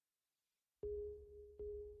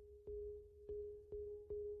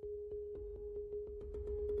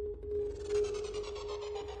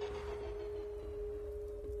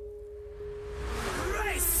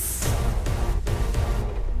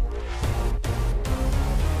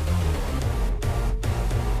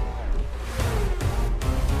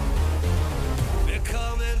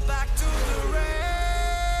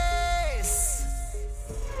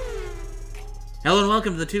Hello and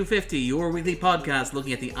welcome to the 250, your weekly podcast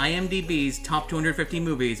looking at the IMDb's top 250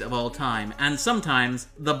 movies of all time, and sometimes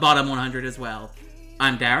the bottom 100 as well.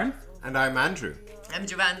 I'm Darren. And I'm Andrew. I'm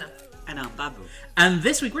Giovanna. And I'm Babu. And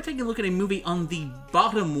this week we're taking a look at a movie on the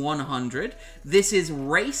bottom 100. This is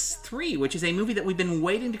Race 3, which is a movie that we've been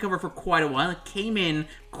waiting to cover for quite a while. It came in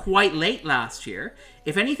quite late last year.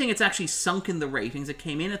 If anything, it's actually sunk in the ratings. It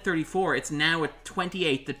came in at 34. It's now at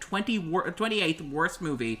 28, the 28th worst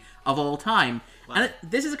movie of all time. Wow. And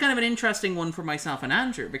this is kind of an interesting one for myself and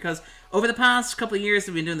Andrew, because over the past couple of years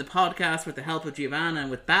we've been doing the podcast with the help of Giovanna and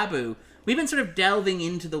with Babu. We've been sort of delving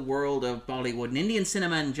into the world of Bollywood and Indian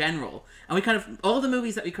cinema in general. And we kind of, all the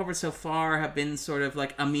movies that we covered so far have been sort of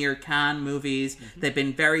like Amir Khan movies. Mm-hmm. They've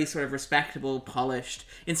been very sort of respectable, polished.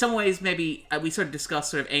 In some ways, maybe we sort of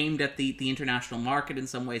discussed sort of aimed at the international market in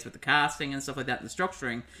some ways with the casting and stuff like that and the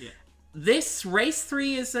structuring. Yeah. This Race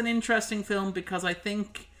 3 is an interesting film because I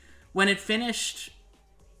think when it finished,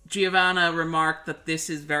 Giovanna remarked that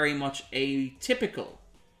this is very much a typical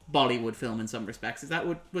Bollywood film in some respects.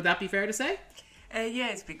 Would that be fair to say?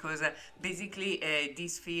 Yes, because basically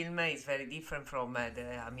this film is very different from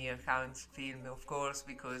the Amir Khan's film, of course,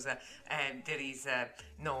 because there is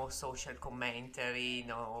no social commentary,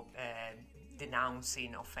 no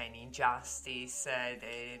denouncing of any injustice,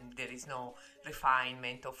 there is no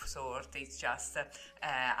refinement of sort. It's just a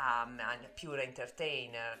pure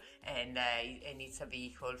entertainer, and it's a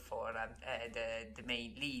vehicle for the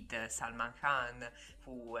main lead, Salman Khan,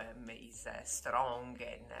 who is strong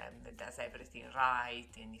and does everything right,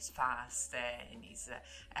 and is fast, and is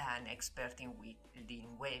an expert in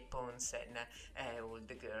wielding weapons, and all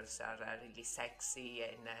the girls are really sexy,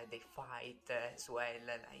 and they fight as well,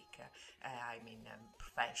 like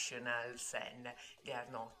professionals, and they are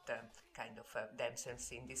not kind of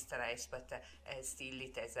themselves in distress, but still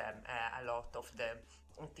it has a lot of the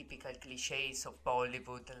typical cliches of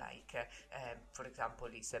Bollywood, like for example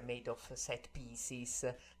is made of set pieces,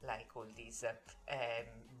 like all these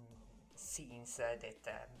scenes that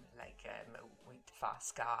with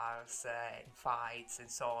fast cars and fights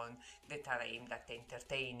and so on, that are aimed at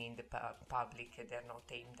entertaining the public. They're not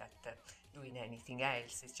aimed at doing anything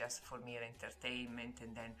else. It's just for mere entertainment.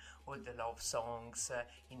 And then all the love songs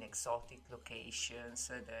in exotic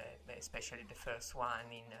locations, especially the first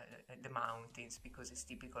one in the mountains, because it's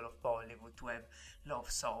typical of Bollywood to have love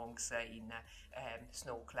songs in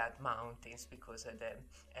snow-clad mountains, because the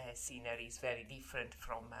scenery is very different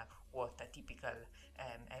from what a typical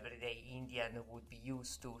everyday Indian would be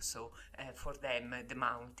used to. So for them, the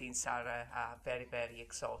mountains are a very, very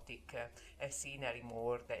exotic scenery,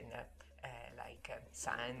 more than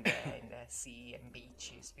sand and sea and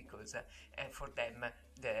beaches, because for them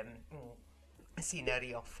the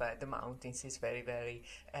scenery of the mountains is very, very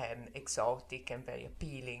exotic and very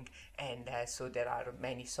appealing. And so there are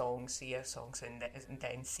many songs here, songs and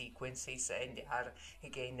dance sequences, and they are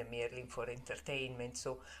again merely for entertainment.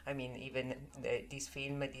 So even this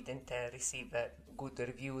film didn't receive good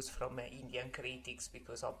reviews from Indian critics,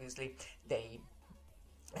 because obviously they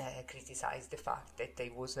criticized the fact that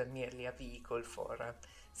it was merely a vehicle for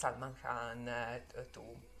Salman Khan to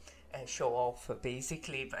show off,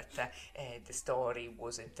 basically, but the story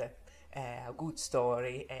wasn't a good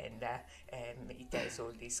story, and it has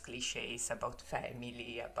all these cliches about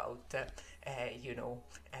family, about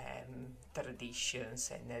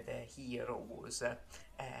traditions, and the hero was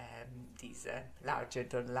this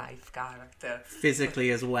larger-than-life character,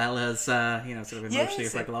 physically as well as sort of emotionally or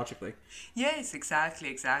psychologically. Yes,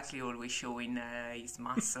 exactly. Always showing his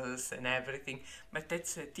muscles and everything. But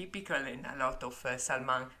that's typical, and a lot of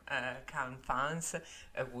Salman Khan fans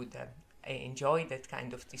would enjoy that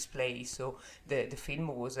kind of display. So the film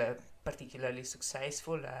was particularly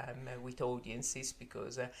successful with audiences,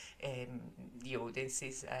 because the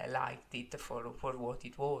audiences liked it for what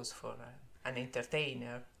it was, for an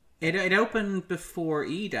entertainer. It opened before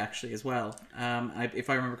Eid, actually, as well, if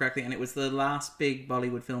I remember correctly, and it was the last big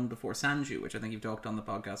Bollywood film before Sanju, which I think you've talked on the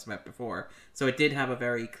podcast about before. So it did have a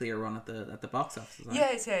very clear run at the box office.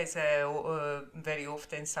 Yes. Very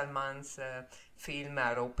often Salman's film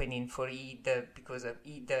are opening for Eid, because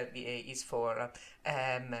Eid is for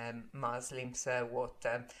Muslims what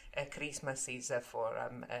Christmas is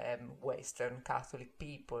for Western Catholic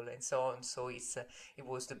people, and so on. So it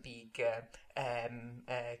was the big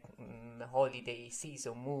holiday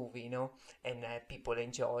season movie, and people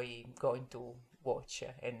enjoy going to watch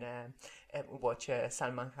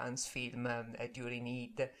Salman Khan's film during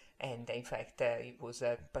Eid, and in fact it was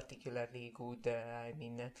particularly good.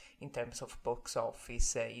 In terms of box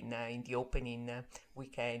office, in the opening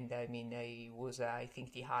weekend. It was I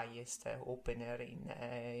think the highest opener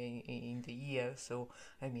in the year. So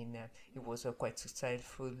it was quite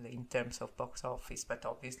successful in terms of box office. But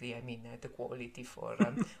obviously, the quality for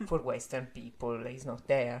for Western people is not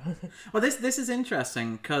there. Well, this is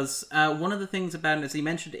interesting because one of the things about it, as you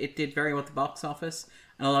mentioned, it did very well at the box office,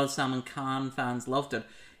 and a lot of Salman Khan fans loved it.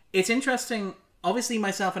 It's interesting. Obviously,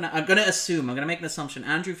 myself and I'm going to make an assumption.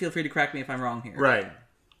 Andrew, feel free to correct me if I'm wrong here. Right.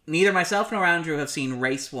 Neither myself nor Andrew have seen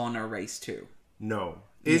Race 1 or Race 2. No.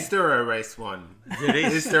 Is there a Race 1?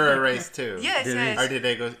 Is there a Race 2? Yes, yes. Or did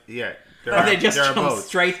they go... Yeah. They just jumped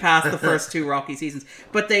straight past the first two Rocky seasons.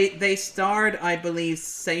 But they starred, I believe,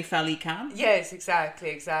 Saif Ali Khan? Yes,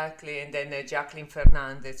 exactly. And then Jacqueline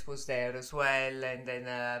Fernandez was there as well. And then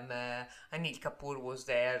Anil Kapoor was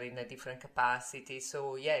there in a different capacity.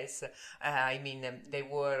 So, yes, they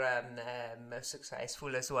were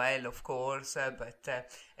successful as well, of course. But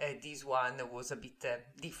this one was a bit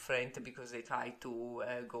different because they tried to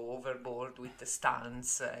go overboard with the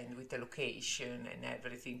stunts and with the location and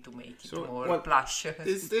everything to make it more plush.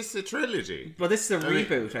 Is this a trilogy? Well, this is a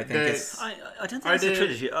reboot, I think. I don't think it's a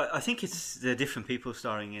trilogy. I think it's the different people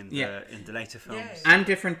starring in the later films. Yes. And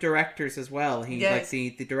different directors as well.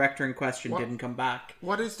 The director in question didn't come back.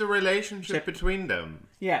 What is the relationship between them?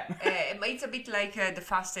 Yeah. It's a bit like the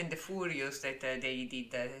Fast and the Furious that they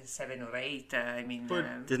did 7 or 8.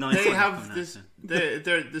 But The they have this...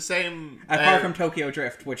 They're the same... Apart from Tokyo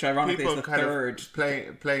Drift, which ironically is the kind third.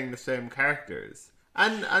 Of playing the same characters.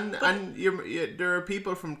 And there are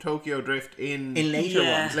people from Tokyo Drift in later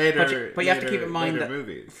ones. But you have to keep in mind that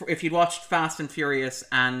movies. If you'd watched Fast and Furious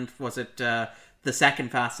and was it the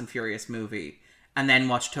second Fast and Furious movie and then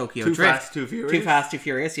watched Tokyo Drift. Too Fast, Too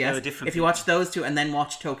Furious, yes. If you watched those two and then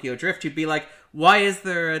watched Tokyo Drift, you'd be like, why is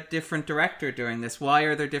there a different director doing this? Why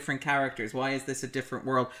are there different characters? Why is this a different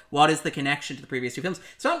world? What is the connection to the previous two films?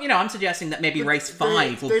 So, I'm suggesting that maybe Race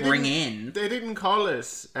 5 will bring in... They didn't call it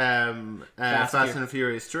Fast and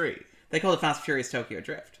Furious 3. They call it Fast and Furious Tokyo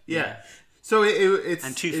Drift. Yeah. So it's...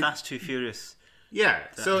 And Too Fast, Too Furious. Yeah.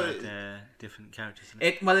 So... Had, different characters in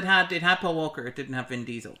it. Well, it had Paul Walker. It didn't have Vin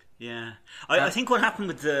Diesel. Yeah. I think what happened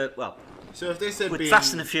with the... Well, so if they said with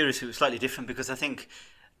Fast and the Furious, it was slightly different because I think...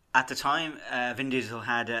 At the time, Vin Diesel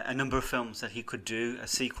had a number of films that he could do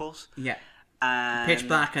as sequels. Yeah. And Pitch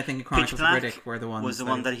Black, I think, and Chronicles of Riddick were the ones. Was the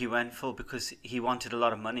one that he went for because he wanted a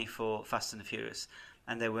lot of money for Fast and the Furious,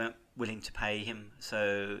 and they weren't willing to pay him.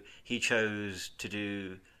 So he chose to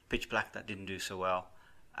do Pitch Black that didn't do so well.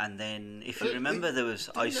 And then, if you remember, there was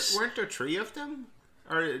Ice. Weren't there 3 of them?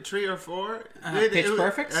 Or 3 or 4? Pitch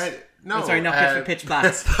Perfects? No. I'm sorry, not Pitch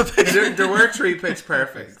Blacks. there were 3 Pitch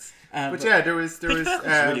Perfects. But yeah, there was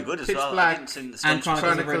really good as Pitch well. Black and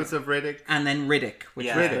Chronicles of Riddick, and then Riddick, which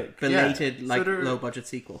was a belated low budget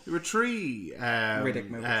sequel. There were 3 Riddick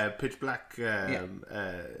movies. Pitch Black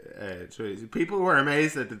trilogies. People were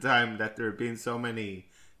amazed at the time that there had been so many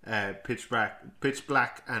Pitch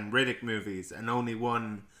Black and Riddick movies, and only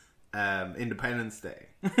one Independence Day.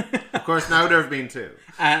 Of course, now there have been 2,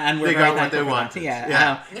 and they got what they wanted.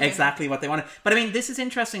 Exactly what they wanted. But this is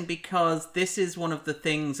interesting because this is one of the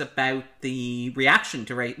things about the reaction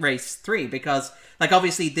to Race 3, because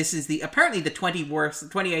obviously this is apparently the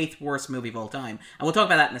 28th worst movie of all time, and we'll talk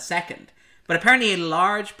about that in a second. But apparently a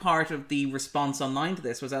large part of the response online to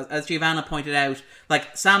this was, as Giovanna pointed out,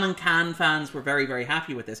 Salman Khan fans were very, very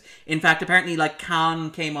happy with this. In fact, apparently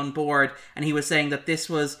Khan came on board and he was saying that this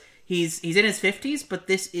was... He's in his 50s, but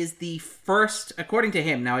this is the first, according to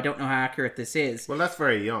him, now I don't know how accurate this is. Well, that's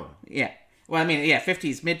very young. Yeah. Well,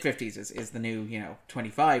 50s, mid-50s is the new,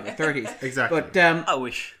 25 or 30s. Exactly. But I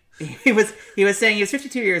wish. He was saying he was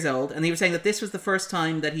 52 years old, and he was saying that this was the first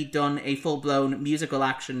time that he'd done a full-blown musical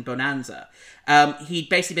action bonanza. He'd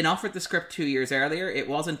basically been offered the script 2 years earlier. It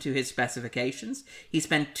wasn't to his specifications. He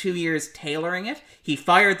spent 2 years tailoring it. He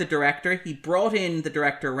fired the director. He brought in the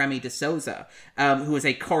director Remy D'Souza, who was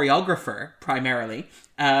a choreographer primarily.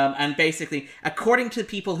 And basically, according to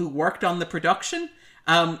people who worked on the production,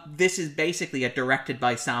 this is basically a directed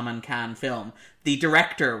by Salman Khan film. The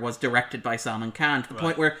director was directed by Salman Khan to the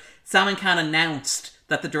point where Salman Khan announced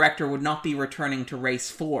that the director would not be returning to Race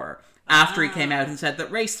 4 after he came out and said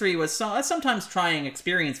that Race 3 was a sometimes trying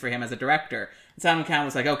experience for him as a director. And Salman Khan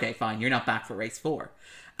was like, okay, fine, you're not back for Race 4.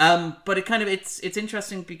 But it's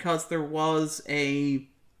interesting because there was a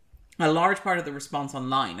large part of the response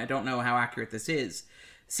online, I don't know how accurate this is,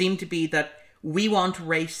 seemed to be that we want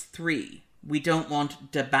Race 3. We don't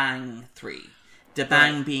want Dabangg 3.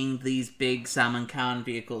 Dabangg being these big Salman Khan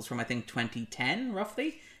vehicles from, I think, 2010,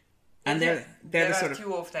 roughly. And they're there the are sort of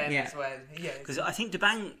two of them as well. Yes. Because I think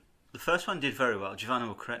the first one did very well. Giovanna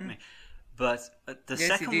will correct me. But the Yes,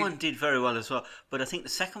 second it did. one did very well as well. But I think the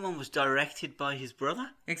second one was directed by his brother,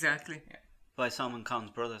 Exactly. by Salman Khan's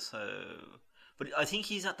brother. But I think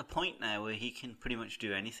he's at the point now where he can pretty much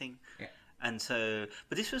do anything. Yeah. And so,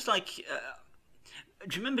 but this was like,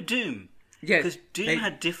 do you remember Doom? Yes. Because Doom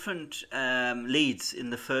had different leads in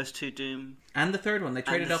the first two Doom. And the third one, they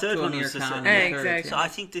traded the up third to one Amir was the Khan. same. in the third, Exactly. So I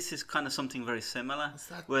think this is kind of something very similar. Is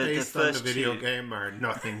that where based on the video game or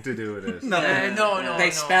nothing to do with it? No. They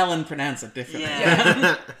spell and pronounce it differently.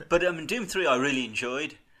 Yeah. But Doom 3 I really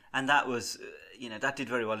enjoyed. And that was, that did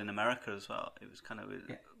very well in America as well. It was kind of,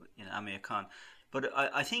 Amir Khan. But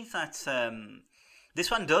I think that this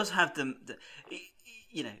one does have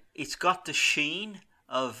it's got the sheen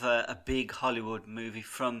of a big Hollywood movie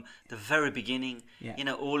from the very beginning.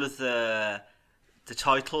 Yeah. All of the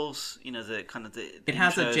titles, the kind of the It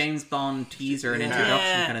has a intros. James Bond teaser and Yeah.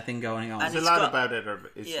 introduction kind of thing going on. And There's a it's lot got- about it.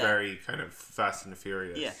 It's very kind of Fast and the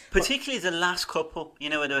Furious. Yeah, particularly the last couple,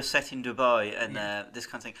 where they were set in Dubai and this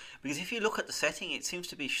kind of thing. Because if you look at the setting, it seems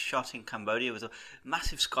to be shot in Cambodia with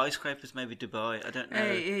massive skyscrapers, maybe Dubai, I don't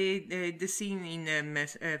know. The scene in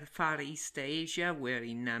Far East Asia were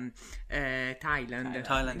in Thailand.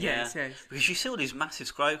 Thailand, Yes, yeah. yes. Because you see all these massive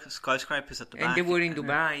skyscrapers at the back. And they were in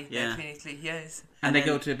Dubai, Yeah. definitely, yes. And they then-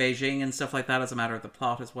 go to Beijing and stuff like that as a matter of the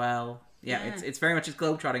plot as well. Yeah, it's very much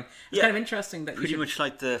globetrotting. It's kind of interesting that Pretty much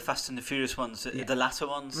like the Fast and the Furious ones, the latter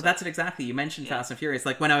ones. But that's it exactly. You mentioned Fast and Furious.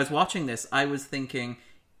 Like when I was watching this, I was thinking,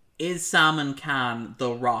 is Salman Khan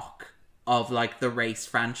the Rock of like the race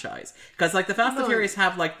franchise? Because like the Fast and Furious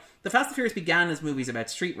have like the Fast and Furious began as movies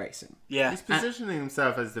about street racing. Yeah. He's positioning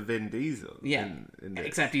himself as the Vin Diesel. Yeah, in this.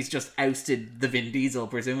 except he's just ousted the Vin Diesel,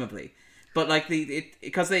 presumably. But like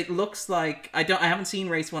because it looks like I haven't seen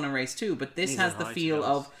Race 1 and Race 2, but this Neither has have the I, to feel be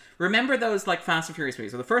honest. of. Remember those like Fast and Furious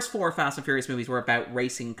movies? So the first 4 Fast and Furious movies were about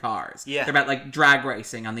racing cars. Yeah. They're about like drag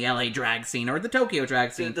racing on the LA drag scene or the Tokyo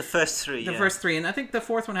drag scene. The first three, The first 3, and I think the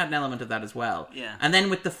 4th one had an element of that as well. Yeah. And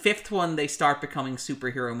then with the 5th one, they start becoming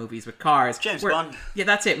superhero movies with cars. James where- Bond. Yeah,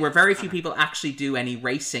 that's it. Where very few people actually do any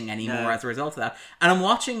racing anymore as a result of that. And I'm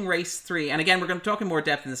watching Race 3, and again, we're going to talk in more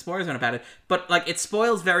depth in the spoiler zone about it, but like it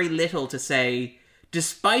spoils very little to say,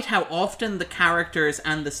 despite how often the characters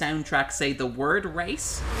and the soundtrack say the word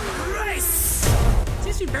race, there's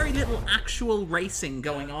actually very little actual racing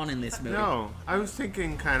going on in this movie. No, I was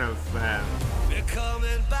thinking kind of. We're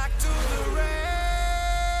coming back to the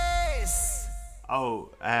race.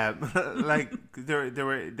 Like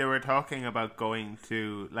they were talking about going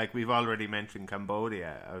to, like, we've already mentioned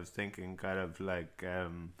Cambodia. I was thinking kind of like,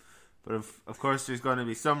 but of course there's going to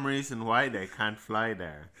be some reason why they can't fly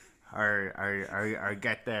there, or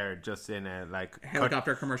get there just in a like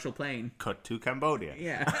Helicopter commercial plane. cut to Cambodia.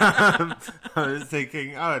 Yeah. I was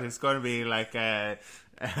thinking, there's going to be like a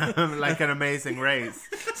like an Amazing Race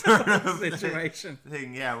sort of Situation.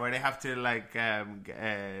 thing, where they have to like,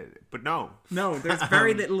 but no, There's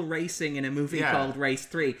very little racing in a movie Yeah. called Race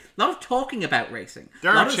 3. A lot of talking about racing.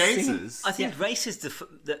 there A lot are of chases. I think race is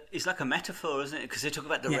it's like a metaphor, isn't it? Because they talk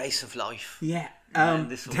about the race of life. Yeah. And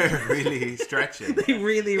this one- They're really stretching. They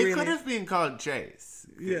really, It really... could have been called Chase.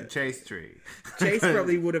 Yeah. Chase Tree. Chase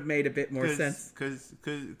probably would have made a bit more sense.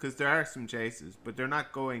 Because there are some chases, but they're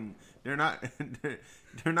not going. They're not.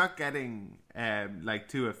 They're not getting like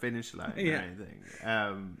to a finish line or anything.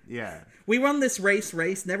 We run this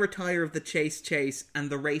race, never tire of the chase, and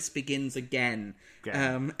the race begins again.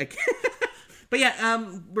 Again. But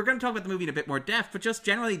we're going to talk about the movie in a bit more depth, but just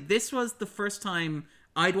generally, this was the first time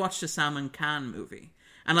I'd watched a Salman Khan movie.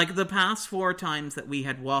 And like the past 4 times that we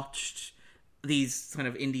had watched these kind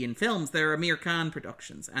of Indian films, they're Amir Khan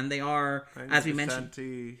productions, and they are, as we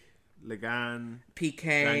mentioned, Lagan, PK,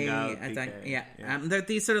 Dangal, I think, PK, yeah. yeah. They're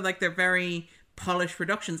these sort of like, they're very polished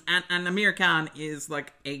productions, and Amir Khan is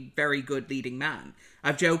like a very good leading man.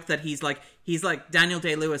 I've joked that he's like Daniel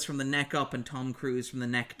Day-Lewis from the neck up and Tom Cruise from the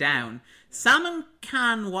neck down. Salman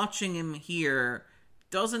Khan, watching him here,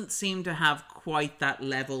 doesn't seem to have quite that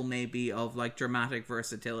level maybe of like dramatic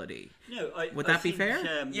versatility. No, Would that be think,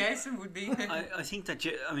 fair? Yes, it would be. I think that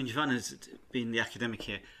Giovanna's been the academic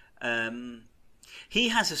here. He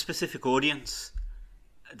has a specific audience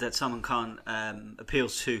that Salman Khan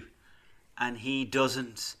appeals to, and he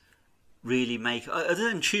doesn't really make, other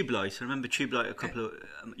than Tube Light. I remember Tube Light a couple of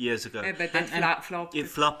years ago. But that flopped. It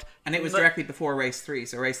flopped, And it was directly before Race 3,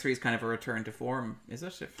 so Race 3 is kind of a return to form, is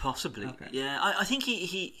it? Possibly, Okay. yeah. I think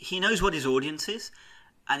he knows what his audience is,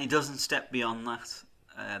 and he doesn't step beyond that.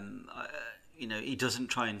 He doesn't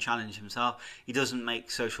try and challenge himself. He doesn't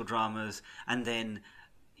make social dramas, and then,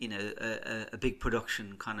 a big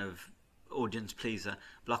production kind of audience pleaser,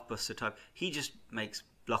 blockbuster type. He just makes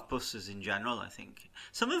blockbusters in general, I think.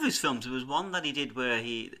 Some of his films, there was one that he did where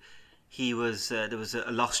he was there was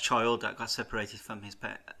a lost child that got separated from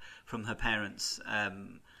from her parents,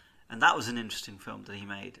 and that was an interesting film that he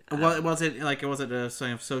made. Was it a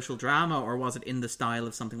sort of social drama, or was it in the style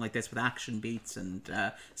of something like this with action beats and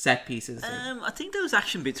set pieces? I think there was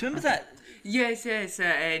action beats. Remember that? Yes,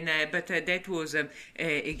 and but that was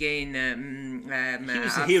again He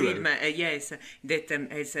was a hero. film, yes, that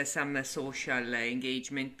has some social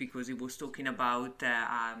engagement, because he was talking about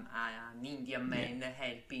an Indian man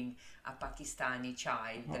helping a Pakistani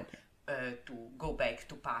child to go back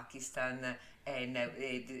to Pakistan, and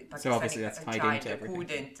the So obviously that's Pakistani tied into child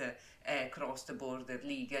everything. couldn't cross the border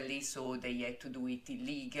legally, so they had to do it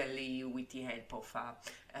illegally with the help of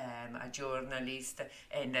a journalist,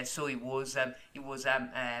 and so it was a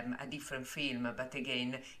different film, but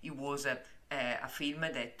again it was a film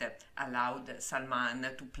that allowed Salman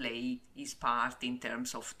to play his part in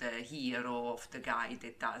terms of the hero, of the guy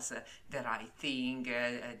that does the right thing,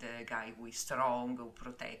 the guy who is strong, who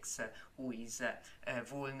protects, who is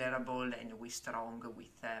vulnerable, and who is strong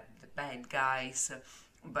with the bad guys.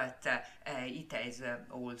 But it has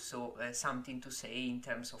also something to say in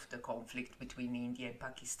terms of the conflict between India and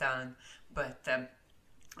Pakistan. But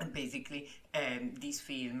basically, this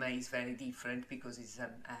film is very different because it's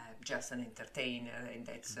just an entertainer, and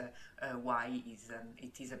that's why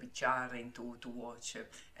it is a bit jarring to watch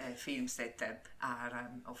films that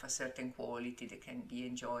are of a certain quality that can be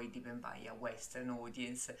enjoyed even by a Western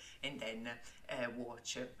audience, and then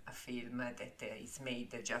watch a film that is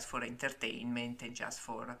made just for entertainment and just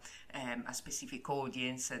for a specific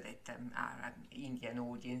audience that are Indian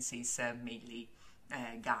audiences, mainly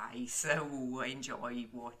guys who enjoy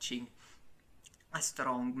watching a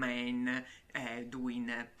strong man doing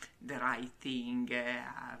the right thing,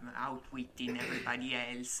 outwitting everybody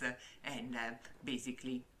else, and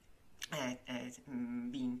basically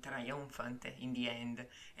being triumphant in the end.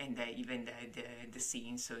 And even the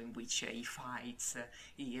scenes in which he fights,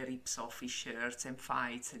 he rips off his shirts and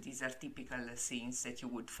fights. These are typical scenes that you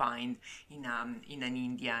would find in an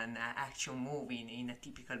Indian action movie, in a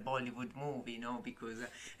typical Bollywood movie, because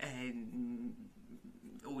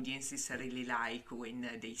audiences really like when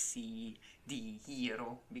they see the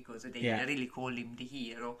hero, because they really call him the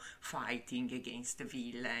hero, fighting against the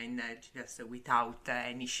villain just without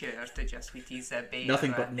any shirt, just with his bare...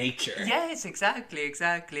 Nothing but nature. Yes,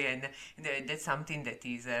 exactly, and that's something that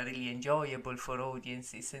is really enjoyable for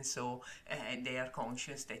audiences, and so they are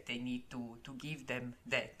conscious that they need to give them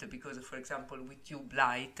that, because, for example, with Tube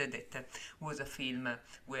Light, that was a film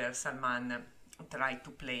where Salman tried to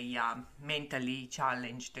play a mentally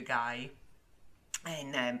challenged guy,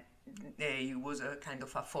 and he was a kind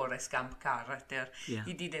of a Forrest Gump character. Yeah.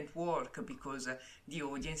 It didn't work because the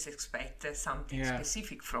audience expect something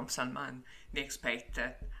specific from Salman. They expect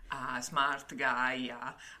a smart guy,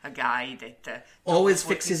 a guy that always knows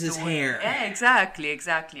what fixes he's his doing. hair. Yeah,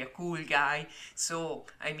 exactly, a cool guy. So,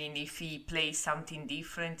 I mean, if he plays something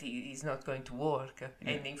different, he's not going to work.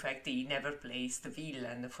 And in fact, he never plays the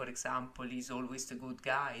villain, for example. He's always the good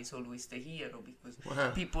guy, he's always the hero, because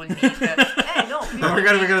people need... We're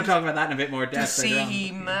going to talk about that in a bit more to depth. see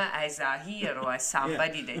him as a hero, as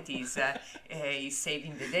somebody that is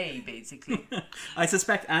saving the day, basically. I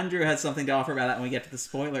suspect Andrew has something to offer about that when we get to the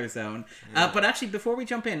spoiler zone. But actually, before we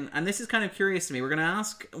jump in, and this is kind of curious to me, we're going to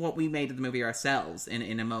ask what we made of the movie ourselves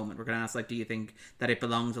in a moment. We're going to ask, do you think that it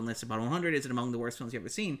belongs on the list of bottom 100? Is it among the worst films you've ever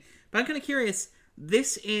seen? But I'm kind of curious.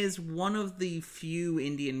 This is one of the few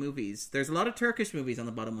Indian movies. There's a lot of Turkish movies on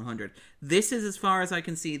the bottom 100. This is, as far as I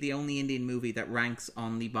can see, the only Indian movie that ranks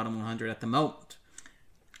on the bottom 100 at the moment.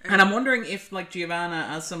 And I'm wondering if, Giovanna,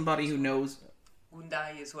 as somebody who knows...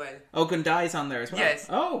 Gundai as well. Oh, Gundai's on there as well? Yes.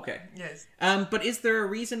 Oh, okay. Yes. But is there a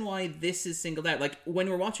reason why this is singled out? When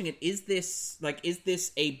we're watching it, is this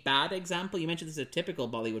a bad example? You mentioned this is a typical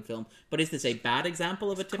Bollywood film, but is this a bad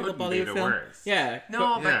example of a typical Bollywood film? Worst. Yeah.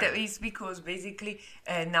 No, but it's because basically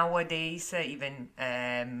nowadays even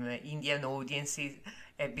Indian audiences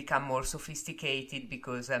have become more sophisticated,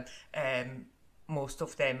 because most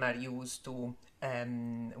of them are used to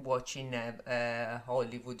watching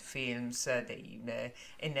Hollywood films. They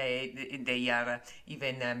are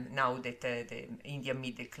even now that the Indian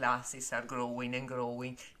middle classes are growing and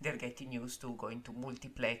growing, they're getting used to going to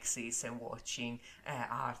multiplexes and watching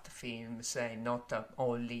art films, and not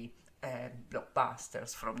only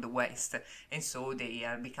blockbusters from the West, and so they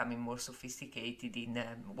are becoming more sophisticated in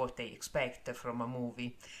what they expect from a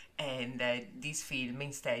movie. And this film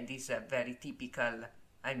instead is very typical.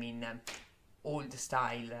 I mean, old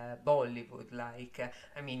style Bollywood. Like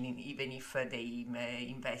I mean, even if they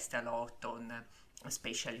invest a lot on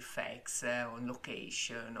special effects, on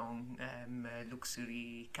location, on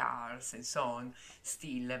luxury cars and so on,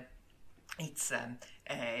 still it's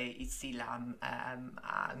still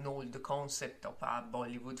an old concept of a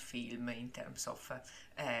Bollywood film in terms of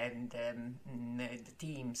the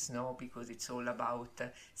themes, no? Because it's all about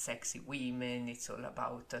sexy women, it's all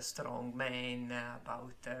about strong men,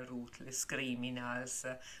 about ruthless criminals,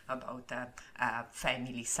 about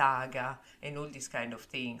family saga, and all these kind of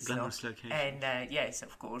things. Glamorous no? location. And yes,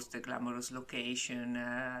 of course, the glamorous location,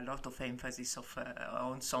 a lot of emphasis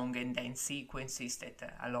on song and dance sequences that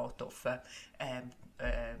a lot of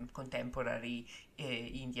contemporary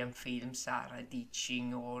Indian films are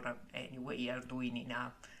ditching, or anyway are doing in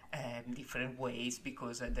a different ways,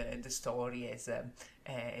 because the story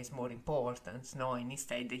has more importance, no? And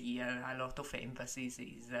instead here a lot of emphasis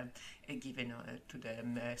is given to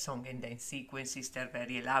the song and dance sequences. They're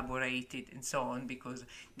very elaborated and so on, because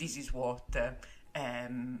this is what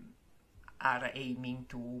are aiming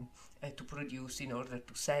to produce in order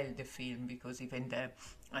to sell the film, because even the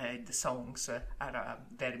songs are a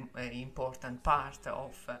very important part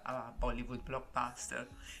of a Bollywood blockbuster.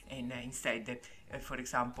 And instead, for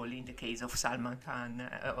example, in the case of Salman Khan,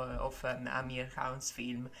 of Amir Khan's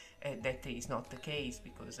film, that is not the case,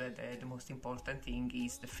 because the most important thing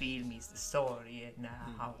is the film, is the story, and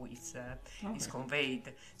how it's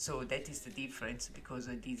conveyed. So that is the difference, because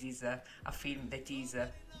this is a film that is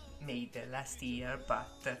made last year,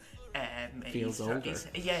 but feels older.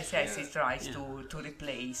 Yes, it tries to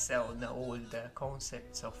replace all the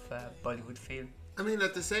concepts of Bollywood film. I mean,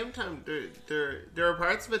 at the same time, there are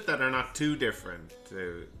parts of it that are not too different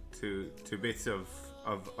to bits of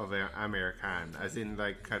Amir Khan, as in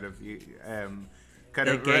like kind of the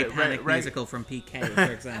gay panic musical from PK,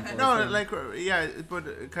 for example. No, like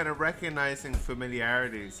but kind of recognizing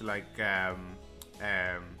familiarities, like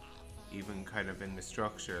even kind of in the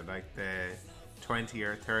structure, like the 20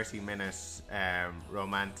 or 30 minutes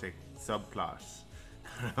romantic subplot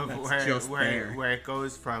where it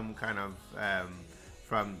goes from kind of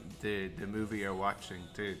from the movie you're watching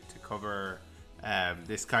to cover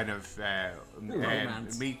this kind of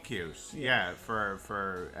meet cute for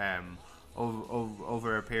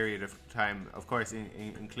over a period of time, of course,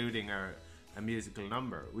 including a musical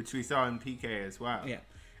number, which we saw in PK as well. Yeah.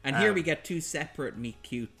 And here we get two separate meet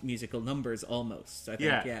cute musical numbers almost, I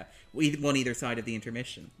think. One either side of the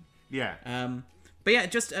intermission. Yeah. But yeah,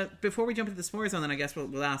 just before we jump into the spoiler zone, then I guess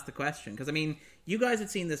we'll ask the question. Because, I mean, you guys had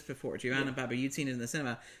seen this before. Giovanna and Babu, you'd seen it in the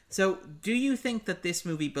cinema. So, do you think that this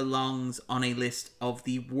movie belongs on a list of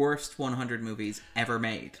the worst 100 movies ever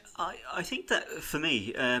made? I think that, for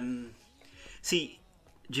me, see,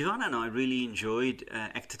 Giovanna and I really enjoyed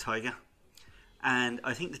Ekta Tiger. And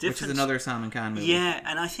I think the difference... Which is another Salman Khan movie. Yeah,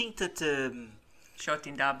 and I think that... Shot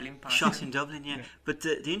in Dublin. Shot in Dublin, yeah. But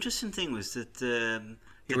the interesting thing was that the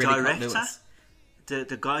director...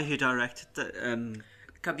 The guy who directed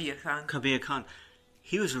Kabir Khan,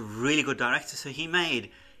 he was a really good director. So he made...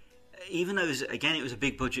 Even though, it was a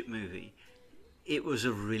big budget movie, it was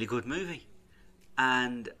a really good movie.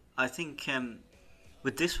 And I think...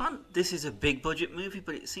 with this one, this is a big budget movie,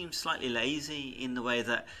 but it seems slightly lazy in the way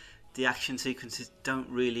that the action sequences don't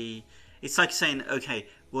really... It's like saying, okay,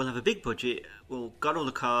 we'll have a big budget, we'll got all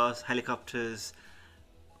the cars, helicopters,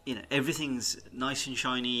 everything's nice and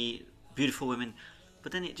shiny, beautiful women,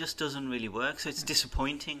 but then it just doesn't really work. So it's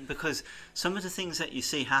disappointing, because some of the things that you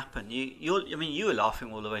see happen, you were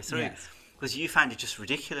laughing all the way through, because you found it just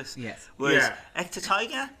ridiculous. Yes. Whereas Ekta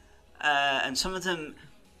Tiger, and some of them,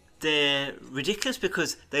 they're ridiculous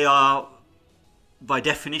because they are, by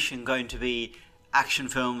definition, going to be action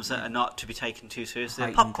films that are not to be taken too seriously.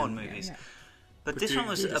 They're popcorn movies. Yeah. But this one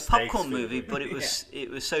was a popcorn movie, but it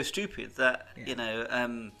was so stupid that it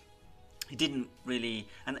didn't really,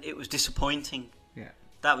 and it was disappointing. Yeah,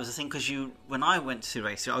 that was the thing, because when I went to see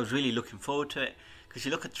Racer, I was really looking forward to it, because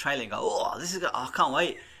you look at the trailer and go, I can't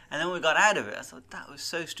wait. And then when we got out of it, I thought that was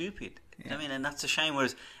so stupid. Yeah. I mean, and that's a shame.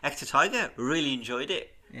 Whereas Ekta Tiger, really enjoyed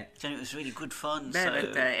it. Yeah. And it was really good fun.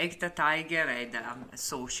 But Ekta Tiger had a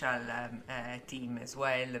social theme as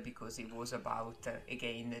well, because it was about,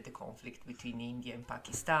 again, the conflict between India and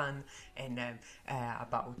Pakistan, and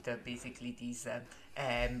about basically these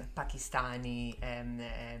Pakistani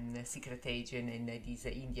secret agent and this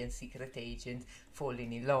Indian secret agent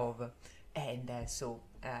falling in love. And so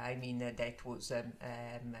that was a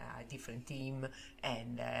different team,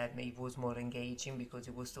 and it was more engaging because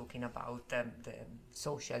it was talking about the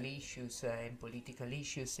social issues and political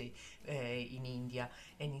issues in India.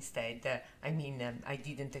 And instead, I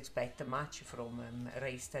didn't expect much from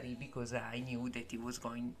Race 3 because I knew that it was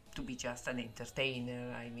going to be just an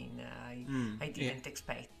entertainer. I didn't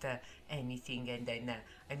expect anything. And then,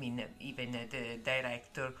 even the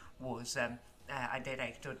director was a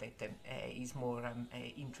director that is more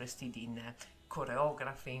interested in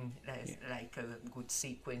choreographing, good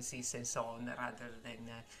sequences and so on, rather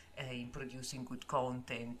than in producing good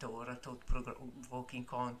content or thought-provoking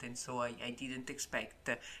content. So I didn't expect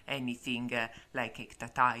anything like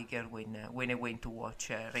Ekta Tiger when I went to watch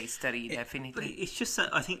Race 3, definitely. But it's just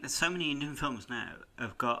that I think that so many Indian films now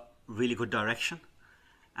have got really good direction.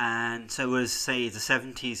 And so whereas, say, the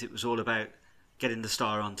 70s, it was all about getting the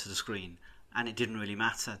star onto the screen, and it didn't really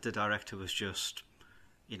matter. The director was just,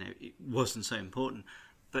 it wasn't so important.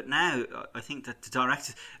 But now, I think that the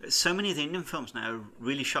directors, so many of the Indian films now are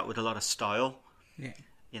really shot with a lot of style. Yeah.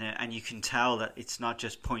 And you can tell that it's not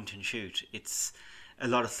just point and shoot. It's a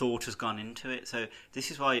lot of thought has gone into it. So this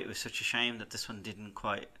is why it was such a shame that this one didn't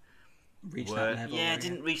quite reach that level. Yeah, it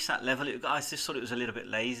didn't reach that level. I just thought it was a little bit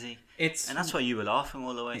lazy. And that's why you were laughing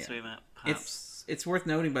all the way through, Matt, perhaps. It's worth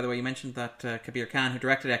noting, by the way, you mentioned that Kabir Khan, who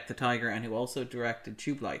directed Ekta Tiger and who also directed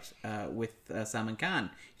Tube Light with Salman Khan,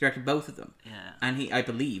 he directed both of them. Yeah. And I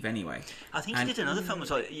believe, anyway. I think he did another film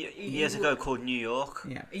years ago called New York.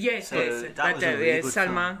 Yeah. Yes, So yes. that was a really good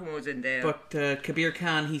Salman wasn't there. But Kabir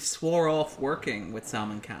Khan, he swore off working with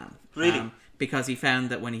Salman Khan. Really? Because he found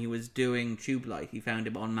that when he was doing Tube Light, he found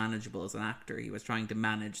him unmanageable as an actor. He was trying to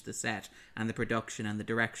manage the set and the production and the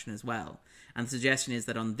direction as well. And the suggestion is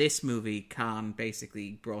that on this movie, Khan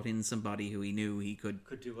basically brought in somebody who he knew he could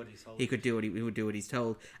do what he's told. He would do what he's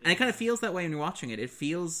told, and it kind of feels that way when you're watching it. It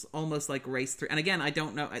feels almost like Race 3. And again, I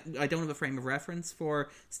don't know. I don't have a frame of reference for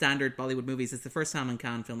standard Bollywood movies. It's the first Salman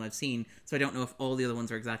Khan film I've seen, so I don't know if all the other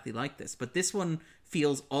ones are exactly like this. But this one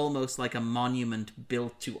feels almost like a monument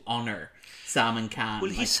built to honor Salman Khan.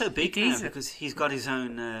 Well, he's so big now because he's got his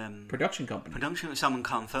own production company. Production with Salman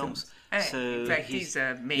Khan Films. So in fact, he's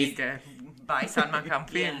made by Salman Khan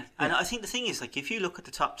Film. Yeah, and I think the thing is, like, if you look at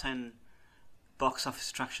the top 10 box office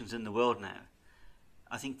attractions in the world now,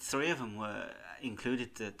 I think 3 of them were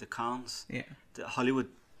included the Khans. Yeah. The Hollywood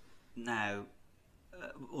now,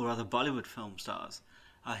 or rather Bollywood film stars,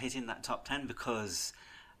 are hitting that top 10 because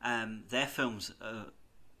their films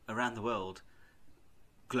around the world,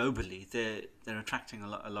 globally, they're attracting a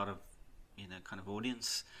lot of kind of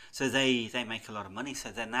audience. So they make a lot of money. So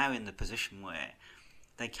they're now in the position where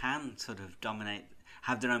they can sort of dominate,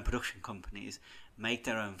 have their own production companies, make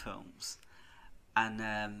their own films, and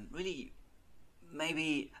really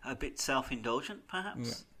maybe a bit self-indulgent,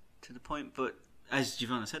 perhaps, to the point. But as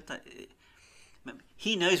Giovanna said, that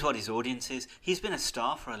he knows what his audience is. He's been a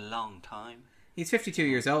star for a long time. He's 52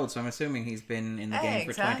 years old, so I'm assuming he's been in the game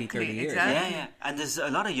for 20, 30 years. Exactly. Yeah. And there's a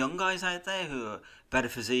lot of young guys out there who are better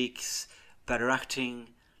physiques, better acting,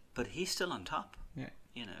 but he's still on top. Yeah.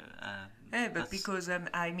 But because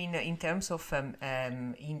in terms of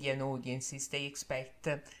Indian audiences, they expect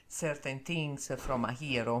certain things from a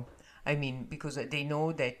hero. Because they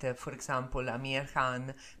know that, for example, Amir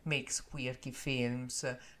Khan makes quirky films,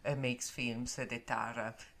 makes films that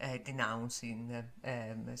are denouncing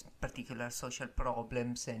particular social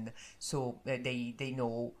problems, and so they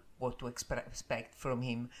know what to expect from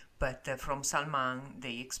him. But from Salman,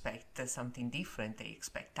 they expect something different. They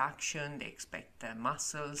expect action, they expect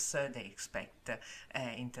muscles, they expect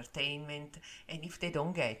entertainment. And if they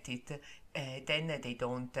don't get it, then they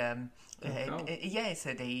don't. Yes,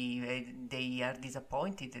 they are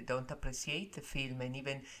disappointed. They don't appreciate the film. And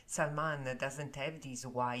even Salman doesn't have this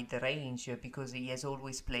wide range because he has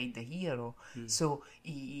always played the hero. So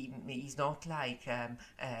he's not like,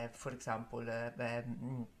 for example,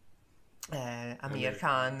 Amir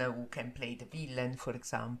Khan, who can play the villain, for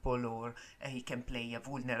example, or he can play a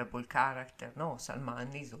vulnerable character. No,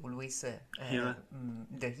 Salman is always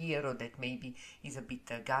the hero that maybe is a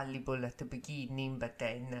bit gullible at the beginning, but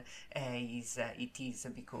then it is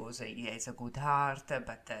because he has a good heart,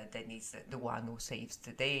 but then he's the one who saves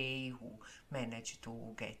the day, who managed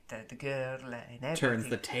to get the girl and everything. Turns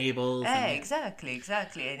the tables. Exactly.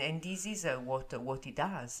 And this is what he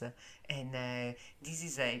does. And this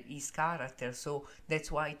is his character, so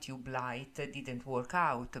that's why Tube Light didn't work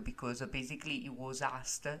out, because basically he was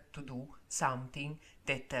asked to do something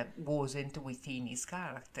that wasn't within his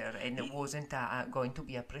character and wasn't going to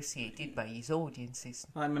be appreciated by his audiences.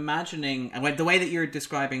 Well, I'm imagining the way that you're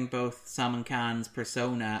describing both Salman Khan's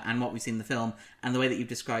persona and what we see in the film, and the way that you've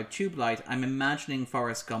described Tube Light, I'm imagining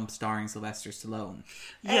Forrest Gump starring Sylvester Stallone.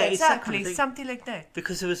 Yeah, it's that exactly, kind of thing. something like that.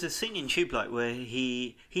 Because there was a scene in Tube Light where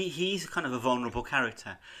he's kind of a vulnerable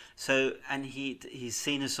character. So, and he's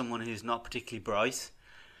seen as someone who's not particularly bright.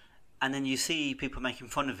 And then you see people making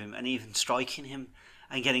fun of him and even striking him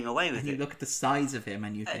and getting away with And it. you look at the size of him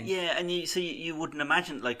and you think... Yeah, and you wouldn't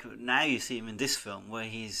imagine, like, now you see him in this film where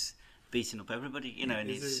he's beating up everybody, you know, and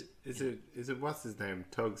Is it what's his name?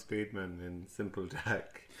 Tug Speedman in Simple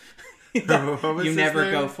Jack. What was his never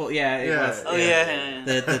name? go full... Yeah, it was. Oh, yeah.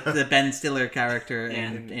 The Ben Stiller character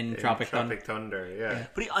in Tropic Thunder, yeah.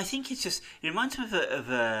 But I think it's just... It reminds me of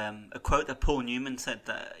a quote that Paul Newman said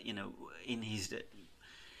that, you know,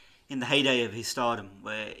 in the heyday of his stardom,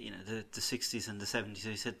 where, you know, the 60s and the 70s,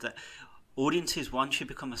 he said that audiences, once you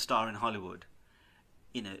become a star in Hollywood,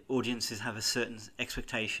 you know, audiences have a certain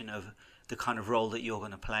expectation of the kind of role that you're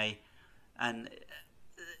going to play, and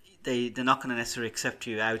they're not going to necessarily accept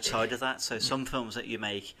you outside of that. So some films that you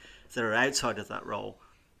make that are outside of that role,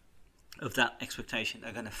 of that expectation,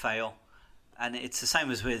 are going to fail. And it's the same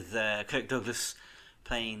as with Kirk Douglas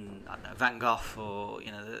playing, I don't know, Van Gogh or,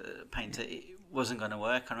 you know, the painter. It wasn't going to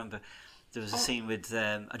work. I remember there was a scene with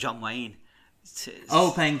John Wayne.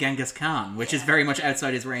 Playing Genghis Khan, which is very much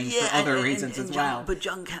outside his range for other reasons as well. But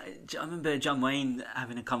I remember John Wayne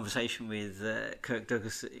having a conversation with Kirk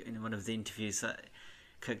Douglas in one of the interviews that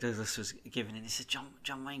Kirk Douglas was giving, and he said,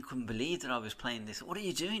 John Wayne couldn't believe that I was playing this. What are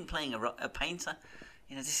you doing playing a painter?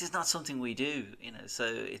 You know, this is not something we do, you know, so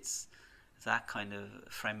it's that kind of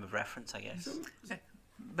frame of reference, I guess.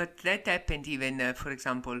 But that happened even, for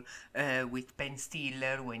example, with Ben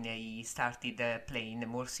Stiller when he started playing a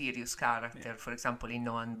more serious character. For example, in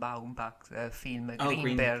Noah Baumbach's film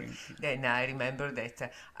Greenberg. Then I remember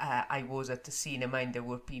that I was at the cinema and there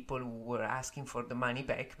were people who were asking for the money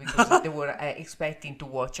back because they were expecting to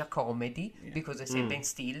watch a comedy, because they said Ben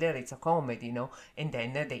Stiller, it's a comedy, you know. And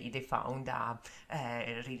then they found a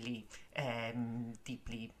really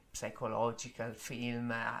deeply psychological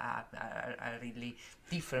film, a really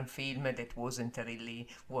different film that wasn't really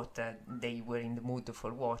what they were in the mood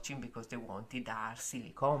for watching, because they wanted a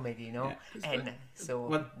silly comedy, you know. And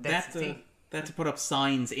so that's the thing. They had to put up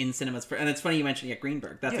signs in cinemas and it's funny you mentioned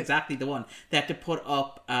Greenberg. That's exactly the one. They had to put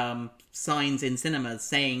up signs in cinemas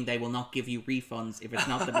saying they will not give you refunds if it's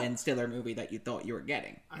not the Ben Stiller movie that you thought you were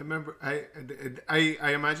getting. I remember.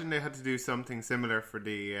 I imagine they had to do something similar for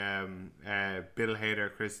the Bill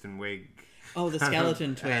Hader, Kristen Wiig. Oh, the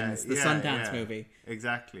Skeleton Twins, the Sundance movie.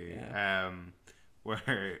 Exactly. Yeah.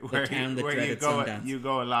 Where you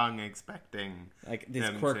go along expecting like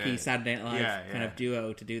this quirky Saturday Night Live kind of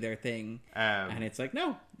duo to do their thing, and it's like,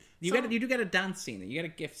 no, you do get a dance scene, you get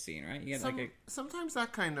a gift scene, right? You get sometimes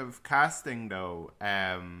that kind of casting though,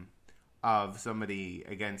 of somebody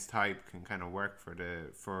against type can kind of work for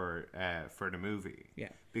the movie,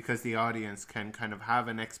 because the audience can kind of have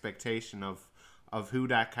an expectation of who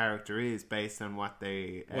that character is based on what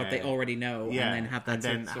they already know, and then have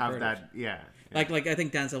that. Like I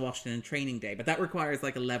think Denzel Washington in Training Day, but that requires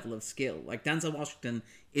like a level of skill. Like Denzel Washington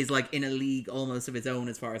is like in a league almost of his own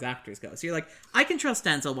as far as actors go. So you're like, I can trust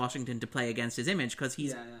Denzel Washington to play against his image because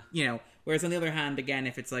he's, you know. Whereas on the other hand, again,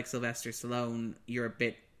 if it's like Sylvester Stallone, you're a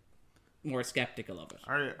bit more skeptical of it.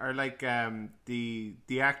 Or like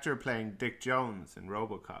the actor playing Dick Jones in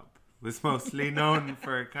RoboCop was mostly known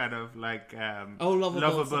for kind of like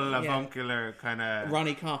lovable, avuncular kind of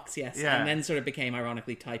Ronnie Cox, and then sort of became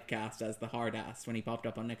ironically typecast as the hard ass when he popped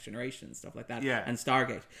up on Next Generation and stuff like that, and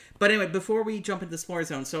Stargate. But anyway, before we jump into the spoiler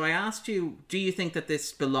zone, so I asked you, do you think that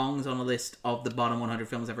this belongs on a list of the bottom 100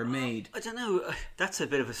 films ever made? I don't know. That's a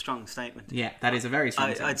bit of a strong statement. Yeah, that is a very strong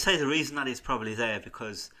statement. I'd say the reason that is probably there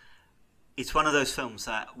because it's one of those films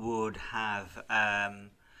that would have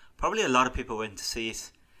probably a lot of people went to see it.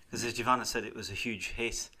 Because as Giovanna said, it was a huge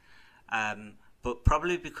hit. But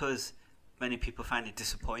probably because many people found it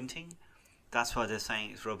disappointing, that's why they're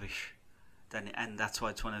saying it's rubbish. And that's why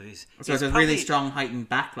it's one of his... So there's a really strong heightened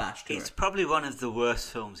backlash to it. It's probably one of the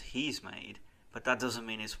worst films he's made, but that doesn't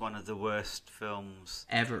mean it's one of the worst films...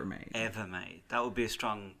 Ever made. That would be a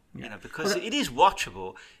strong... You know, because it is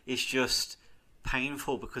watchable. It's just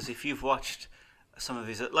painful, because if you've watched some of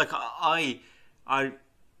his... Like, I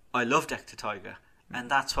loved Ector Tiger. And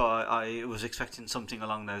that's why I was expecting something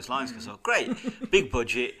along those lines. Because great, big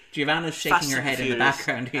budget. Giovanna's shaking her head in the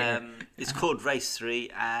background here. It's called Race 3,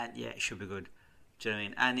 and it should be good. Do you know what I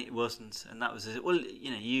mean? And it wasn't, and that was well,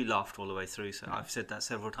 you laughed all the way through. So I've said that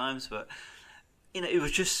several times, but it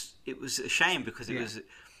was a shame because it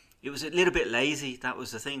was a little bit lazy. That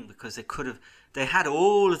was the thing, because they had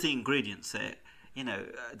all of the ingredients there,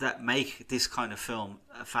 that make this kind of film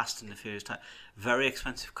a Fast and the Furious type. Very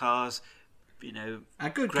expensive cars, a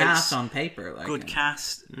good cast on paper, good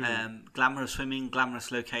cast, glamorous swimming,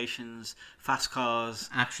 glamorous locations, fast cars,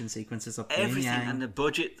 action sequences, everything, and the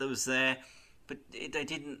budget that was there. But they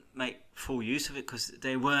didn't make full use of it because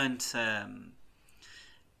they weren't.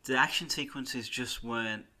 The action sequences just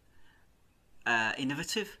weren't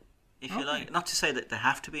innovative, if you like. Not to say that they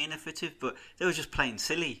have to be innovative, but they were just plain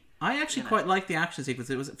silly. I actually quite liked the action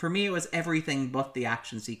sequences. For me, it was everything but the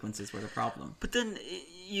action sequences were the problem. But then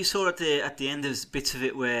you saw at the end there's bits of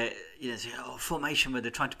it where formation, where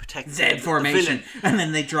they're trying to protect Z formation, the and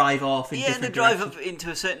then they drive off in different and they drive up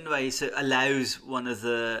into a certain way, so it allows one of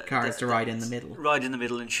the cars to ride in the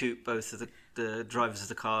middle, and shoot both of the drivers of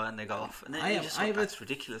the car, and they go off. And then that's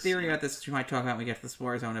ridiculous. Theory about this, which we might talk about when we get to the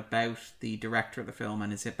spoiler zone, about the director of the film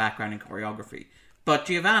and his background in choreography. But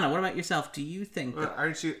Giovanna, what about yourself? Do you think? Well,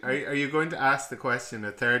 aren't you? Are you going to ask the question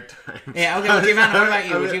a third time? Yeah. Okay. Well, Giovanna, what about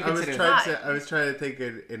you? Would you consider? I was trying to think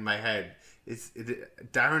in my head.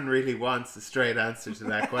 Darren really wants a straight answer to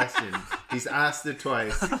that question. He's asked it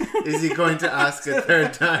twice. Is he going to ask a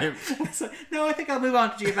third time? No, I think I'll move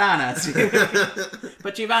on to Giovanna.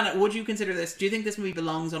 But Giovanna, would you consider this? Do you think this movie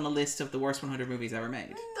belongs on a list of the worst 100 movies ever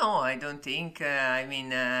made? No, I don't think.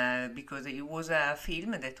 Because it was a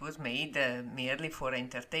film that was made merely for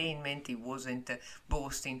entertainment. It wasn't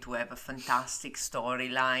boasting to have a fantastic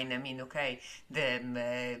storyline.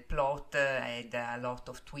 The plot had a lot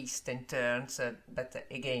of twists and turns. But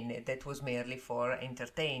again, that was merely for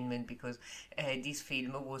entertainment, because this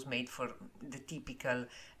film was made for the typical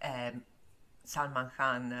Salman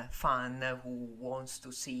Khan fan who wants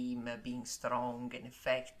to see him being strong and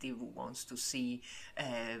effective, who wants to see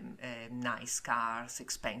nice cars,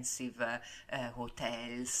 expensive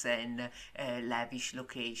hotels, and lavish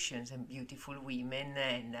locations, and beautiful women,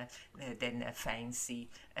 and then a fancy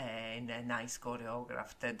and a nice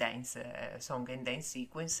choreographed dance, song and dance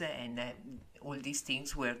sequence, and all these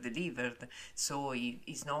things were delivered. So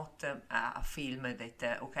it's not a film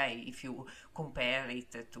that, if you compare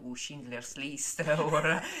it to Schindler's List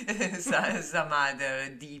or some other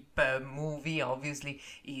deep movie, obviously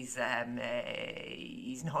is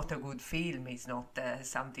not a good film. It's not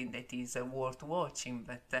something that is worth watching.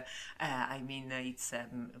 But it's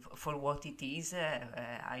for what it is.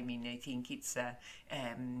 I think it's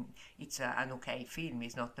an okay film.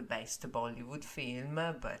 It's not the best Bollywood film,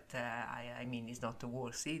 but it's not the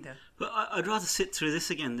worst either. But I'd rather sit through this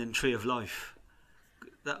again than Tree of Life,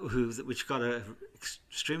 which got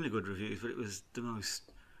extremely good reviews, but it was the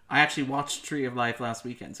most. I actually watched Tree of Life last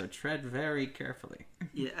weekend, so tread very carefully.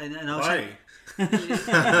 Yeah, and I was Why?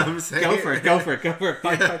 Go for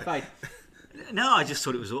it. Fight. No, I just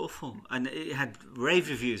thought it was awful, and it had rave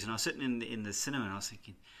reviews, and I was sitting in the cinema and I was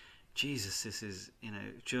thinking, Jesus, this is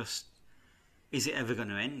just. Is it ever going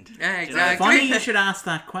to end? Yeah, exactly. Funny you should ask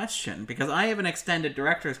that question, because I have an extended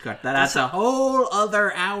director's cut that adds a whole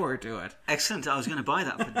other hour to it. Excellent. I was going to buy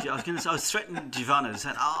that. But I was threatening Giovanna and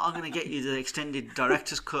said, I'm going to get you the extended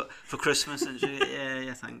director's cut for Christmas. And she,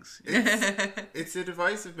 yeah, thanks. It's a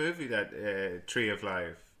divisive movie, that Tree of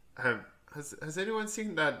Life. Has anyone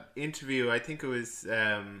seen that interview? I think it was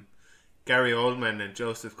Gary Oldman and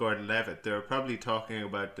Joseph Gordon-Levitt. They were probably talking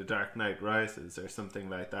about The Dark Knight Rises or something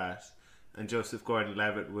like that. And Joseph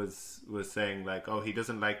Gordon-Levitt was saying, like, he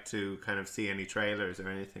doesn't like to kind of see any trailers or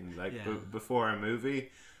anything before a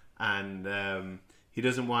movie, and he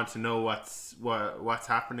doesn't want to know what's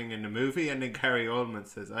happening in the movie. And then Gary Oldman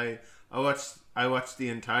says, I watched the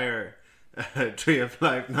entire Tree of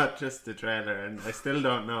Life, not just the trailer, and I still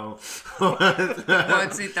don't know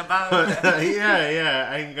what's it about.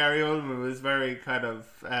 Yeah, and Gary Oldman was very kind of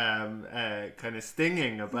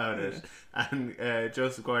stinging about it, and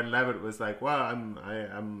Joseph Gordon-Levitt was like, "Well,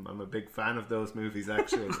 I'm a big fan of those movies,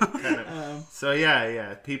 actually." So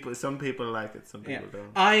some people like it, some people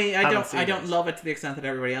don't. I don't love it to the extent that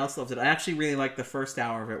everybody else loves it. I actually really like the first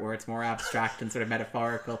hour of it, where it's more abstract and sort of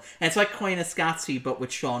metaphorical, and it's like Koyaanisqatsi but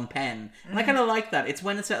with Sean Penn. And I kind of like that. It's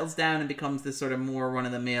when it settles down and becomes this sort of more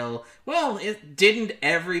run-of-the-mill, didn't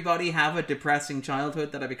everybody have a depressing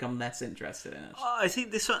childhood, that I become less interested in it. I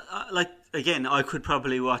think this one, again, I could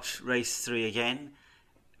probably watch Race 3 again,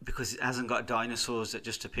 because it hasn't got dinosaurs that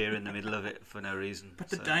just appear in the middle of it for no reason. But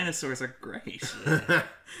the dinosaurs are great. There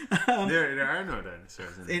are no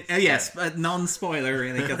dinosaurs in it. Yes, but non-spoiler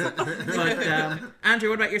really. But Andrew,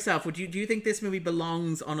 what about yourself? Do you think this movie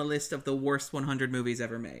belongs on a list of the worst 100 movies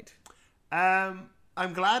ever made?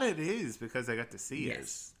 I'm glad it is because I got to see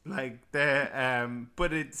Yes. it. Like the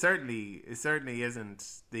but it certainly isn't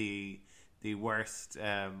the worst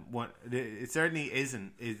one. It certainly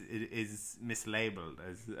isn't is mislabeled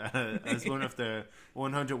as one of the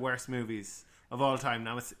 100 worst movies of all time.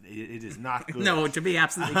 Now it is not good. No, to be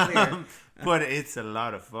absolutely clear. But it's a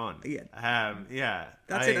lot of fun. Yeah.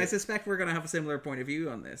 That's it. I suspect we're going to have a similar point of view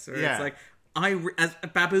on this. Where Yeah. it's like, as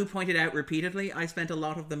Babu pointed out repeatedly, I spent a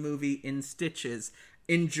lot of the movie in stitches,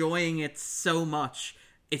 enjoying it so much.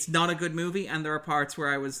 It's not a good movie, and there are parts where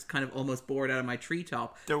I was kind of almost bored out of my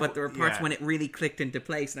treetop. But there were parts when it really clicked into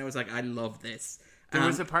place, and I was like, I love this. There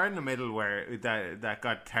was a part in the middle where that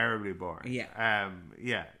got terribly boring.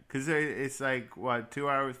 Yeah. Because it's like, what, 2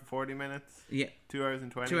 hours and 40 minutes? Yeah. 2 hours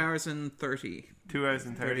and 20? 2 hours and 30. 2 hours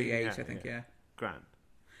and 38, I think, yeah. Grand.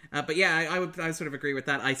 But yeah, I would sort of agree with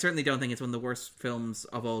that. I certainly don't think it's one of the worst films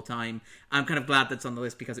of all time. I'm kind of glad that's on the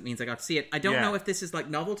list because it means I got to see it. I don't know if this is like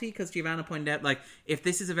novelty, because Giovanna pointed out, like, if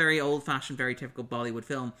this is a very old-fashioned, very typical Bollywood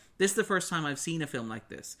film, this is the first time I've seen a film like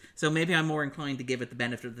this. So maybe I'm more inclined to give it the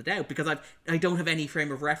benefit of the doubt because I don't have any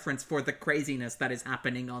frame of reference for the craziness that is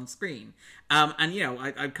happening on screen. And, you know,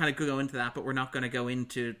 I kind of could go into that, but we're not going to go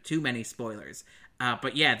into too many spoilers.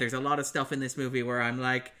 But yeah, there's a lot of stuff in this movie where I'm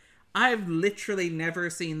like, I've literally never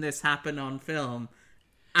seen this happen on film.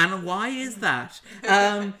 And why is that?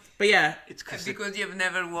 But yeah. It's because you've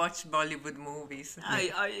never watched Bollywood movies. I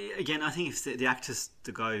think if the actors,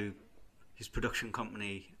 the guy whose production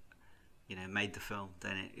company, you know, made the film,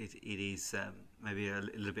 then it is maybe a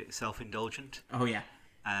little bit self-indulgent. Oh, yeah.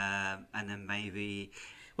 And then maybe...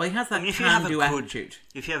 Well, he has that if can-do attitude.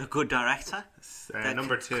 If you have a good director,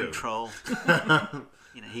 number two. Control.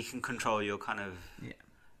 You know, he can control your kind of... Yeah.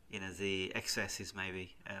 You know, the excesses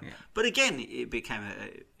maybe, but again, it became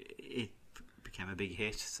a big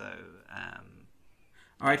hit. So,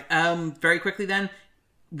 all right. Very quickly then,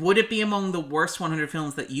 would it be among the worst 100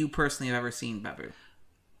 films that you personally have ever seen, Babu?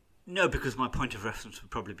 No, because my point of reference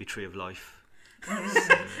would probably be Tree of Life.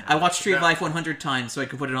 I watched Tree of Life 100 times, so I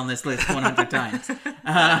could put it on this list 100 times.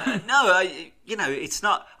 It's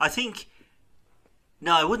not. I think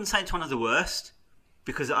I wouldn't say it's one of the worst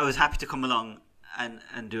because I was happy to come along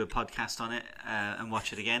and do a podcast on it and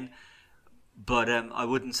watch it again. But I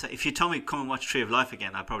wouldn't say... If you told me come and watch Tree of Life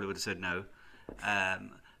again, I probably would have said no. I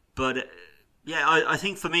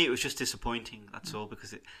think for me it was just disappointing, that's all,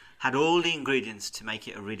 because it had all the ingredients to make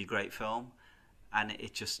it a really great film, and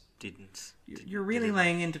it just didn't. You're really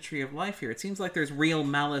laying into Tree of Life here. It seems like there's real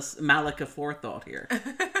malice aforethought here.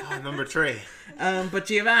 Number 3. But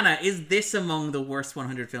Giovanna, is this among the worst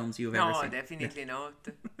 100 films you've ever seen? No, definitely not.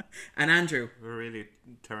 And Andrew? We're really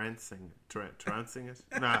trancing it?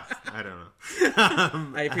 No, I don't know.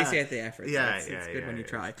 I appreciate the effort. Yeah, it's good when you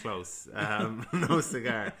try. It's close. No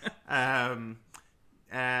cigar.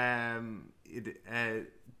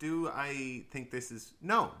 Do I think this is...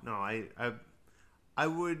 No, I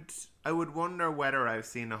would wonder whether I've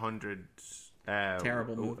seen 100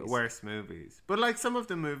 terrible movies, worst movies. But like some of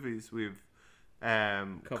the movies we've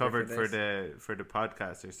covered for the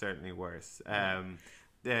podcast are certainly worse. Are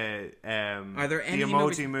there any the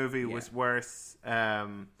Emoji movie was worse.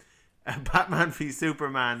 Batman v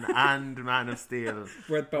Superman and Man of Steel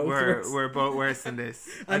were both worse than this.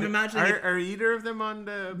 I'm imagining are either of them on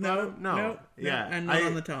the no, and not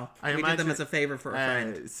on the top. We did them as a favour for a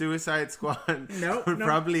friend. Suicide Squad would no.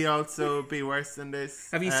 probably also be worse than this.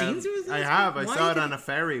 Have you seen Suicide Squad? I have. I saw it on a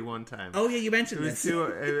ferry one time. Oh yeah, you mentioned this.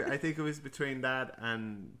 I think it was between that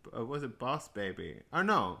and was it Boss Baby? Or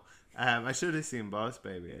no, I should have seen Boss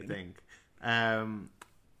Baby. I think.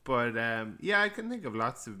 But I can think of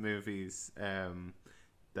lots of movies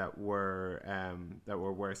that were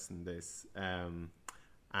worse than this, and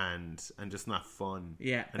just not fun.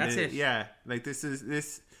 Yeah, and that's it. Yeah, like this is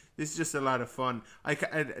just a lot of fun. I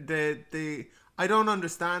don't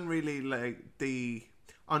understand really like the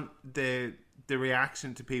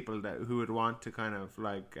reaction to people who would want to kind of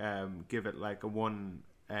like give it like a 1.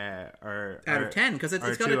 Out of 10, because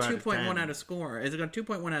it's got a 2.1 out of score. It's got a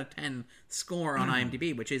 2.1 out of 10 score on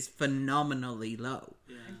IMDb, which is phenomenally low.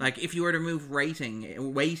 Yeah. Like if you were to move weighting, it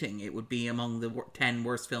would be among the 10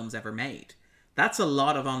 worst films ever made. That's a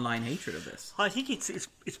lot of online hatred of this. I think it's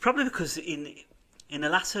probably because in the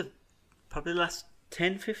latter, probably the last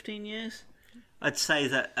 10, 15 years, I'd say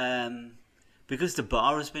that because the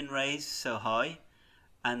bar has been raised so high,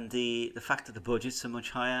 and the fact that the budgets are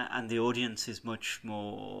much higher and the audience is much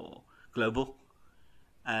more global,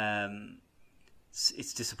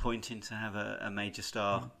 it's disappointing to have a major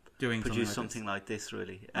star produce something like this,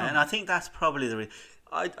 really. And I think that's probably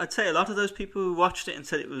I'd say a lot of those people who watched it and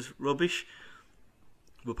said it was rubbish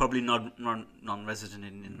were probably non-resident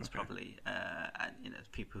Indians, probably, and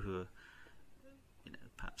people who are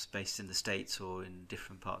perhaps based in the States or in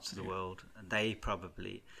different parts of the world, and they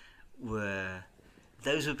probably were.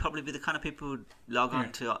 Those would probably be the kind of people who'd log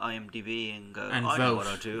on to IMDb and go, I know what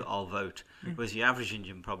I'll do, I'll vote. Whereas the average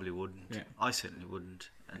Indian probably wouldn't. Yeah. I certainly wouldn't.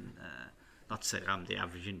 And not to say I'm the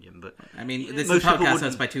average Indian, but... I mean, this is a podcast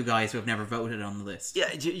hosted by two guys who have never voted on the list.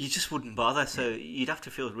 Yeah, you just wouldn't bother, so you'd have to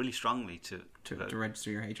feel really strongly to register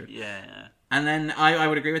your hatred. Yeah. And then I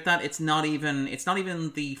would agree with that. It's not even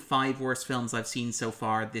the 5 worst films I've seen so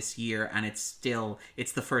far this year, and it's the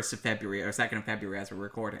 1st of February or 2nd of February as we're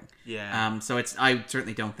recording. Yeah. So I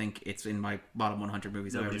certainly don't think it's in my bottom 100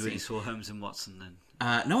 movies I've ever seen. Nobody really saw Holmes and Watson then.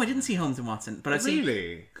 No, I didn't see Holmes and Watson, but I've seen...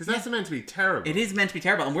 Really? Because that's meant to be terrible. It is meant to be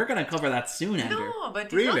terrible, and we're going to cover that soon, Andrew. No, but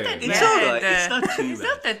it's Really? not that bad. It's alright. It's not too bad. It's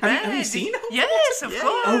not that bad. Have you seen Holmes? Yes, of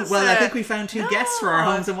course. Oh, well, I think we found two guests for our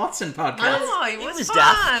Holmes and Watson podcast. No, it was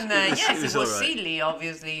fun. daft. It was alright. silly.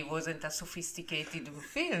 Obviously, it wasn't a sophisticated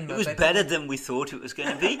film. It was better than we thought it was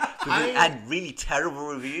going to be. We had really terrible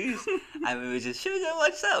reviews, and we were just, should we go and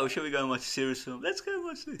watch that, or should we go and watch a serious film? Let's go and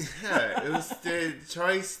watch this. Yeah, it was the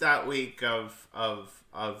choice that week of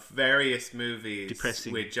various movies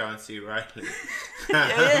Depressing. with John C. Reilly.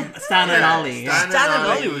 Stan and Ollie. Stan Stan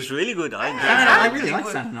and Ollie was really good. I really like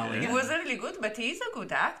Stan and Ollie. He was really good, but he's a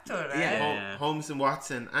good actor. Yeah. Holmes and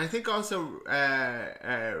Watson. And I think also,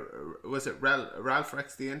 was it Ralph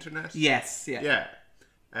Rex the Internet? Yes, yeah.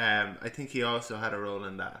 Yeah. I think he also had a role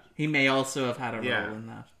in that. He may also have had a role in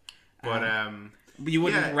that. But you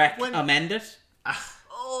wouldn't recommend it?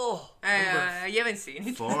 I haven't seen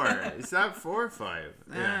it. 4. Is that 4 or 5?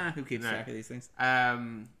 Yeah. Who keeps track of these things?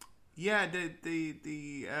 Yeah,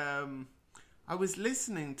 I was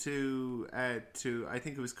listening to I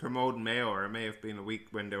think it was Kermode and Mayo, or it may have been a week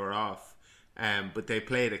when they were off, but they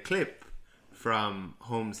played a clip from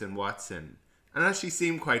Holmes and Watson, and actually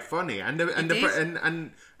seemed quite funny. And the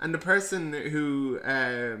person who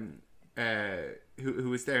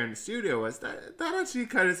was there in the studio was that actually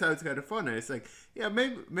kind of sounds kind of fun. And it's like, yeah,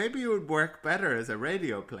 maybe it would work better as a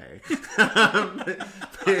radio play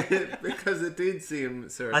because it did seem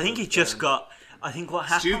sort of. I think it just got. I think what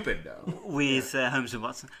happened stupid though with Holmes and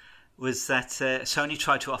Watson was that Sony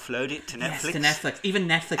tried to offload it to Netflix. Yes, to Netflix. Even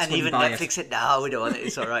Netflix and wouldn't even buy Netflix it. said, "No, we don't want it.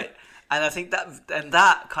 It's all right." And I think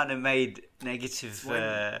that kind of made negative.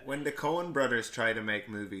 When the Coen brothers try to make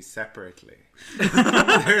movies separately,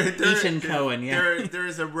 Ethan Coen, yeah. There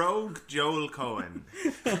is a rogue Joel Coen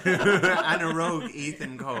and a rogue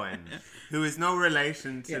Ethan Coen, who is no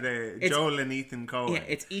relation to Joel and Ethan Coen. Yeah,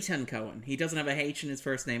 it's Ethan Coen. He doesn't have a H in his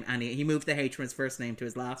first name, and he moved the H from his first name to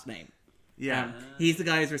his last name. Yeah, he's the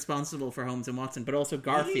guy who's responsible for Holmes and Watson, but also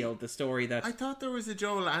Garfield, the story that I thought there was a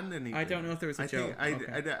Joel and an Ethan. I don't know if there was a Joel.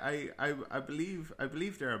 I believe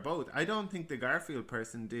there are both. I don't think the Garfield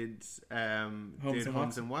person did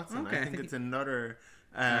Holmes and Watson. Okay, I think it's another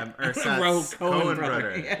Rogue Ersatz Coen Coen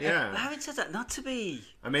brother. Yeah. Having said that, not to be.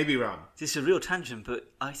 I may be wrong. This is a real tangent,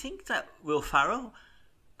 but I think that Will Ferrell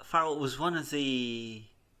was one of the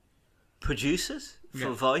producers for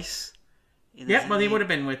Vice. Yeah, well, he would have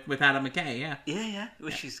been with Adam McKay, yeah. Yeah,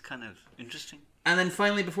 which is kind of interesting. And then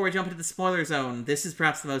finally, before we jump into the spoiler zone, this is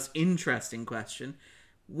perhaps the most interesting question.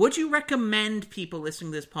 Would you recommend people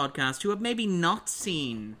listening to this podcast who have maybe not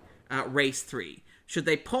seen Race 3? Should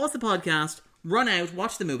they pause the podcast, run out,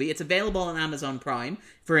 watch the movie? It's available on Amazon Prime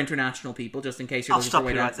for international people, just in case you're looking for a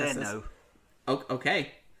way to access this. No. Oh,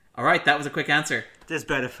 okay. All right, that was a quick answer. There's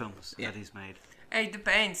better films that he's made. It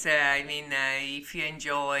depends. If you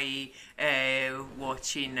enjoy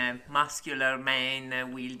watching muscular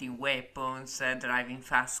men wielding weapons, driving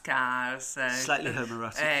fast cars, slightly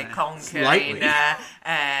homoerotic,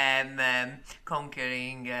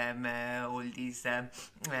 conquering all these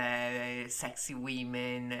sexy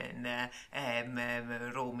women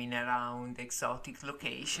and roaming around exotic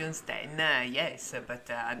locations, then yes.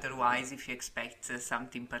 But otherwise, if you expect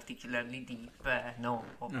something particularly deep, no,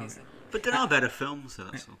 obviously. But there are better films, so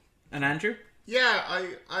that's all. And Andrew? Yeah,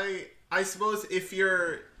 I suppose if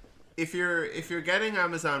you're getting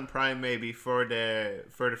Amazon Prime maybe for the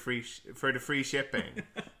free shipping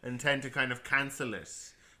and tend to kind of cancel it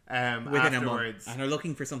within afterwards, and are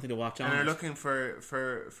looking for something to watch on, and are looking for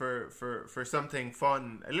something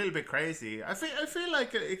fun, a little bit crazy, I feel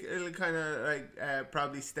like it'll kind of like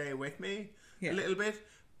probably stay with me a little bit.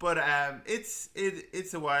 But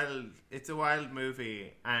it's a wild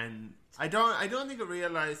movie, and I don't think it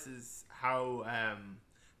realizes how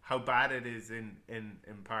bad it is in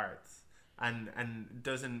parts, and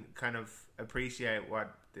doesn't kind of appreciate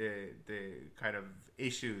what the kind of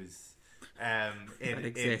issues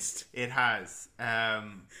it has.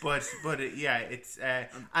 It's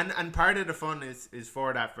and part of the fun is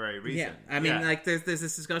for that very reason. Yeah, I mean, like there's this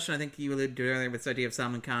discussion I think you alluded to earlier with this idea of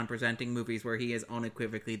Salman Khan presenting movies where he is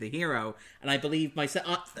unequivocally the hero, and I believe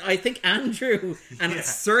myself, I think Andrew and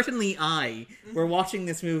certainly I were watching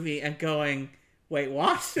this movie and going, wait,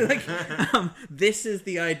 what? Like, this is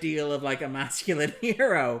the ideal of like a masculine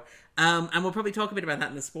hero. And we'll probably talk a bit about that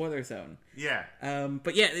in the spoiler zone. Yeah.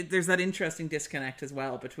 But yeah, there's that interesting disconnect as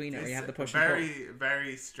well between it. Where you have the push and pull.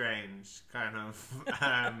 Very strange kind of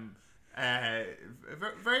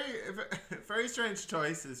very strange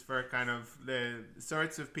choices for kind of the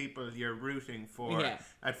sorts of people you're rooting for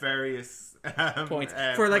at various points.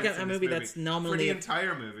 For like a movie that's nominally for the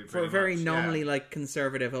entire movie, for a very nominally like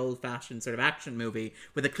conservative, old-fashioned sort of action movie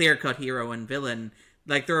with a clear-cut hero and villain.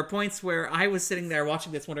 Like, there are points where I was sitting there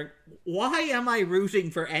watching this wondering, why am I rooting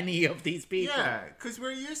for any of these people? Yeah, because we're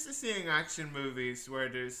used to seeing action movies where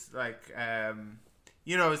there's, like,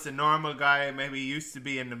 it's a normal guy, maybe used to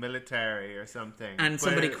be in the military or something. And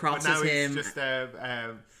somebody crosses but now him. He's just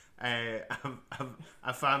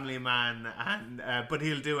a family man, and but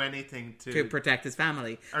he'll do anything to protect his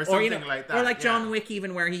family, or something like that, or like John Wick,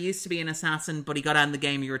 even where he used to be an assassin, but he got out of the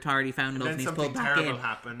game, he retired, he found love, and he's pulled back in.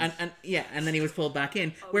 Happened. And then he was pulled back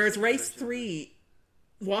in. Whereas Race 3,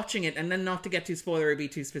 watching it, and then not to get too spoilery, be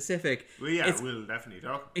too specific. Well, we'll definitely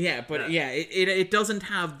talk. Yeah, but it doesn't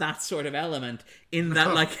have that sort of element in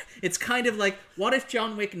that. Like, it's kind of like, what if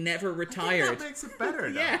John Wick never retired? I think that makes it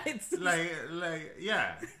better. Though. Yeah, it's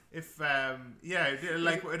If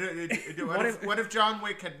what if John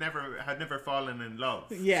Wick had never fallen in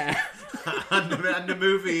love? Yeah, and the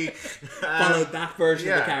movie followed that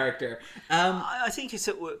version of the character. I think it's.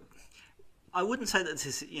 I wouldn't say that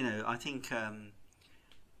this. I think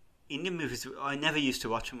Indian movies. I never used to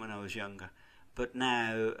watch them when I was younger, but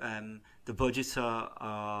now the budgets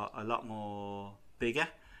are a lot more bigger,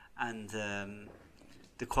 and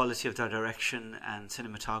the quality of their direction and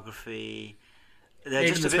cinematography. They're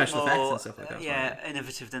even just the a bit special more, effects and stuff like that.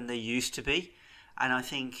 Innovative than they used to be, and I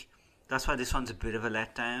think that's why this one's a bit of a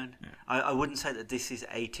letdown. Yeah. I wouldn't say that this is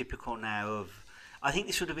atypical now. I think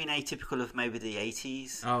this would have been atypical of maybe the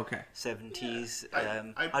 80s, 70s. Yeah.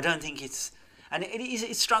 I don't think it's, and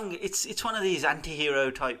it's strong. It's one of these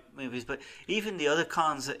anti-hero type movies. But even the other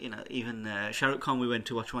Khans, even Shah Rukh Khan, we went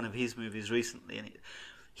to watch one of his movies recently, and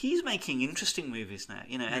he's making interesting movies now.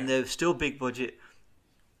 And they're still big budget.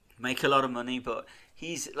 Make a lot of money, but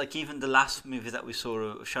he's like, even the last movie that we saw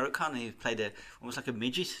of Shah Rukh Khan, he played almost like a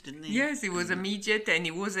midget, didn't he? Yes, he was a midget, and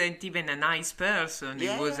he wasn't even a nice person. He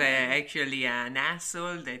was actually an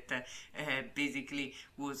asshole that basically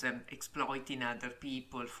was exploiting other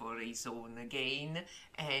people for his own gain.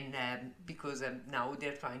 And because now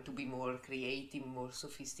they're trying to be more creative, more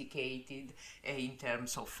sophisticated in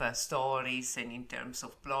terms of stories and in terms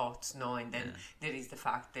of plots, no? And then there is the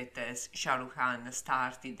fact that Shah Rukh Khan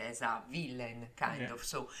started as a villain, kind of,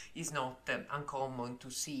 so it's not uncommon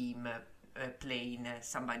to see him playing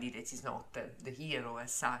somebody that is not the hero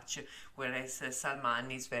as such, whereas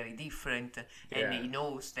Salman is very different, and he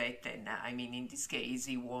knows that, and I mean, in this case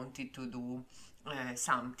he wanted to do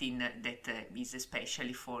something that is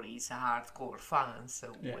especially for his hardcore fans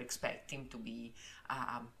who expect him to be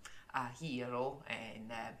a hero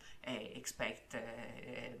and expect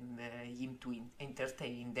him to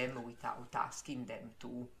entertain them without asking them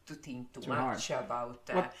to think too much about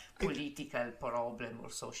political problem or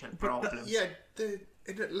social problems.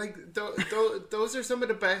 Those are some of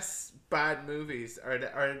the best bad movies.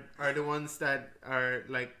 Are the ones that are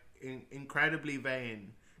like incredibly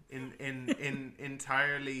vain. In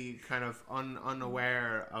entirely kind of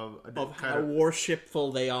unaware of how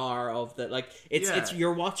worshipful they are of the, like, it's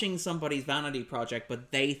you're watching somebody's vanity project,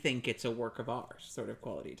 but they think it's a work of art sort of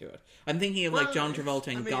quality to it. I'm thinking of like John Travolta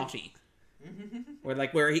and Gotti, where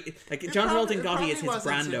John Travolta and Gotti is his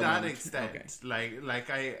Brando to that moment. extent.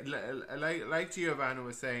 Okay. Like Giovanna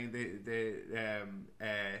was saying,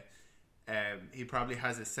 he probably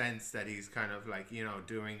has a sense that he's kind of like,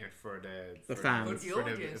 doing it for the fans,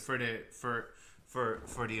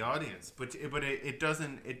 for the audience, but it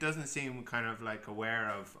doesn't seem kind of like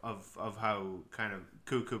aware of how kind of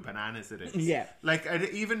cuckoo bananas it is. Yeah, like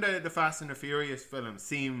even the Fast and the Furious films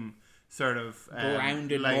seem sort of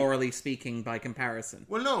grounded, like, morally speaking, by comparison.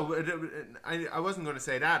 Well, no, I wasn't going to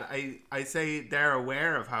say that. I say they're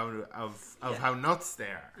aware of how nuts they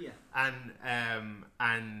are,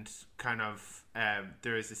 and kind of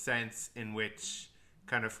there is a sense in which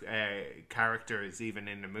kind of characters, even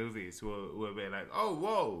in the movies, will be like, oh,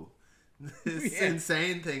 whoa. This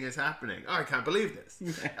insane thing is happening. Oh, I can't believe this.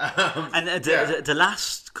 The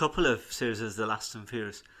last couple of series of The Last and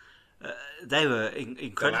Furious, they were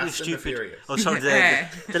incredibly stupid. Oh, sorry,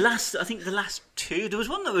 the last. I think the last two. There was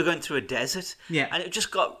one that we were going through a desert. Yeah, and it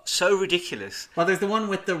just got so ridiculous. Well, there's the one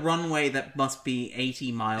with the runway that must be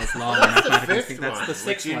 80 miles long. That's the fifth one. That's the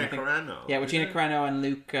sixth one. Gina Carano. Yeah, with Gina Carano and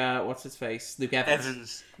Luke. What's his face? Luke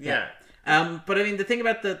Evans. Yeah. But I mean, the thing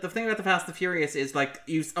about the Fast and Furious is like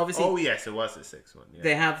you obviously. Oh yes, it was the sixth one. Yeah.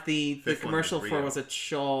 They have the commercial for was it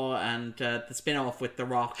Shaw and the spin-off with The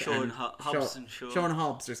Rock Shaw and Hobbs Shaw and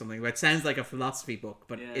Hobbs or something, which sounds like a philosophy book,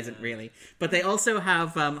 but isn't really. But they also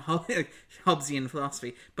have Hobbesian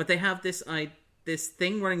philosophy. But they have this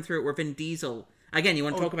thing running through it where Vin Diesel, again, you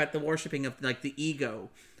want to talk about the worshipping of like the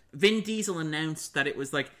ego. Vin Diesel announced that it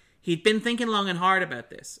was like he'd been thinking long and hard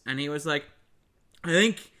about this, and he was like, I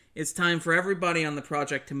think it's time for everybody on the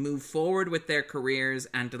project to move forward with their careers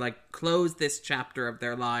and to like close this chapter of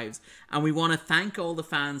their lives. And we want to thank all the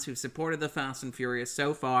fans who've supported the Fast and Furious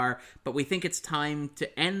so far, but we think it's time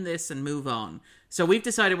to end this and move on. So we've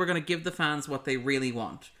decided we're going to give the fans what they really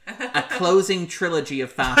want. A closing trilogy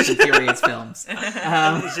of Fast and Furious films.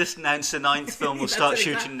 And he's just announced the 9th film will start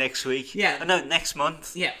shooting next week. Yeah. No, next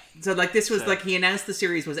month. Yeah. So like this was like he announced the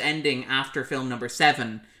series was ending after film number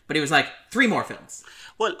 7, but he was like 3 more films.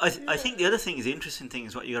 Well, I think the other thing is the interesting thing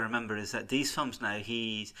is what you got to remember is that these films now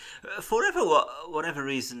he's for whatever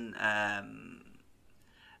reason,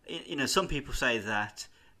 some people say that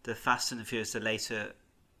the Fast and the Furious, the later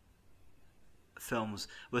films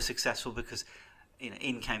were successful because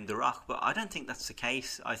in came The Rock, but I don't think that's the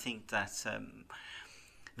case. I think that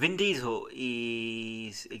Vin Diesel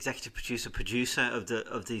is executive producer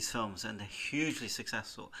of these films, and they're hugely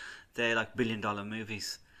successful. They're like $1 billion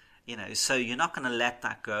movies. So you're not going to let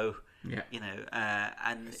that go. Yeah.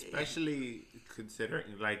 And especially considering,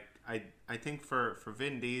 like, I think for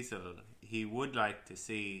Vin Diesel, he would like to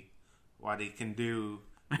see what he can do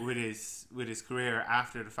with his career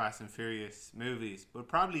after the Fast and Furious movies, but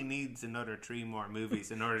probably needs another 3 more movies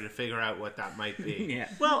in order to figure out what that might be. Yeah.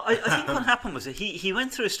 Well, I think what happened was that he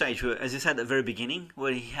went through a stage where, as I said at the very beginning,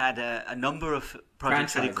 where he had a number of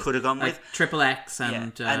projects that he could have gone with, like Triple X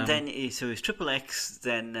and then it was Triple X,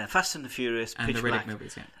 then Fast and the Furious, and Pitch the Riddick Black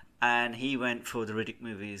movies. Yeah. And he went for the Riddick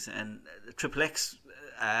movies, and Triple X.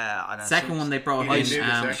 Second one they brought in.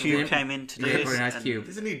 Cube came in to do this. Cube.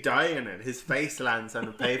 Doesn't he die in it? His face lands on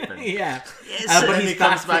the pavement. Yeah. But he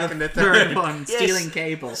comes back in the third one, stealing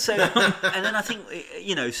cable. So, and then I think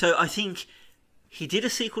I think he did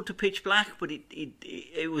a sequel to Pitch Black, but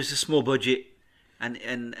it was a small budget. And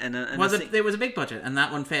there was a big budget, and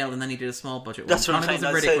that one failed, and then he did a small budget one. That's what I'm saying.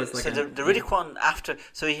 The Riddick one after,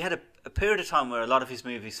 so he had a period of time where a lot of his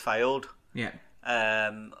movies failed. Yeah.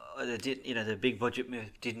 The big budget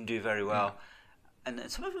movies didn't do very well, and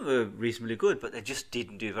some of them were reasonably good, but they just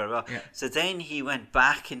didn't do very well. Yeah. So then he went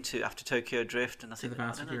back after Tokyo Drift, and I think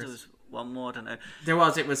there was one more. I don't know.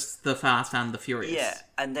 It was The Fast and the Furious. Yeah,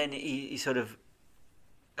 and then he sort of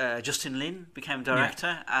Justin Lin became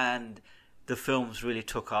director, and the films really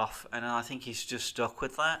took off, and I think he's just stuck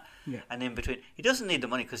with that. Yeah. And in between, he doesn't need the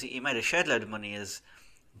money because he made a shed load of money as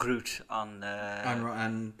Groot on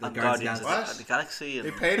Guardians of the Galaxy.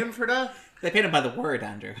 They paid him for that? They paid him by the word,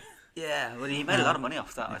 Andrew. Yeah, well, he made a lot of money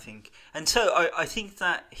off that, I think. And so I think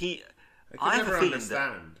that I never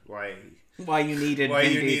understand why you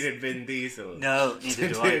needed Vin Diesel. No, neither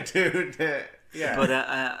do I. Yeah. But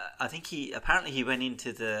I think he went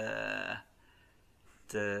into the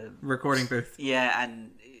recording booth. Yeah,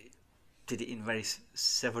 and did it in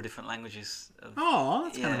several different languages. That's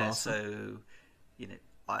kind of awesome. So,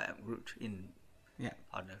 I am Groot in,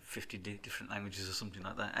 I don't know, 50 different languages or something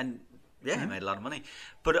like that. And, he made a lot of money.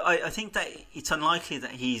 But I think that it's unlikely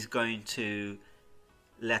that he's going to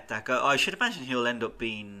let that go. I should imagine he'll end up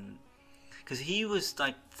being... Because he was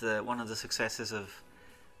like one of the successors of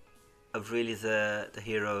really the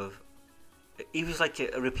hero of... He was like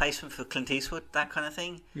a replacement for Clint Eastwood, that kind of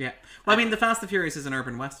thing. Yeah. Well, I mean, The Fast and Furious is an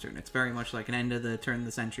urban western. It's very much like an end of the turn of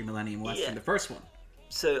the century millennium western, the first one.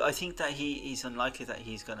 So I think that he's unlikely that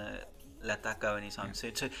he's going to let that go anytime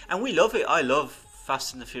soon. So, and we love it. I love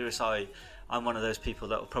Fast and the Furious. I'm one of those people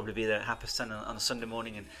that will probably be there at Happerston on a Sunday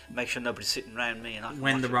morning and make sure nobody's sitting around me. And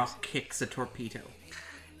when The Rock kicks a torpedo.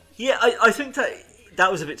 Yeah, I think that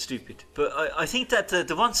That was a bit stupid. But I think that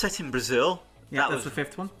the one set in Brazil, Yeah, that that's was the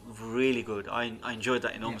fifth one. really good. I enjoyed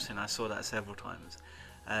that enormously, and I saw that several times.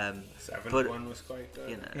 Seventh one was quite good.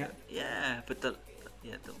 You know, but the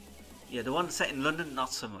one set in London,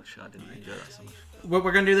 not so much. I didn't enjoy that so much. What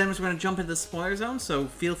we're going to do then is we're going to jump into the spoiler zone, so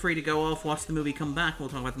feel free to go off, watch the movie, come back. We'll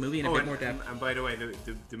talk about the movie in a bit more depth. And by the way,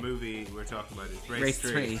 the movie we're talking about is Race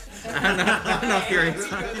 3. 3. I'm not furious.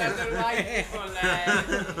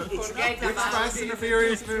 Which Fast and the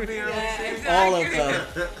Furious movie are we seeing? All of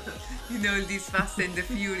them. You know, these Fast and the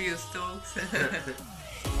Furious talks. In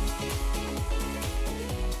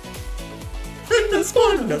the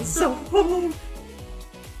spoiler zone.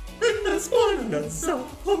 In the spoiler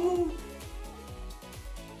zone.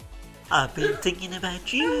 I've been thinking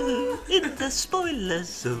about you in the spoiler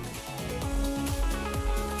zone.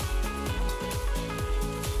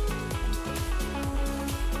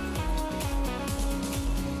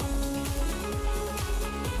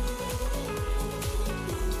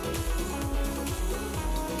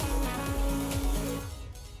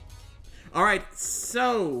 Alright,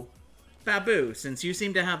 so, Babu, since you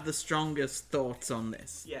seem to have the strongest thoughts on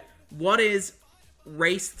this, what is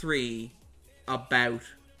Race 3 about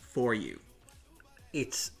for you?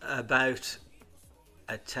 It's about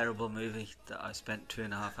a terrible movie that I spent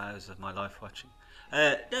 2.5 hours of my life watching.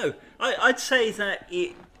 No, I'd say that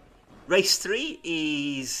Race 3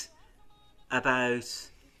 is about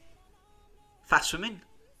fast women,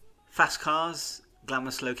 fast cars,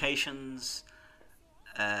 glamorous locations,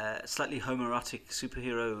 slightly homoerotic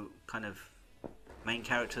superhero kind of main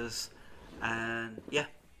characters, and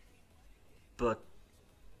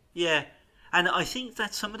and I think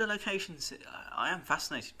that some of the locations I am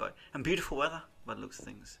fascinated by, and beautiful weather by the looks of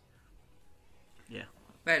things. Yeah.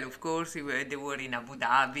 Well, of course, they were in Abu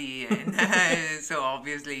Dhabi, and so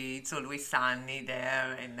obviously it's always sunny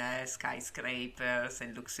there, and skyscrapers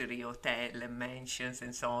and luxury hotel and mansions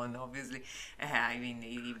and so on. Obviously, I mean,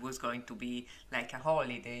 it was going to be like a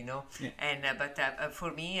holiday, you know. Yeah. And but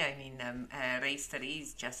for me, I mean, Race 3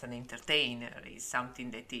 is just an entertainer. It's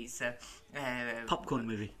something that is popcorn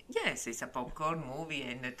movie. Yes, it's a popcorn movie,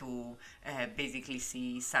 and to basically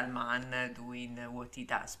see Salman doing what he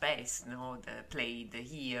does best, you know, play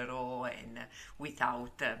the hero, and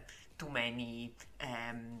without too many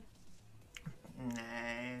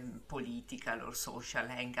political or social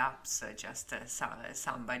hang-ups, just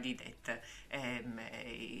somebody that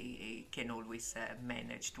can always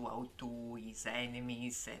manage to outdo his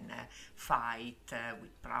enemies and fight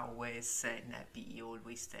with prowess, and be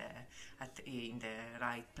always in the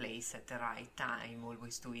right place at the right time,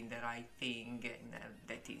 always doing the right thing, and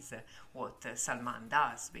that is what Salman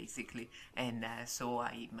does basically. And so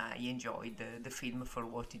I enjoyed the film for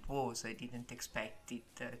what it was. I didn't expect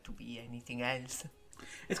it to be anything else.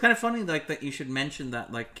 It's kind of funny, like, that you should mention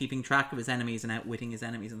that, like, keeping track of his enemies and outwitting his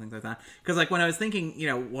enemies and things like that. Because, like, when I was thinking, you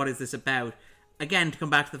know, what is this about? Again, to come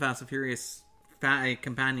back to the Fast and Furious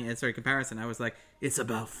comparison, I was like, it's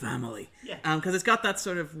about family. Yeah. Because it's got that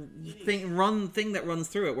sort of thing that runs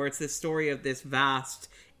through it, where it's this story of this vast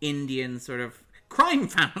Indian sort of crime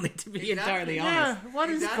family, to be entirely honest. Yeah, what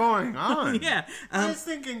is going on? Yeah. I was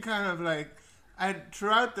thinking kind of like, and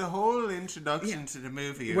throughout the whole introduction to the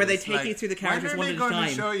movie, where they take you through the characters one at a time. When are they going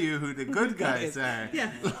to show you who the good guys are?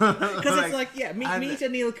 Yeah, because it's like, meet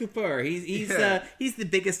Anil Kapoor. He's the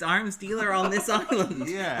biggest arms dealer on this island.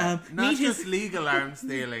 Yeah, not just legal arms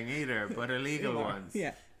dealing either, but illegal ones.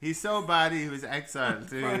 Yeah. He's so bad he was exiled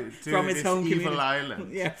to from his this home evil community.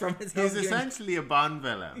 island. Yeah, from his home He's essentially a Bond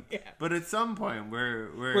villain. Yeah. But at some point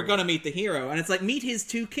we're going to meet the hero, and it's like, meet his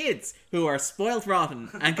two kids who are spoiled rotten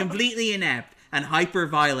and completely inept and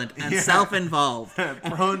hyper-violent and self-involved.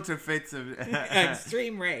 Prone to fits of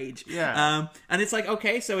extreme rage. Yeah. And it's like,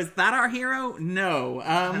 okay, so is that our hero? No.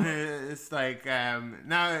 It's like,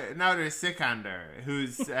 now there's Sikander,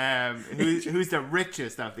 who's the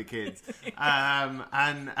richest of the kids.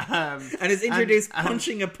 And is introduced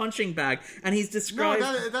punching a punching bag, and he's described...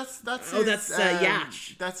 No, that's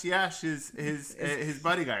Yash. That's Yash, his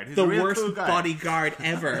bodyguard. He's the a real worst cool guy. bodyguard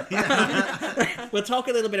ever. We'll talk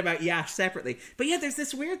a little bit about Yash separately. But yeah, there's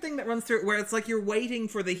this weird thing that runs through it where it's like you're waiting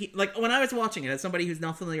for like, when I was watching it, as somebody who's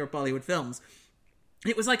not familiar with Bollywood films,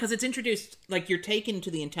 it was like, because it's introduced, like, you're taken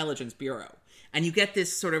to the intelligence bureau, And you get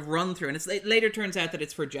this sort of run through, and it later turns out that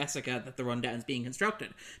it's for Jessica that the rundown is being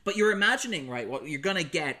constructed. But you're imagining, right, what you're gonna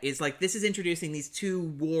get is like, this is introducing these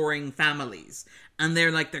two warring families. And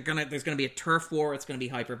they're like, there's gonna be a turf war, it's gonna be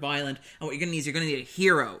hyper violent, and what you're gonna need a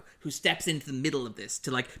hero who steps into the middle of this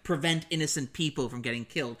to like prevent innocent people from getting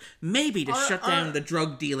killed. Maybe to shut down the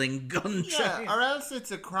drug dealing gun Yeah, or else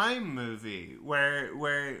it's a crime movie where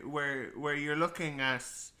you're looking at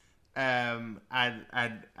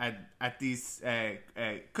these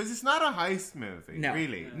because it's not a heist movie,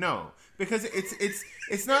 really. No, because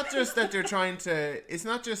it's not just that they're trying to. It's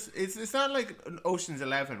not like an Ocean's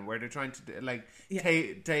 11 where they're trying to like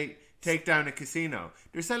take down a casino.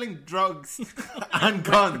 They're selling drugs and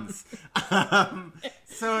guns.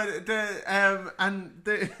 So the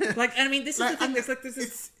like, I mean, this is the thing. There's like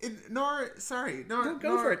this. Go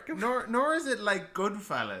for it. Nor is it like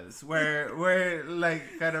Goodfellas, where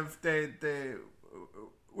like kind of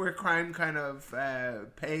where crime kind of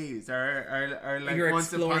pays, or like you're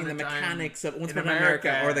Once exploring Upon the a Time mechanics of Once in Upon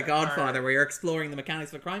America or The Godfather, or, where you're exploring the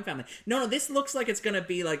mechanics of a crime family. No, this looks like it's going to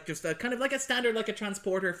be like just a kind of like a standard, like a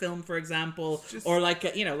Transporter film, for example, or like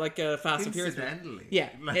a Fast and Furious. Incidentally, yeah,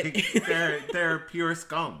 like they're pure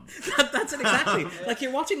scum. That's it exactly. Like,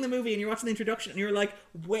 you're watching the movie and you're watching the introduction and you're like,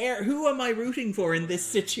 who am I rooting for in this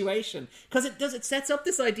situation? Because it sets up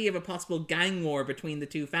this idea of a possible gang war between the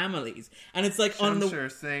two families, and it's like Sikander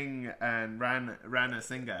Singh and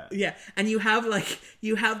ra-aaa-ce. Yeah, and you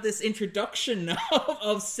have this introduction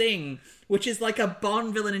of Singh, which is like a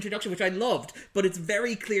Bond villain introduction, which I loved, but it's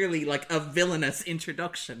very clearly like a villainous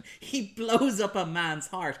introduction. He blows up a man's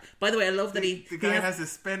heart. By the way, I love that the guy has a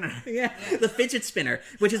spinner. Yeah, the fidget spinner,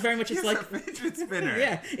 which is very much it's like a fidget spinner.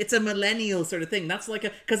 Yeah, it's a millennial sort of thing. That's like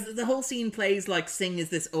because the whole scene plays like Singh is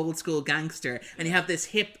this old school gangster, and you have this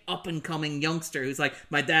hip up and coming youngster who's like,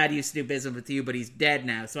 my dad used to do business with you, but he's dead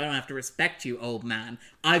now, so I don't have to respect you, old man.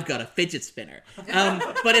 I've got a fidget spinner.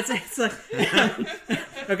 But it's like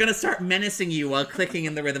we're gonna start menacing you while clicking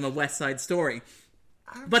in the rhythm of West Side Story.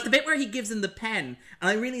 But the bit where he gives him the pen, and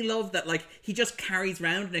I really love that, like, he just carries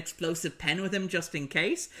around an explosive pen with him just in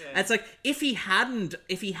case. Yeah. And it's like, if he hadn't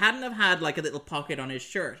have had like a little pocket on his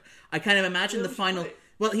shirt, I kind of imagine the final.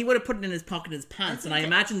 Well, he would have put it in his pocket in his pants, and I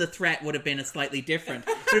imagine the threat would have been a slightly different.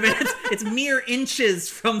 It's mere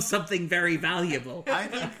inches from something very valuable.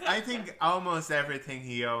 I think almost everything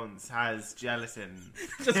he owns has gelatin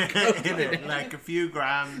Just in it, like a few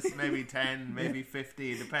grams, maybe 10, maybe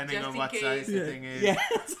 50, depending Just on in what case. size the thing is. Yeah.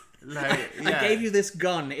 Like, I gave you this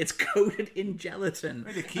gun. It's coated in gelatin.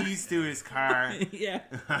 the keys to his car. Yeah,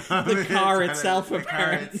 the car itself,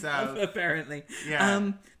 apparently.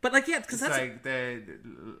 Yeah. But like, yeah, because it's that's like the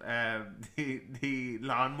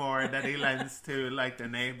lawnmower that he lends to like the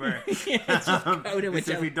neighbor. Yeah, it's just coated with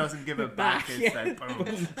if he doesn't give it back, it's like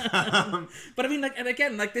boom. But I mean, like, and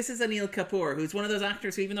again, like, this is Anil Kapoor, who's one of those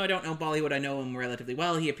actors who, even though I don't know Bollywood, I know him relatively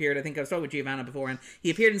well. He appeared, I think I was talking with Giovanna before, and he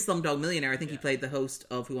appeared in Slumdog Millionaire. I think he played the host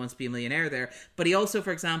of Who Wants to Be a Millionaire there. But he also,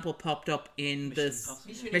 for example, popped up in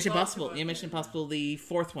Mission Impossible. Yeah, Mission Impossible, the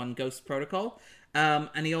fourth one, Ghost Protocol.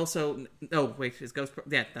 And he also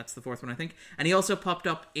that's the fourth one, I think. And he also popped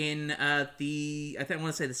up in I want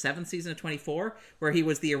to say the 7th season of 24, where he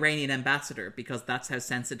was the Iranian ambassador, because that's how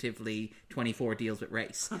sensitively 24 deals with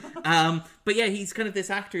race. But yeah, he's kind of this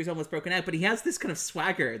actor who's almost broken out, but he has this kind of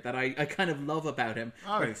swagger that I kind of love about him.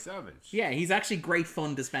 Oh, he's savage. Yeah, he's actually great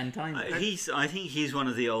fun to spend time with. I think he's one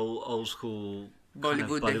of the old school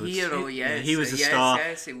Bollywood hero, yes. Yeah, he was a star,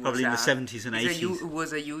 was probably in the 70s and 80s. He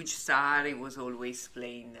was a huge star. He was always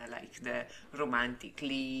playing like the romantic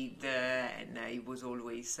lead, and he was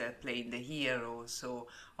always playing the hero. So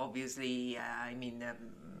obviously,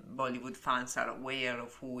 Bollywood fans are aware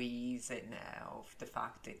of who he is and of the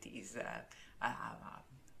fact that he's a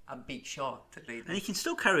big shot, really. And he can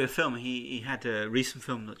still carry a film. He had a recent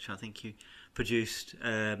film which I think he produced.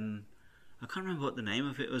 I can't remember what the name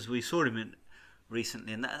of it was. We saw him in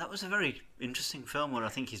recently, and that was a very interesting film where I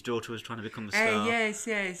think his daughter was trying to become a star. Yes,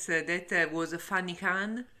 that was Funny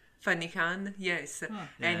Khan, yes. Yeah.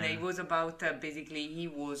 And it was about, basically, he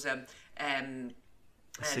was the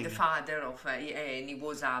father of, and he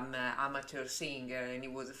was an amateur singer, and he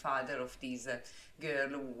was the father of this girl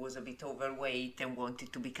who was a bit overweight and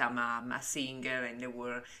wanted to become a singer, and they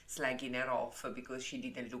were slagging her off because she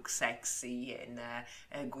didn't look sexy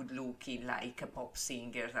and good looking like pop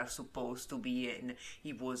singers are supposed to be, and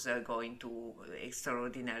he was going to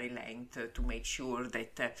extraordinary length to make sure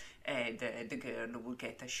that the girl would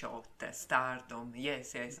get a shot at stardom.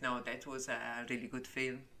 Yes, that was a really good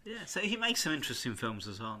film. Yeah, so he makes some interesting films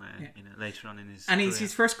as well now, later on in his and career.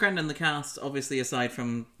 he's first credited in the cast, obviously, aside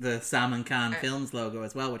from the Salman Khan films Bond's logo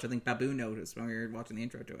as well, which I think Babu noticed when we were watching the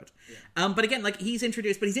intro to it. But again, like, he's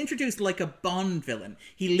introduced like a Bond villain.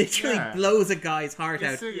 He literally blows a guy's heart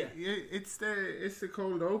out. It's the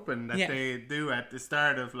cold open that they do at the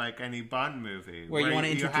start of like any Bond movie, where you want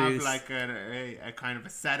to introduce, have like a kind of a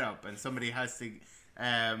setup, and somebody has to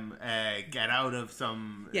get out of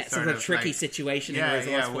some sort of tricky like, situation.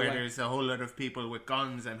 Where there's a whole lot of people with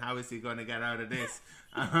guns, and how is he going to get out of this?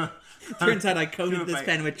 Turns out I coated this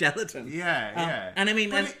pen with gelatin. And I mean,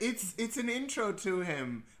 but it's an intro to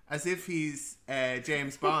him as if he's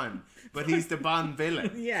James Bond, but he's the Bond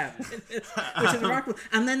villain. Which is remarkable.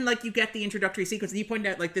 And then, like, you get the introductory sequence, and you point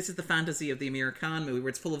out, like, this is the fantasy of the Amir Khan movie, where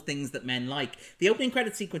it's full of things that men like. The opening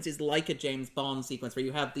credit sequence is like a James Bond sequence, where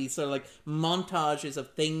you have these sort of, like, montages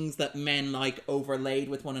of things that men like overlaid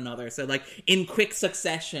with one another. So, like, in quick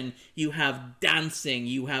succession, you have dancing,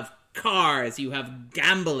 you have cars, you have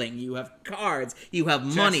gambling, you have cards, you have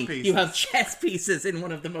money, you have chess pieces in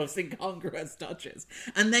one of the most incongruous touches.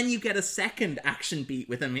 And then you get a second action beat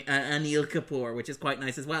with Anil Kapoor, which is quite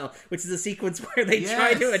nice as well, which is a sequence where they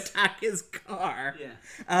try to attack his car.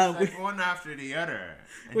 Like one after the other.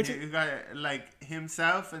 And you got like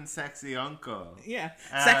himself and Sexy Uncle.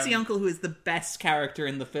 Sexy Uncle, who is the best character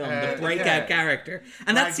in the film, the breakout character.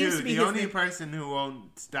 And that seems to be the only person who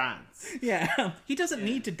won't dance. He doesn't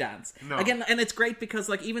need to dance. No. Again, and it's great because,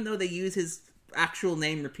 like, even though they use his actual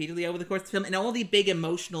name repeatedly over the course of the film, in all the big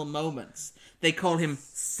emotional moments, they call him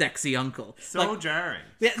Sexy Uncle. So like, jarring.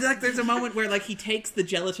 Like, there's a moment where, like, he takes the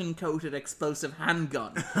gelatin-coated explosive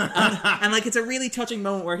handgun. And, like, it's a really touching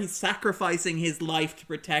moment where he's sacrificing his life to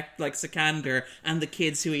protect, like, Sikander and the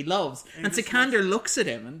kids who he loves. And Sikander looks at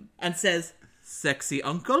him and says, "Sexy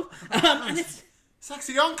Uncle?" And it's...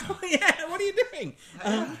 Sexy Uncle? What are you doing?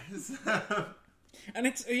 And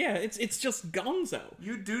it's just gonzo.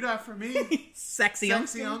 You do that for me? Sexy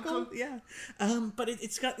uncle? But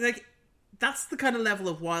it's got, like, that's the kind of level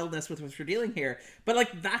of wildness with which we're dealing here. But,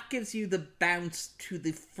 like, that gives you the bounce to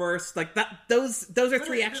the first, like, that those are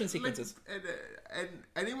three action sequences. And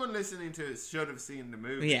anyone listening to this should have seen the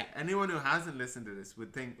movie. Anyone who hasn't listened to this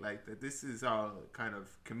would think, like, that this is all kind of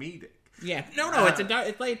comedic.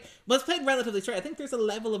 It's played relatively straight. I think there's a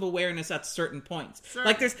level of awareness at certain points.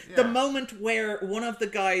 Like, there's the moment where one of the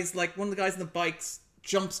guys in the bikes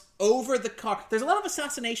jumps over the car. There's a lot of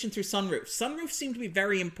assassination through sunroofs. Sunroofs seem to be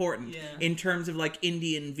very important in terms of, like,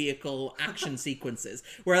 Indian vehicle action sequences.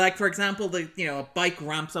 Where, like, for example, a bike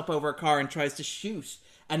ramps up over a car and tries to shoot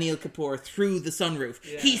Anil Kapoor through the sunroof.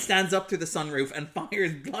 He stands up through the sunroof and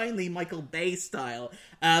fires blindly, Michael Bay style.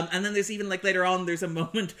 And then there's even, like, later on, there's a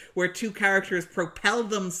moment where two characters propel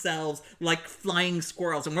themselves like flying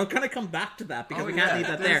squirrels. And we'll kind of come back to that because we can't leave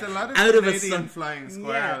that there's there. A lot of Canadian flying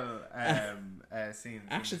squirrel scenes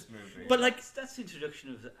action. In this movie. But, like, that's the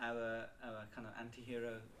introduction of our kind of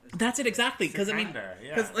anti-hero. That's it, exactly. Because I mean,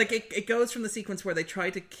 like, it goes from the sequence where they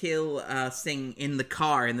try to kill Singh in the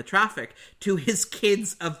car in the traffic to his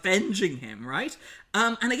kids avenging him, right?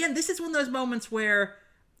 And again, this is one of those moments where,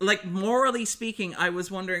 like, morally speaking, I was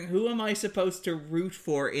wondering, who am I supposed to root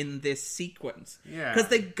for in this sequence? Because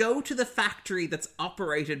they go to the factory that's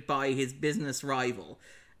operated by his business rival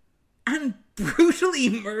and brutally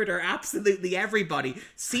murder absolutely everybody,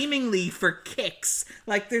 seemingly for kicks.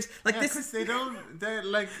 Like, there's like this.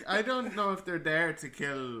 Because I don't know if they're there to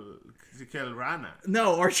kill Rana.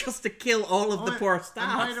 No, or just to kill all of the poor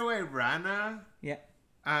staff. And by the way, Rana,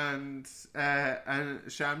 and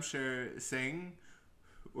Shamsher Singh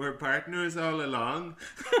were partners all along.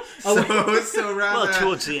 So Rana, well,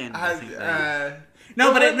 towards the end, I think.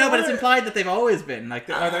 But it's implied that they've always been. Like,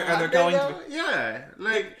 are they going to? Yeah,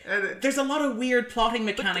 like there's a lot of weird plotting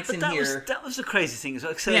mechanics in here. That was the crazy thing as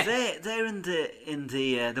well. So they're in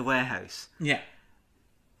the warehouse.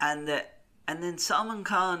 And then Salman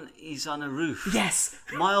Khan is on a roof.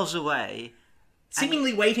 Miles away,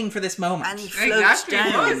 seemingly waiting for this moment, and he floats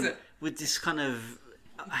down with this kind of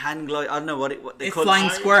hand glide. I don't know what they call it.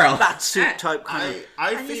 Flying squirrel. Bat suit type kind of.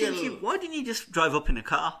 I feel. Why didn't he just drive up in a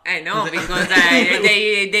car? I know, because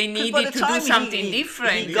they needed to do something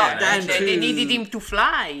different. He got down they needed him to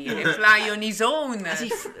fly on his own. As he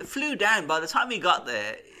flew down, by the time he got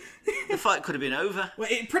there, the fight could have been over. Well,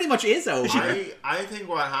 it pretty much is over. I think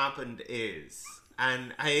what happened is,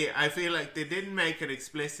 and I feel like they didn't make it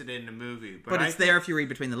explicit in the movie, but it's there if you read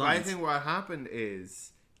between the lines. I think what happened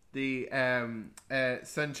is the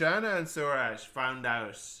Sanjana and Suraj found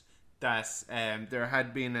out that there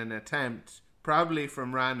had been an attempt, probably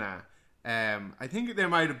from Rana, I think they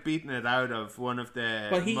might have beaten it out of one of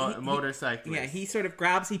the motorcyclists. Yeah, he sort of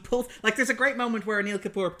grabs, he pulls, like there's a great moment where Anil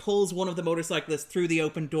Kapoor pulls one of the motorcyclists through the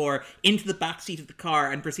open door into the back seat of the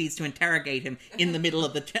car and proceeds to interrogate him in the middle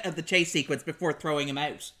of the chase sequence before throwing him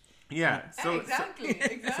out. Yeah, Exactly.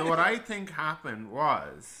 So what I think happened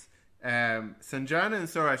was Sanjana and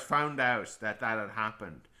Suraj found out that had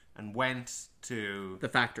happened and went to The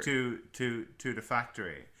factory. to the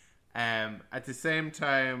factory. At the same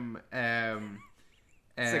time,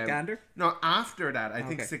 Sikander? No, after that, I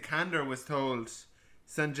think Okay. Sikander was told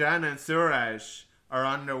Sanjana and Suraj are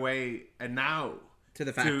on their way now To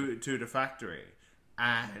the factory. to the factory,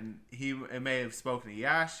 and he may have spoken to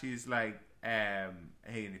Yash. He's like, "Hey,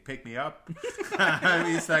 can you pick me up?" And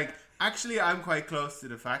he's like, "Actually, I'm quite close to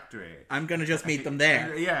the factory. I'm gonna just meet them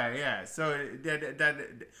there. Yeah. So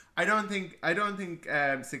that I don't think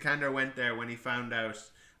Sikander went there when he found out.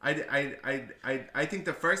 I think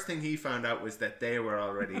the first thing he found out was that they were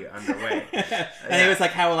already underway. And he was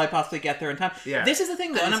like, how will I possibly get there in time? Yeah. This is the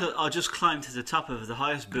thing, though. And And so I'll just climb to the top of the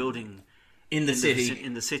highest building in the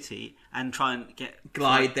city and try and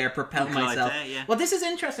glide there, propel glide myself. there, yeah. Well, this is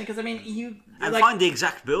interesting because I mean, and find the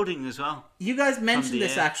exact building as well. You guys mentioned the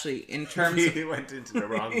this air. actually in terms of He went into the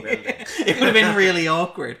wrong building. it would have been really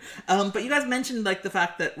awkward. But you guys mentioned like the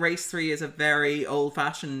fact that Race 3 is a very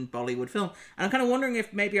old-fashioned Bollywood film, and I'm kind of wondering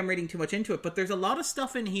if maybe I'm reading too much into it. But there's a lot of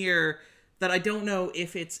stuff in here that I don't know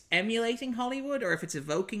if it's emulating Hollywood or if it's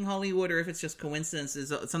evoking Hollywood or if it's just coincidence.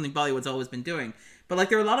 Is something Bollywood's always been doing. But like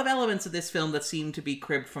there are a lot of elements of this film that seem to be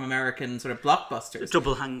cribbed from American sort of blockbusters.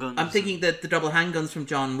 Double handguns. I'm thinking that the double handguns from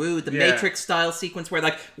John Woo, the Yeah. Matrix style sequence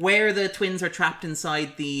where the twins are trapped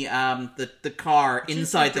inside the car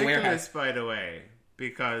inside the warehouse. By the way,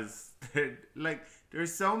 because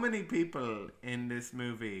there's so many people in this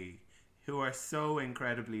movie who are so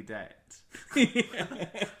incredibly dead.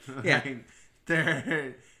 Yeah. Like,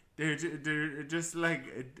 they're just like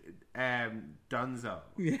Dunzo.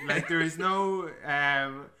 Like there is no.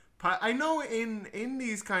 I know in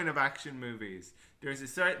these kind of action movies, there's a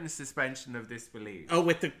certain suspension of disbelief. Oh,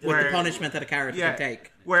 with the punishment that a character can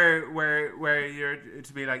take. Where you're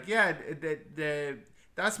to be like,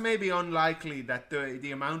 that's maybe unlikely that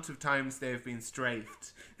the amount of times they've been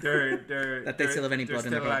strafed, That they still have any they're blood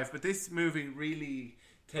in their still alive. blood. But this movie really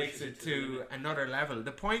takes it to another level.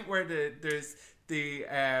 The point where there's the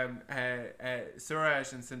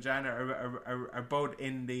Suraj and Sanjana are both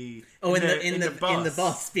in the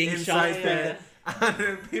bus being shot.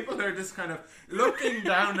 And people are just kind of looking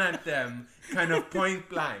down at them, kind of point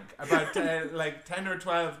blank, about 10 or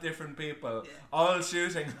 12 different people, all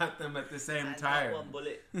shooting at them at the same time. Not one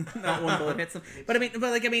bullet. Not one bullet hits them. But I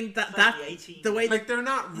mean that the way Like they're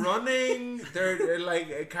not running, they're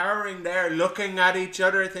like cowering there, looking at each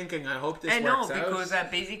other, thinking, "I hope this works out." Because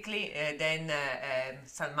basically then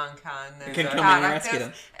Salman Khan Can come and rescue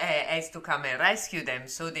them. has to come and rescue them,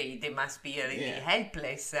 so they must be really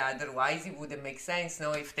helpless. Otherwise, it wouldn't make sense,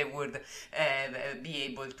 no, if they would be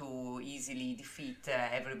able to easily defeat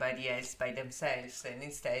everybody else by themselves. And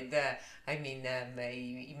instead,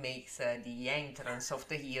 he makes the entrance of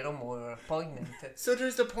the hero more poignant. So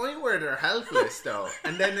there's the point where they're helpless, though,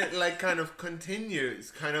 and then it like kind of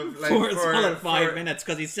continues, kind of like for a solid 5 minutes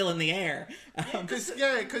because he's still in the air.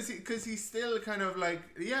 Because he's still kind of like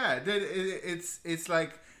it's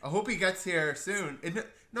like I hope he gets here soon.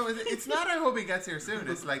 It's not I hope he gets here soon.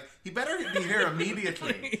 It's like he better be here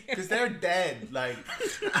immediately because they're dead. Like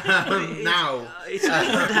now, It's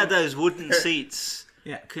good to have those wooden seats.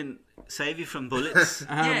 Yeah. Can save you from bullets.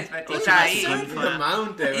 Yes, but it's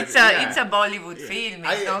a Bollywood film.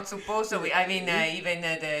 It's not supposed to be. Even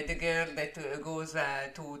the girl that goes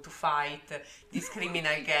to fight this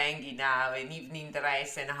criminal gang in an evening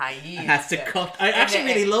dress and high heels Has to cut. I actually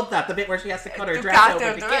really love that, the bit where she has to cut her dress cut over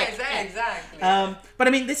her to dress, kick. exactly. But I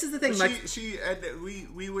mean, this is the thing. Like,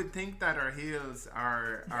 we would think that her heels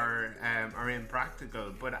are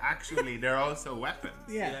impractical, but actually they're also weapons.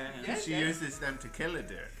 She uses them to kill a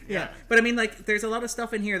deer. Yeah, but I mean, like, there's a lot of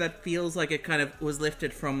stuff in here that feels like it kind of was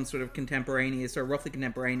lifted from sort of contemporaneous or roughly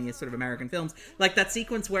contemporaneous sort of American films. Like that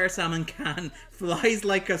sequence where Salman Khan flies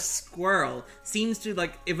like a squirrel seems to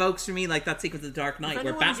like evokes for me like that sequence of The Dark Knight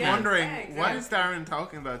where Batman. Wondering what is Darren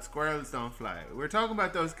talking about? Squirrels don't fly. We're talking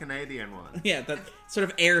about those Canadian ones. Yeah, that sort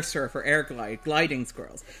of air surf or gliding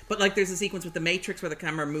squirrels. But like, there's a sequence with the Matrix where the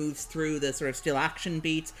camera moves through the sort of still action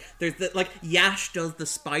beats. There's the Yash does the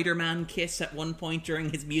Spider-Man kiss at one point during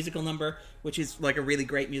his musical musical number, which is like a really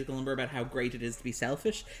great musical number about how great it is to be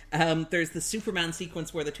selfish. There's the Superman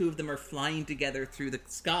sequence where the two of them are flying together through the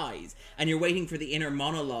skies, and you're waiting for the inner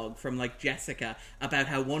monologue from like Jessica about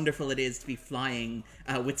how wonderful it is to be flying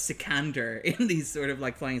with Sikander in these sort of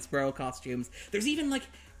like flying squirrel costumes. There's even like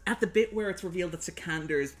at the bit where it's revealed that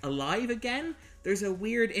Sikander's alive again, there's a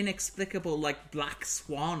weird, inexplicable, like, black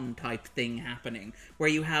swan type thing happening, where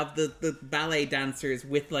you have the ballet dancers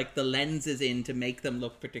with, like, the lenses in to make them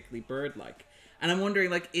look particularly bird-like. And I'm wondering,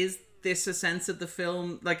 like, is this a sense of the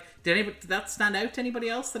film, like, did that stand out to anybody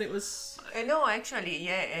else, that it was... No, actually,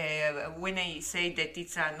 yeah. When I say that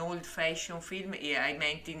it's an old-fashioned film, yeah, I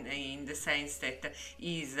meant in the sense that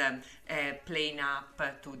he's playing up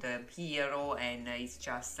to the hero, and it's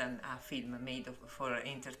just a film made for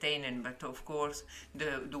entertainment. But of course,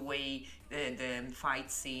 the way the fight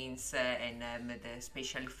scenes and the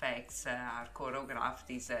special effects are choreographed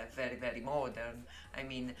is very, very modern. I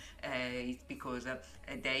mean, it's because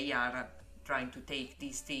they are trying to take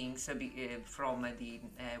these things from the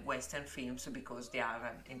Western films because they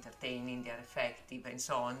are entertaining, they are effective and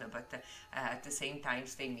so on, but at the same time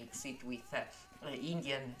they mix it with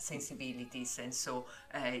Indian sensibilities, and so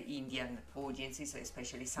Indian audiences,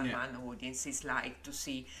 especially Salman audiences, like to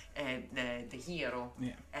see the hero.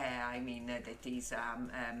 I mean, that is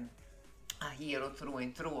a hero through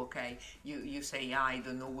and through. Okay, you say I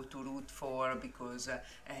don't know what to root for because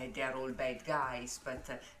they are all bad guys, but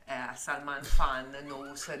a Salman fan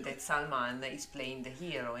knows that Salman is playing the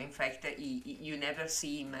hero. In fact, you never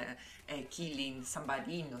see him killing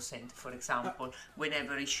somebody innocent, for example.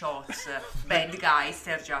 Whenever he shoots bad guys,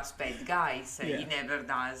 they're just bad guys. He never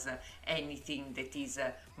does anything that is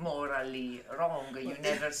morally wrong. You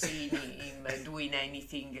never see him doing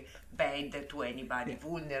anything bad to anybody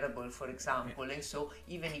vulnerable, for example. And so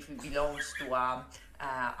even if he belongs to a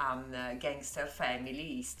gangster family,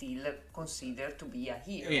 he's still considered to be a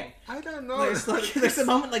hero. I don't know. There's a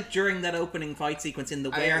moment like during that opening fight sequence in the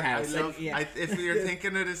warehouse. If you're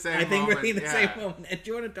thinking of the same I think moment, we're in the same moment. Do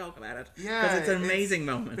you want to talk about it? Yeah, because it's an amazing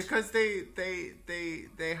moment. Because they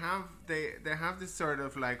have this sort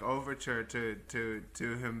of like overture to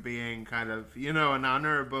him being kind of, you know, an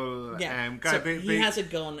honourable guy. So he has a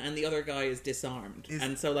gun and the other guy is disarmed,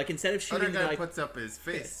 and so like instead of shooting, other guy puts up his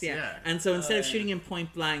fist. And so instead of shooting him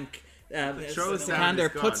point blank,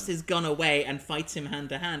 Sikander puts his gun away and fights him hand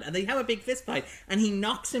to hand, and they have a big fist fight, and he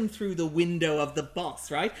knocks him through the window of the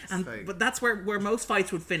bus, right? But that's where most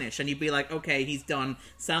fights would finish, and you'd be like, okay, he's done.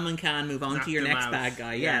 Salman Khan, move on to your next bad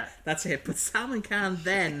guy. Yeah, that's it. But Salman Khan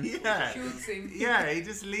then shoots him. Yeah, he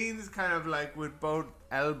just leans kind of like with both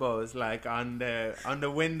elbows like on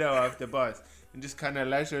the window of the bus, and just kind of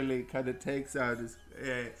leisurely kind of takes out his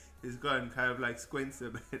gun, kind of like squints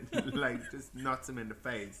a bit, like just knocks him in the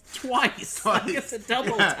face. Twice. Like it's a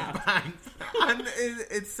double tap. Bang. And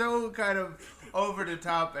it's so kind of over the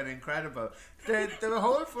top and incredible. The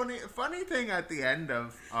whole funny thing at the end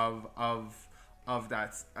of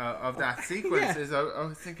that sequence is I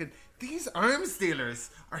was thinking, these arms dealers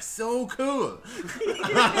are so cool.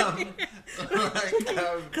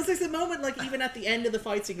 Because there's a moment, like even at the end of the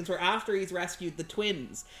fight sequence, where after he's rescued the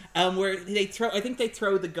twins, where they throw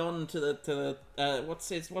the gun to the what's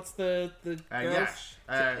the girl?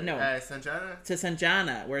 Sanjana. To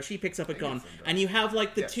Sanjana, where she picks up a gun, and you have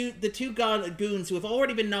like the two goons who have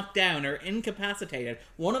already been knocked down or incapacitated.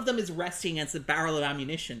 One of them is resting against a barrel of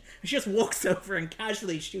ammunition. She just walks over and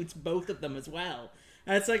casually shoots both of them as well.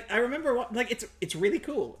 And it's like, I remember it's really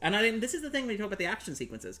cool. And this is the thing when you talk about the action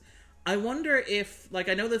sequences. I wonder if, like,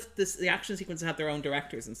 I know that the action sequences have their own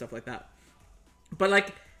directors and stuff like that, but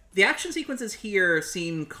like the action sequences here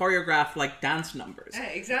seem choreographed like dance numbers.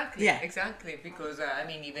 Exactly, because I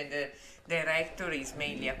mean, even the director is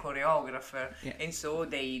mainly a choreographer, and so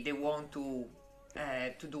they want to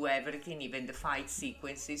do everything, even the fight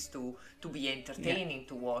sequences, to be entertaining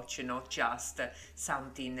to watch, not just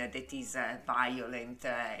something that is violent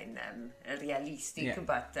and realistic,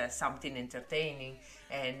 but something entertaining.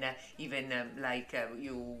 And even like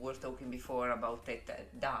you were talking before about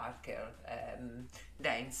that darker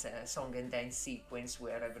dance, song and dance sequence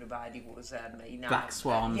where everybody was in Black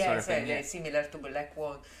Swan sort of thing. Similar to Black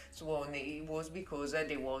Swan. It was because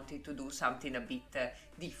they wanted to do something a bit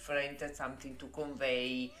different, something to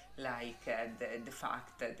convey like the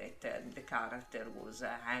fact that the character was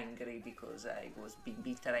angry because he was being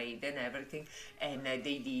betrayed and everything, and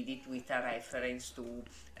they did it with a reference to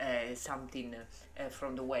something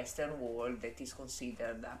from the Western world that is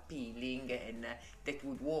considered appealing and that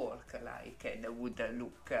would work, like that would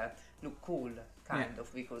look cool, kind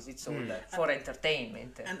of, because it's all for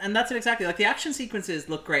entertainment. And that's it exactly. Like, the action sequences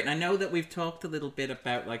look great, and I know that we've talked a little bit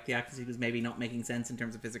about, like, the action sequences maybe not making sense in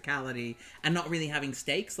terms of physicality and not really having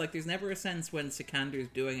stakes. Like, there's never a sense when Sikander's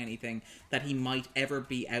doing anything that he might ever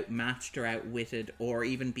be outmatched or outwitted or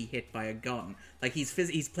even be hit by a gun. Like,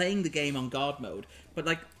 he's playing the game on God mode, but,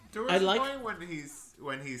 like, there was I a like point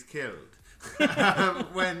when he's killed.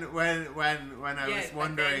 when I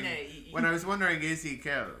was wondering is he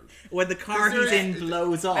killed when the car he's in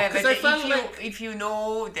blows off. But I felt if you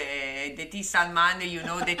know that he's Salman, you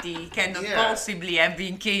know that he cannot possibly have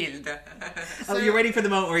been killed. Oh, you're waiting for the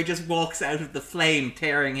moment where he just walks out of the flame,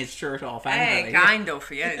 tearing his shirt off angrily. Kind of,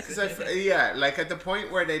 yes. Like at the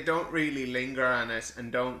point where they don't really linger on it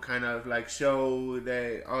and don't kind of like show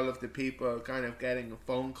all of the people kind of getting a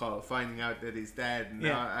phone call, finding out that he's dead,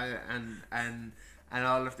 and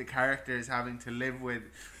all of the characters having to live with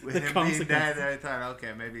him being dead. I thought,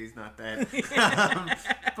 okay, maybe he's not dead.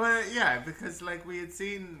 But yeah, because like we had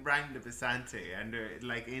seen Rang de Basante, and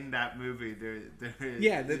like in that movie, there's at a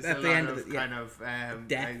the lot end of of it, kind of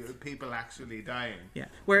like, people actually dying. Yeah.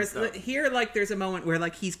 Whereas here, like, there's a moment where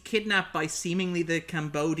like he's kidnapped by seemingly the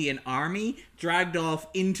Cambodian army, dragged off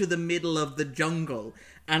into the middle of the jungle,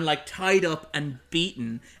 and like tied up and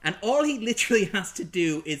beaten, and all he literally has to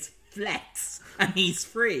do is flex, and he's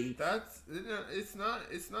free. That's it's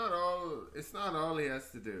not all he has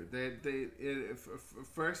to do.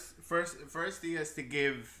 First he has to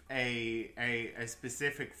give a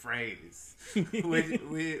specific phrase,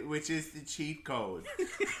 which is the cheat code.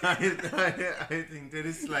 I think that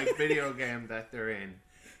it's like video game that they're in.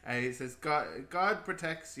 He says God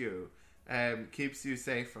protects you, keeps you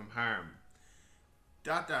safe from harm. ...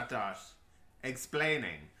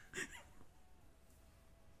 explaining.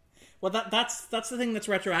 Well, that's the thing that's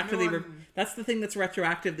retroactively that's the thing that's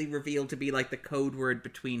retroactively revealed to be like the code word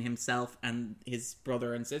between himself and his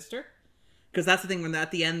brother and sister. Because that's the thing when at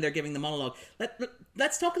the end they're giving the monologue.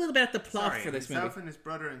 Let's talk a little bit about the plot for this movie. Himself and his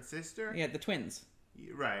brother and sister. Yeah, the twins.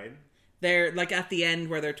 Right. They're like at the end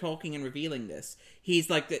where they're talking and revealing this. He's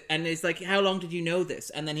like, and it's like, how long did you know this?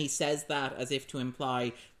 And then he says that as if to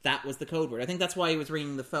imply that was the code word. I think that's why he was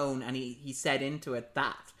ringing the phone, and he said into it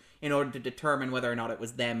that, in order to determine whether or not it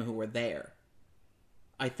was them who were there.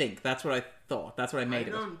 I think. That's what I thought. That's what I made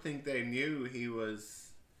of it. I don't think they knew he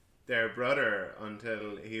was their brother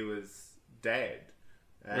until he was dead.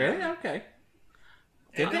 Really? Okay.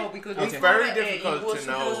 No, because it's before, very difficult he was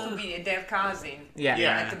to know. supposed to be their cousin Yeah.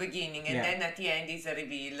 at the beginning, and then at the end it's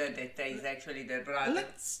revealed that he's actually their brother.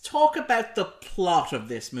 Let's talk about the plot of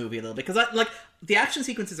this movie a little bit, because the action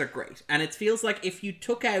sequences are great, and it feels like if you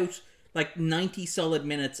took out like 90 solid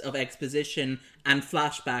minutes of exposition and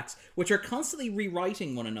flashbacks, which are constantly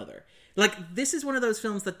rewriting one another. Like, this is one of those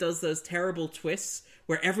films that does those terrible twists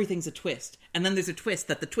where everything's a twist, and then there's a twist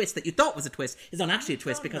that the twist that you thought was a twist is not actually a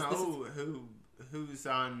twist, because this is... who's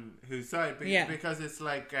on whose side, because it's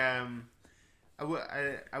like at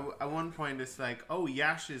one point it's like, oh,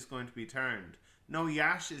 Yash is going to be turned. No,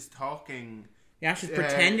 Yash is talking. Yash is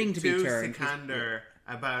pretending to be turned. Sikander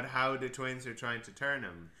about how the twins are trying to turn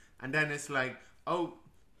him, and then it's like, oh,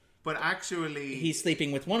 but actually he's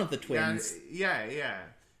sleeping with one of the twins. Yeah.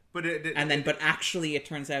 But actually it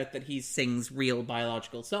turns out that he's Singh's real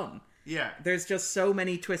biological son. Yeah. There's just so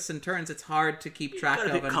many twists and turns, it's hard to keep track of.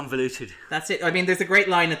 It's a bit convoluted. That's it. I mean, there's a great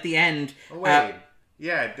line at the end. Oh, wait.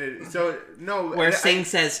 Where Singh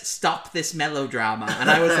says, "Stop this melodrama," and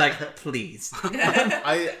I was like, "Please."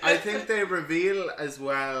 I think they reveal as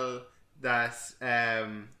well that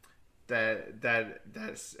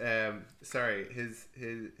sorry, his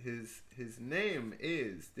name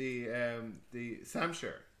is the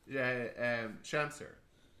Shamsher. Shamsher.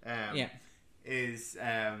 Is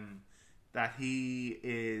that he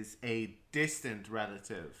is a distant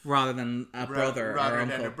relative rather than a brother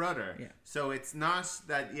than a brother. Yeah. So it's not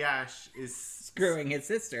that Yash is screwing his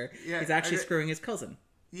sister. Yeah, he's actually screwing his cousin.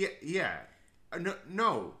 Yeah.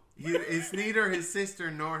 No. It's neither his sister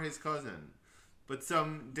nor his cousin, but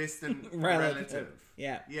some distant relative.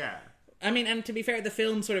 Yeah. Yeah. I mean, and to be fair, the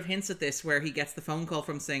film sort of hints at this, where he gets the phone call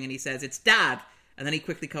from Singh and he says, "It's Dad," and then he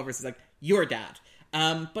quickly covers, he's like, "Your dad."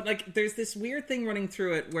 But like, there's this weird thing running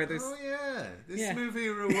through it where there's... Oh yeah, this movie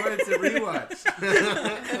rewards a rewatch.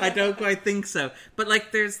 I don't quite think so. But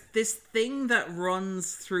like, there's this thing that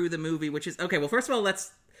runs through the movie, which is... Okay, well, first of all,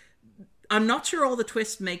 I'm not sure all the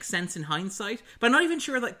twists make sense in hindsight, but I'm not even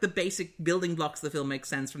sure like the basic building blocks of the film make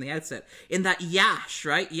sense from the outset. In that Yash,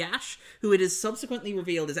 right? Yash, who it is subsequently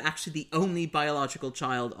revealed is actually the only biological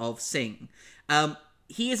child of Singh.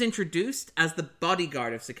 He is introduced as the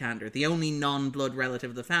bodyguard of Sikander, the only non-blood relative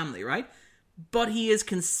of the family, right? but he is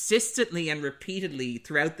consistently and repeatedly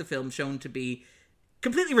throughout the film shown to be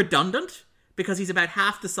completely redundant, because he's about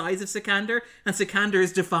half the size of Sikander, and Sikander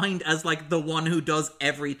is defined as like the one who does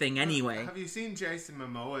everything anyway. Have you seen Jason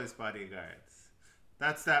Momoa's Bodyguards?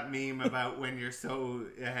 That's that meme about when you're so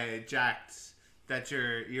jacked that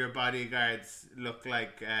your bodyguards look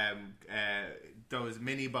like those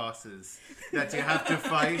mini bosses that you have to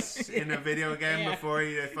fight in a video game before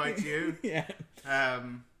they fight you. Yeah.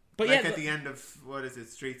 But like at the end of, what is it,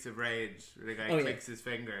 Streets of Rage, where the guy clicks his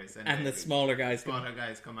fingers and the smaller guys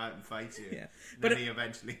come out and fight you. Yeah. But he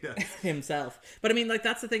eventually does. Himself. But I mean, like,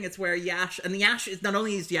 that's the thing, it's where Yash, and the Yash is, not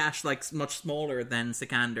only is Yash like much smaller than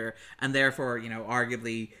Sikander, and therefore, you know,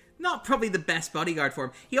 arguably not probably the best bodyguard for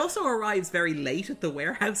him, he also arrives very late at the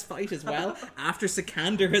warehouse fight as well, after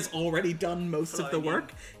Sikander has already done most of the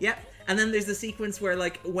work. Yep. And then there's the sequence where,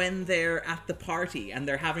 like, when they're at the party and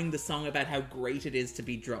they're having the song about how great it is to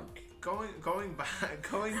be drunk. Going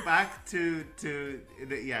back to that's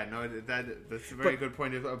a very good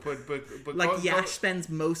point. But like, Yash spends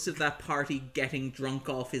most of that party getting drunk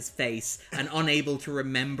off his face and unable to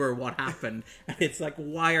remember what happened. And it's like,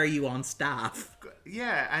 why are you on staff?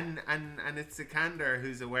 Yeah, and it's Sikander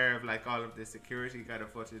who's aware of like all of the security kind of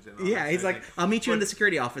footage and all yeah, that he's like, I'll meet you in the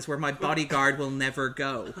security office where my bodyguard will never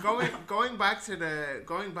go. Going back to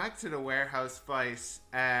the warehouse fight.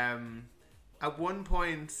 At one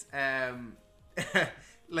point,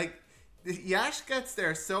 like, Yash gets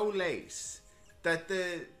there so late that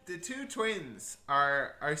the two twins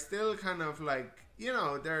are still kind of like, you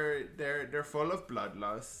know, they're full of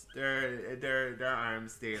bloodlust. They're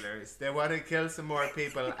arms dealers. They want to kill some more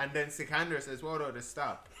people, and then Sikander says, "Whoa, to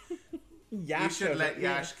stop." We should let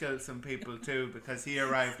Yash kill some people too, because he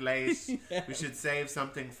arrived late. We should save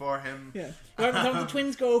something for him. Yeah. Well, the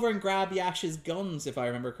twins go over and grab Yash's guns, if I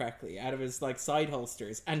remember correctly, out of his like side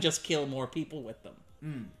holsters, and just kill more people with them.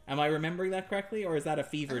 Am I remembering that correctly, or is that a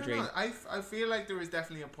fever dream? I feel like there was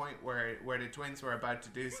definitely a point where the twins were about to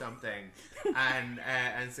do something, and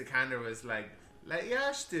Sikander was like, "Let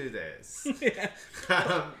Yash do this."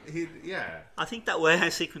 I think that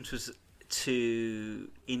warehouse sequence was to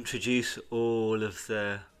introduce all of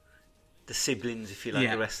the siblings, if you like,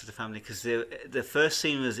 the rest of the family, because the first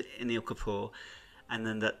scene was in Il Kapoor, and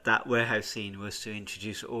then that warehouse scene was to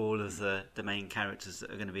introduce all of the main characters that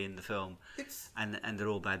are going to be in the film, and they're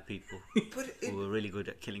all bad people who are really good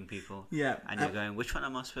at killing people. Yeah, and you're going, which one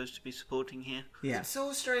am I supposed to be supporting here? Yeah, it's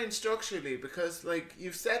so strange structurally, because like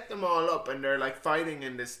you've set them all up and they're like fighting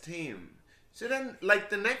in this team. So then, like,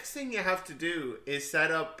 the next thing you have to do is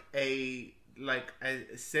set up a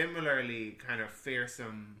similarly kind of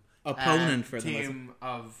fearsome opponent for team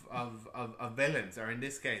of villains, or in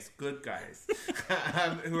this case, good guys,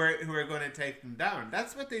 who are going to take them down.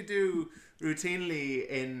 That's what they do routinely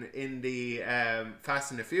in the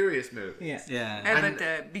Fast and the Furious movies.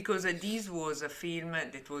 But because this was a film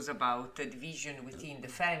that was about division within the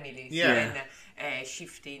families, and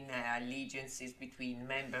shifting allegiances between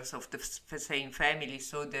members of the same family,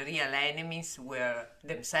 so the real enemies were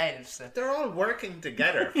themselves. They're all working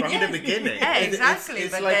together from the beginning. Yeah, exactly.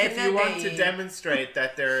 It's but like then if you want to demonstrate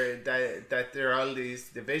that there are all these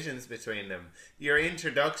divisions between them, your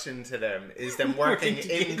introduction to them is them working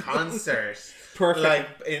in concert, perfect, like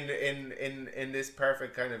in this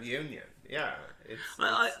perfect kind of union. Yeah,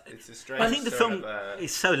 it's a strange. I think the film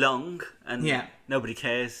is so long, and nobody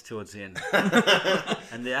cares towards the end,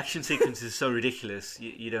 and the action sequence is so ridiculous.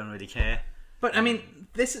 You don't really care. But I mean,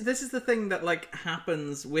 this is the thing that like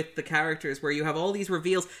happens with the characters, where you have all these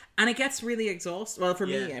reveals, and it gets really exhausting. Well, for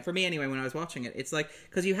me anyway, when I was watching it, it's like,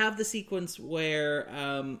 because you have the sequence where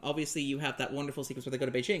obviously you have that wonderful sequence where they go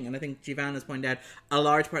to Beijing, and I think Giovanna's pointed out a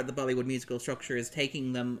large part of the Bollywood musical structure is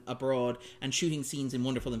taking them abroad and shooting scenes in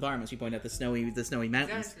wonderful environments. You point out the snowy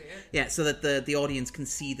mountains, exactly, so that the audience can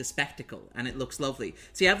see the spectacle, and it looks lovely.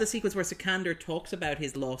 So you have the sequence where Sikander talks about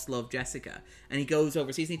his lost love Jessica, and he goes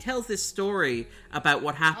overseas and he tells this story about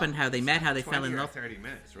what happened, how they met, how they fell in love. 30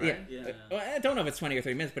 minutes, right? I don't know if it's 20 or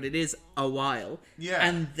 30 minutes, but it is a while. Yeah.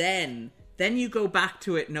 And then you go back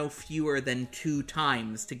to it no fewer than 2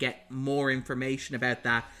 times to get more information about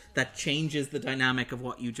that changes the dynamic of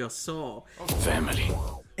what you just saw. Family.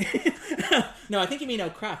 No, I think you mean oh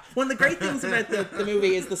crap. One of the great things about the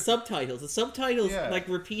movie is the subtitles. The subtitles like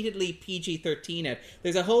repeatedly PG-13 it.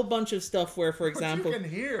 There's a whole bunch of stuff where, for example, you can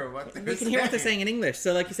hear what they're saying in English.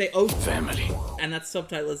 So like you say, oh family, and that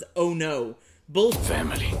subtitle is oh no. Bull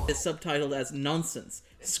family is subtitled as nonsense.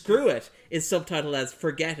 Screw it is subtitled as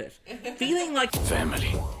forget it. Feeling like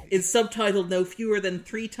family is subtitled no fewer than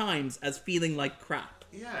 3 times as feeling like crap.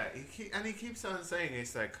 Yeah, he keeps on saying,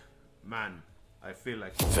 it's like, man, I feel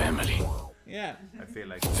like family. Yeah. I feel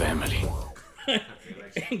like Family.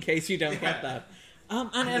 In case you don't get that.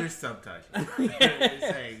 and there's subtitles.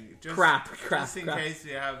 Saying, just in case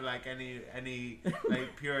you have like any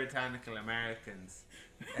like puritanical Americans,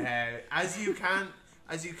 as you can't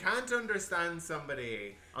understand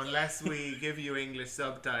somebody unless we give you English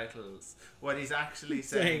subtitles. What he's actually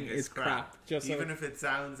saying is crap. Even if it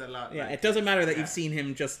sounds a lot. Yeah, like it doesn't matter that you've seen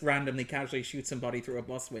him just randomly, casually shoot somebody through a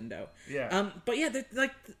bus window. Yeah. But yeah,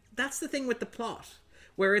 that's the thing with the plot,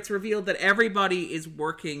 where it's revealed that everybody is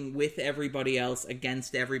working with everybody else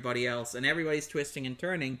against everybody else, and everybody's twisting and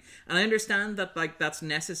turning. And I understand that like that's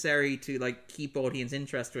necessary to like keep audience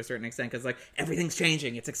interest to a certain extent, because like everything's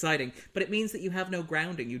changing, it's exciting, but it means that you have no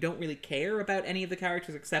grounding. You don't really care about any of the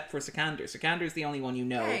characters except for Sikander. Sikander's the only one you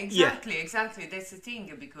know. Yeah, exactly. That's the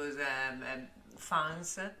thing, because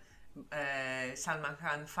fans. Salman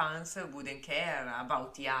Khan fans wouldn't care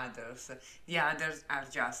about the others. The others are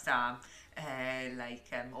just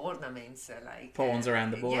ornaments, like pawns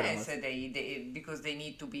around the board. Yes, they because they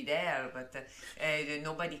need to be there, but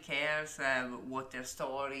nobody cares what their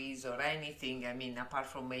stories or anything. I mean, apart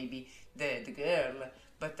from maybe the girl.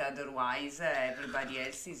 But otherwise, everybody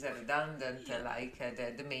else is redundant.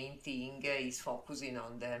 The main thing is focusing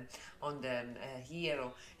on the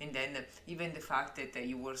hero, and then even the fact that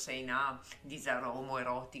you were saying, these are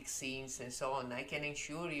homoerotic scenes and so on. I can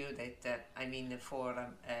assure you that for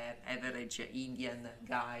average Indian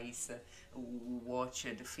guys who watch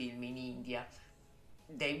the film in India,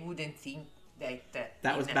 they wouldn't think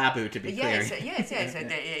that was Babu, to be clear. Yes.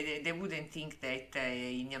 They wouldn't think that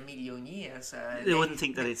in a million years. They wouldn't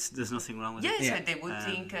think that there's nothing wrong with it. Yes, they would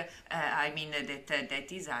think.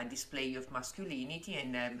 That is a display of masculinity,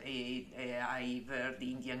 and I've heard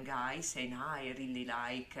Indian guys saying, "I really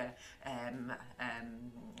like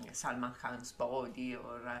Salman Khan's body,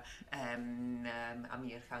 or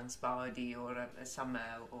Amir Khan's body, or some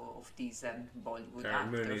of these Bollywood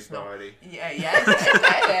actors." Mooney's body. Yes.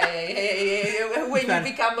 When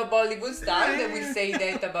you become a Bollywood star, they will say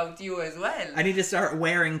that about you as well. I need to start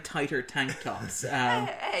wearing tighter tank tops.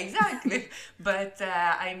 Exactly, but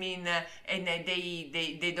and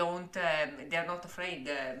they don't. They're not afraid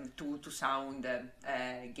to sound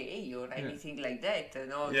gay or anything like that.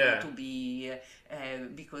 To be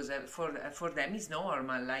because for them it's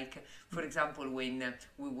normal. Like, for example, when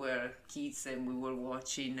we were kids and we were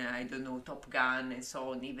watching, Top Gun and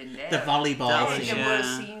so on, even there, the volleyball there were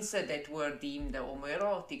scenes that were deemed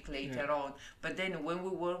homoerotic later on. But then when we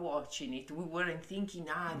were watching it, we weren't thinking,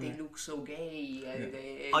 they look so gay.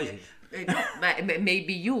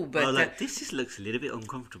 Maybe you, but this looks a little bit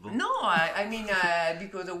uncomfortable. No,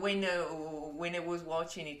 because when I was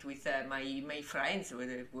watching it with my friends,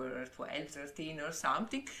 whether they were 12, 13 or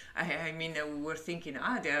something, we were thinking,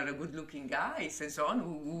 they are good-looking guys and so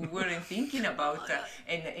on. We weren't thinking about,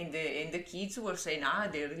 and the kids were saying,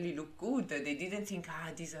 they really look good. They didn't think,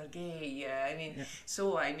 these are gay.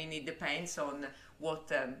 So it depends on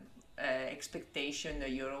what expectation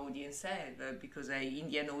your audience have, because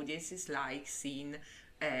Indian audiences like seeing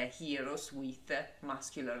heroes with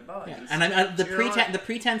muscular bodies. Yeah. And the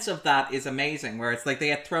pretense of that is amazing, where it's like they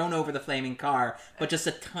get thrown over the flaming car, but just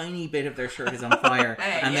a tiny bit of their shirt is on fire,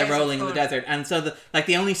 and they're rolling in the desert. And so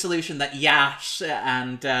the only solution that Yash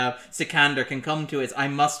and Sikander can come to is, I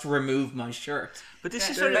must remove my shirt. But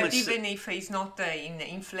this is very much... even if it's not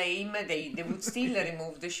in flame, they would still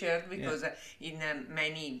remove the shirt, because in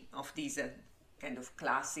many of these kind of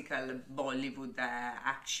classical Bollywood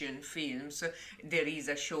action films, there is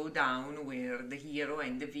a showdown where the hero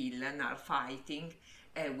and the villain are fighting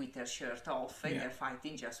with their shirt off, and they're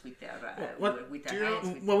fighting just with their hands.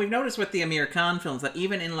 Well, we've noticed with the Amir Khan films that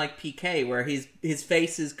even in like PK, where his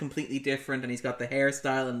face is completely different and he's got the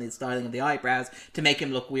hairstyle and the styling of the eyebrows to make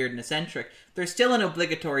him look weird and eccentric, there's still an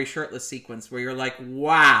obligatory shirtless sequence where you're like,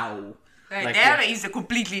 wow. He's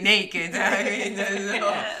completely naked.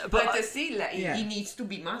 But still, he needs to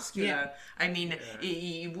be muscular. Yeah.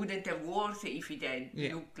 He wouldn't have worked if he had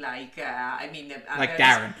looked like,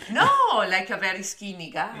 Darren. No, like a very skinny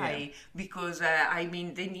guy. Because,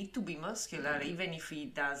 they need to be muscular, even if he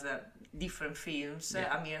does different films.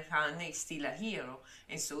 Amir Khan is still a hero,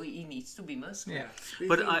 and so he needs to be muscular. Yeah.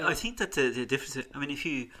 But I think that the difference,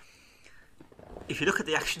 if you look at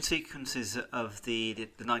the action sequences of the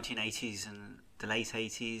 1980s and the late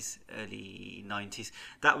 80s, early 90s,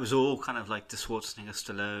 that was all kind of like the Schwarzenegger,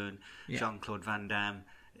 Stallone, Jean-Claude Van Damme.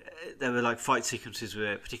 There were like fight sequences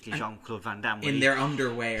where, particularly Jean-Claude Van Damme, in their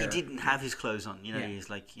underwear, he didn't have his clothes on. He's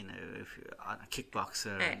like, if you're a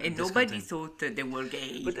kickboxer, and nobody thought that they were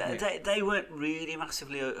gay. But they weren't really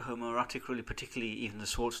massively homoerotic, really. Particularly even the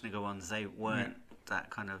Schwarzenegger ones, they weren't that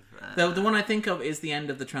kind of. The one I think of is the end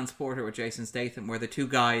of The Transporter with Jason Statham, where the two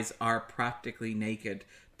guys are practically naked,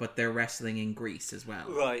 but they're wrestling in Greece as well.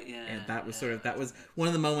 Right, yeah. And that was that was one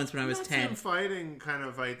of the moments when I was That's 10. him fighting kind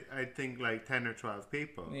of, I think, like 10 or 12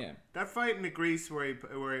 people. Yeah. That fight in the Greece where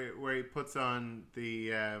he puts on the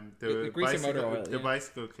grease and motor oil,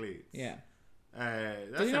 bicycle cleats. Yeah.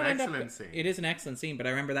 That's an excellent scene. It is an excellent scene, but I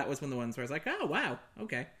remember that was one of the ones where I was like, oh, wow,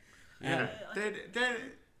 okay. Yeah.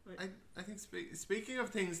 I think speaking of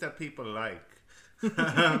things that people like,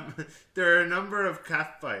 there are a number of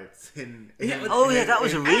cat fights that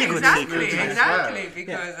was a really good sequence. Exactly,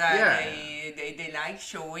 because they like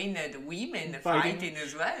showing the women fighting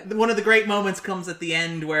as well. One of the great moments comes at the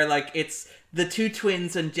end where, like, it's the two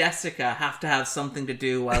twins and Jessica have to have something to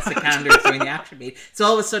do while Sikander's doing the action beat. So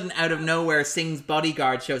all of a sudden, out of nowhere, Singh's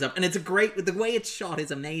bodyguard shows up. And it's the way it's shot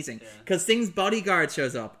is amazing. Because Singh's bodyguard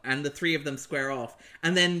shows up and the three of them square off.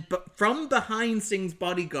 And then from behind Singh's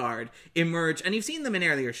bodyguard emerge, and you've seen them in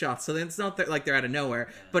earlier shots, so it's not like they're out of nowhere,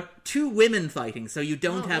 but two women fighting, so you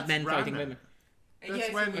don't have men fighting women.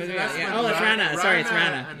 That's when it's Rana. Sorry, it's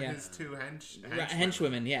Rana. And Yeah. his two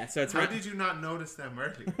henchwomen, yeah. So it's How did you not notice them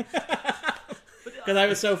earlier? Because I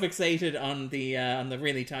was so fixated on the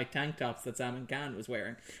really tight tank tops that Salman Khan was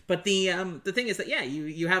wearing. But the thing is that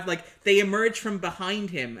you have like they emerge from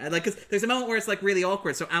behind him, like cause there's a moment where it's like really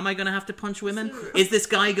awkward. So am I going to have to punch women? Is this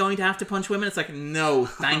guy going to have to punch women? It's like no,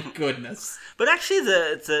 thank goodness. But actually,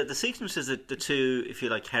 the sequences that the two, if you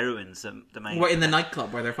like, heroines, the main. We're in the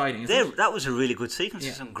nightclub where they're fighting. That was a really good sequence.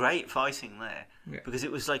 Yeah. Some great fighting there because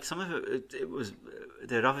it was like some of it was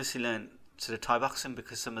they'd obviously learned sort of Thai boxing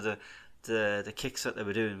because some of the kicks that they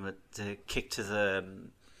were doing were the kick to the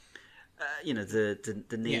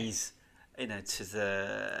the knees,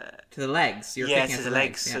 to the legs. You're to kicking the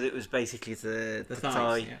legs. Yeah. So it was basically the thighs,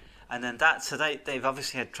 thigh, yeah. and then that. So they've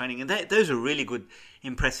obviously had training, and those are really good,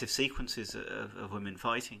 impressive sequences of women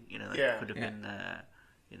fighting. That could have been.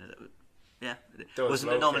 It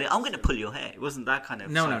wasn't normally. I'm going to pull your hair. It wasn't that kind of.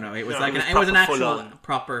 No. It was it was an actual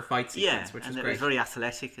proper fight sequence, which and was it great. was very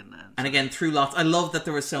athletic and again through lots. I love that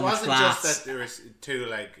there was so much It glass. wasn't just that there was two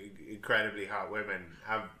like incredibly hot women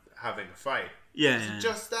having a fight. Yeah, it was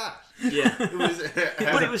just that. Yeah, it was. But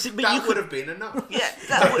that would have been enough. Yeah,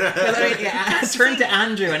 that would. I turned to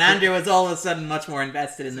Andrew, and Andrew was all of a sudden much more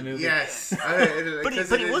invested in the movie. Yes, but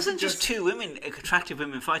it wasn't just two women, attractive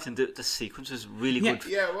women fighting. The sequence was really good.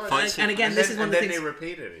 Yeah, it was. Fight and again, this is one of the things. And then they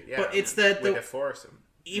repeated it. Yeah, but it's with a foursome.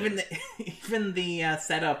 Even the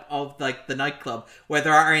setup of like the nightclub where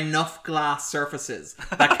there are enough glass surfaces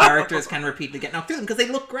that characters can repeatedly get knocked through them because they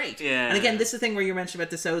look great. Yeah. And again, this is the thing where you mentioned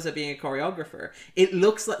about D'Souza being a choreographer. It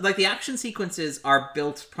looks like the action sequences are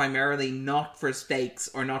built primarily not for stakes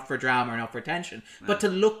or not for drama or not for tension, but to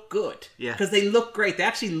look good. Yeah. Because they look great. They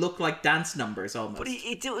actually look like dance numbers almost. But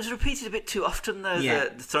it was repeated a bit too often though.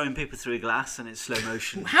 The throwing people through glass and it's slow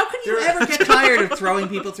motion. How can you ever get tired of throwing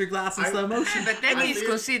people through glass in slow motion? But then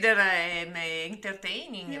it's considered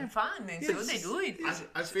entertaining and fun, and so they do it.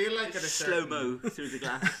 I feel like at a slow-mo through the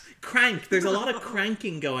glass. Crank. There's a lot of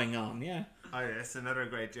cranking going on, yeah. Oh, yeah, it's another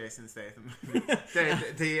great Jason Statham.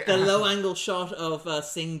 The low-angle shot of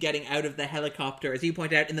Singh getting out of the helicopter, as you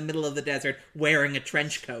point out, in the middle of the desert, wearing a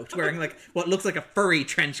trench coat, wearing like what looks like a furry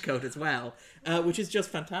trench coat as well, which is just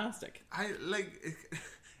fantastic.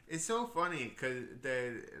 It's so funny because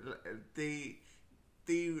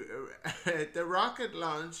the rocket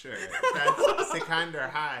launcher that Sikander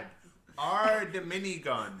had, or the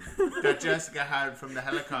minigun that Jessica had from the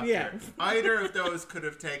helicopter, either of those could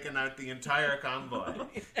have taken out the entire convoy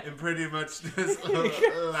in pretty much just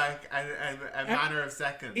like a matter of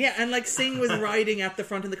seconds. Yeah, and like Singh was riding at the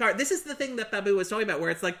front of the car. This is the thing that Babu was talking about, where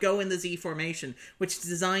it's like go in the Z formation, which is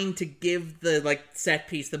designed to give the like set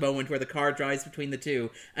piece the moment where the car drives between the two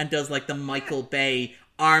and does like the Michael Bay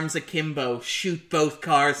arms akimbo, shoot both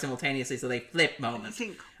cars simultaneously so they flip moment. I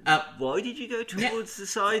think, why did you go towards the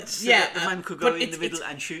sides so that the man could go in the middle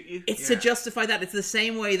and shoot you? It's to justify that. It's the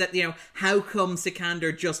same way that, how come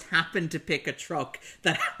Sikander just happened to pick a truck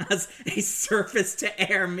that has a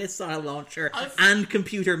surface-to-air missile launcher and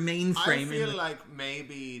computer mainframe? I feel like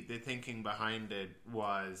maybe the thinking behind it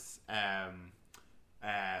was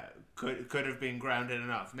could have been grounded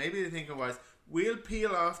enough. Maybe the thinking was, we'll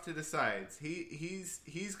peel off to the sides.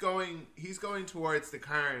 He's going towards the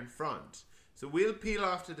car in front. So we'll peel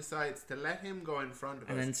off to the sides to let him go in front of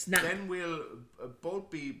and us. Then snap. Then we'll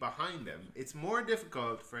both be behind him. It's more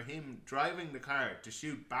difficult for him driving the car to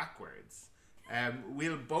shoot backwards.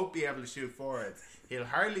 We'll both be able to shoot forwards. He'll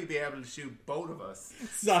hardly be able to shoot both of us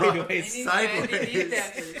sideways. Sideways.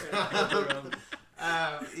 Yeah.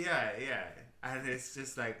 and it's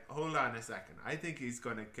just like, hold on a second, I think he's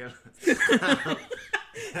gonna kill us.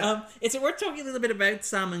 Is it worth talking a little bit about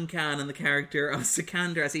Salman Khan and the character of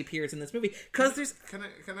Sikander as he appears in this movie? Because there's... Can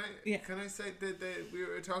I say that we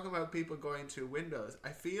were talking about people going through windows. I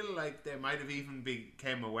feel like they might have even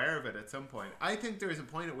became aware of it at some point. I think there is a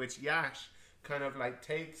point at which Yash kind of like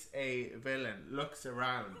takes a villain, looks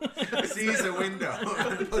around, sees a window,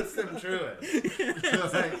 and puts them through it.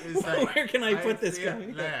 So it's like, where can I put this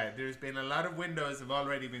guy? Yeah, there's been a lot of windows have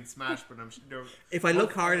already been smashed, but I'm sure if I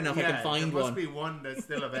look hard enough, I can find there one. must be one that's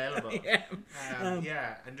still available.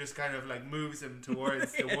 And just kind of like moves him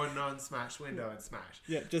towards the one non-smashed window and smash.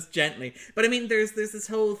 Yeah, just gently. But I mean, there's this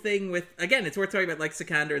whole thing with, again, it's worth talking about like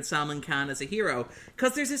Sikander and Salman Khan as a hero,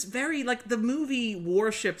 because there's this very, like, the movie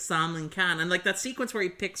worships Salman Khan, and like that sequence where he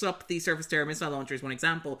picks up the surface-to-air missile launcher is one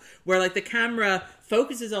example, where like the camera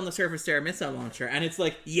focuses on the surface-to-air missile launcher, and it's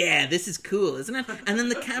like, yeah, this is cool, isn't it? And then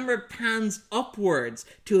the camera pans upwards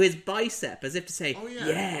to his bicep, as if to say,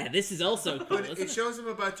 yeah, this is also cool. But it shows him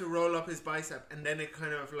about to roll up his bicep, and then it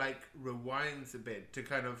kind of like rewinds a bit to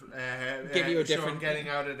kind of give you a show different him getting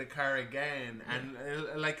out of the car again, and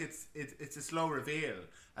like it's a slow reveal,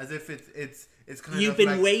 as if it's kind You've of been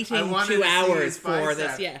like, waiting 2 hours for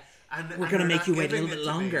this, And we're going to make you wait a little giving bit it to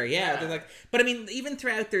longer. me. Yeah. They're like, but I mean, even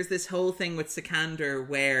throughout, there's this whole thing with Sikander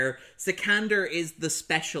where Sikander is the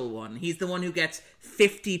special one. He's the one who gets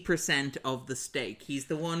 50% of the stake. He's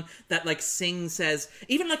the one that, like, Singh says,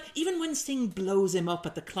 even when Singh blows him up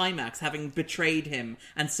at the climax, having betrayed him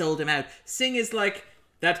and sold him out, Singh is like,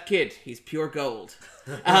 that kid, he's pure gold.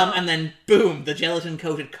 And then, boom, the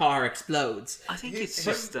gelatin-coated car explodes. I think it's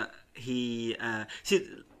just that he... see,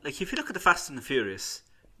 like, if you look at the Fast and the Furious...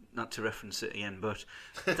 Not to reference it again, but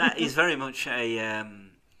that is very much a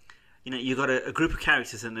you've got a group of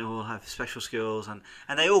characters and they all have special skills and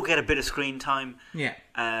they all get a bit of screen time. Yeah.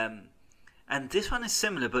 And this one is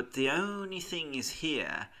similar, but the only thing is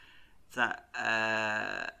here that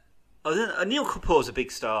Neil Kapoor's a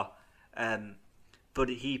big star, but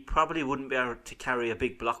he probably wouldn't be able to carry a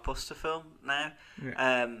big blockbuster film now.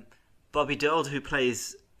 Yeah. Bobby Dole, who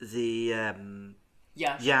plays the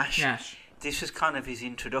Yash. This was kind of his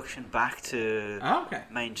introduction back to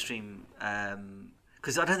mainstream,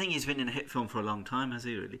 because I don't think he's been in a hit film for a long time, has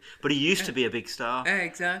he really? But he used to be a big star.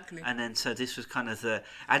 Exactly. And then so this was kind of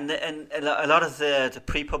and a lot of the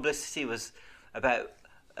pre-publicity was about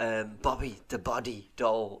Bobby the Body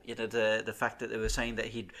Doll. You know, the fact that they were saying that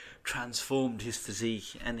he'd transformed his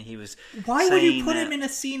physique, and he was. Why would you put him in a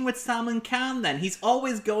scene with Salman Khan then? He's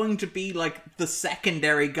always going to be like the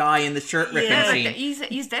secondary guy in the shirt ripping scene.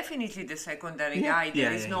 He's definitely the secondary guy.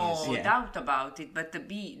 There is no doubt about it. But to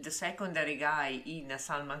be the secondary guy in a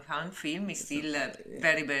Salman Khan film is still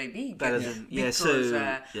very, very big. Better than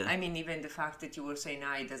I mean, even the fact that you were saying,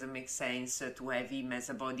 it doesn't make sense to have him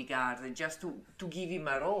as a bodyguard, just to give him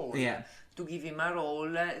a role. Yeah. To give him a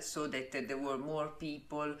role so that there were more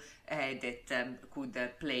people that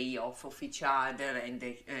could play off of each other and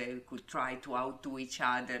they could try to outdo each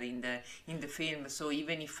other in the film. So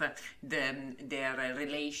even if their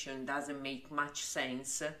relation doesn't make much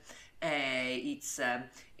sense, it's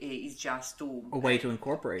just a way to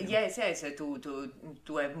incorporate them. Yes,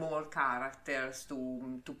 to have more characters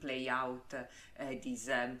to play out this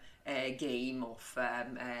game of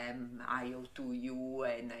I owe to you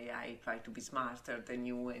and I try to be smarter than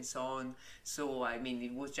you and so on. So I mean,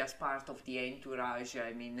 it was just part of the entourage.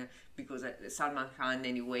 I mean, because Salman Khan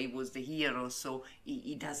anyway was the hero, so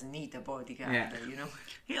he doesn't need a bodyguard. You know.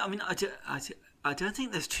 Yeah, I mean, I don't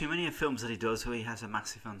think there's too many films that he does where he has a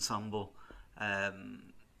massive ensemble.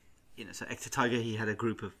 So Ector Tiger, he had a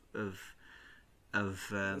group of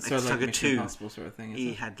Ector Tiger 2 sort of thing,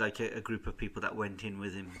 he had like a group of people that went in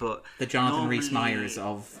with him, but the Jonathan Rhys-Meyers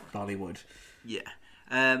of Bollywood.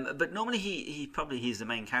 But normally he's the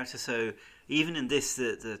main character, so even in this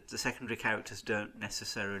the secondary characters don't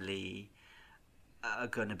necessarily are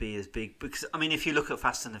going to be as big, because I mean, if you look at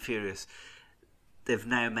Fast and the Furious, they've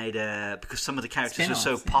now made because some of the characters are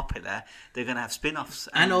so popular, they're going to have spin-offs.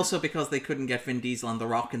 And also because they couldn't get Vin Diesel and The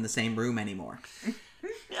Rock in the same room anymore.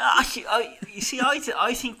 I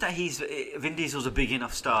think that Vin Diesel's a big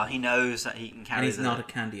enough star. He knows that he can carry. And he's not a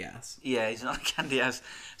candy ass. Yeah, he's not a candy ass.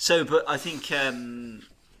 So, but I think, I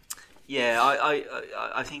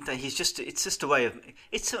think that he's just. It's just a way of.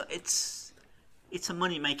 It's a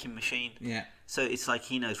money making machine. Yeah. So it's like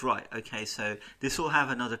he knows, right? Okay, so this will have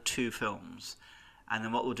another 2 films. And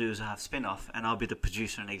then what we'll do is I'll have spin-off, and I'll be the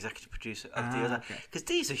producer and executive producer of the other. Because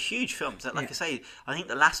these are huge films. Like I say, I think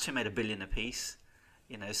the last 2 made $1 billion apiece.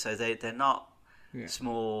 You know, so they're not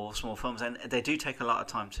small films, and they do take a lot of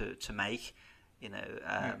time to make.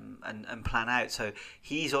 and plan out. So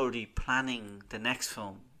he's already planning the next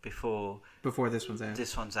film before this one's out.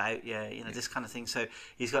 This kind of thing. So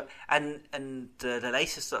he's got and the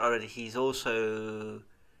latest already. He's also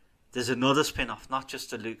there's another spin-off, not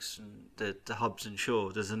just the Luke's and the Hobbs and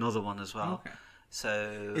Shaw. There's another one as well. Okay.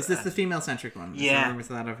 So is this the female-centric one? Yeah, with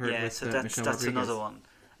that I've heard. Yeah, with, so that's Rodriguez. Another one.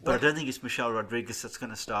 But I don't think it's Michelle Rodriguez that's going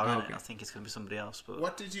to star in it. I think it's going to be somebody else. But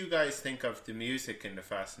what did you guys think of the music in the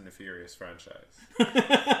Fast and the Furious franchise?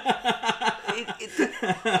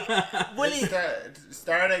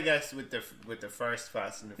 Start, I guess, with the first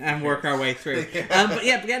Fast and the Furious, and work our way through. But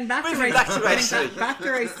getting back to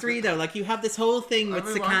Race 3, though, like you have this whole thing with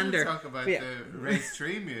Sikander. Talk about the Race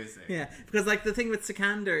 3 music. Yeah, because like the thing with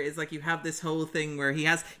Sikander is like you have this whole thing where he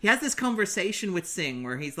has this conversation with Singh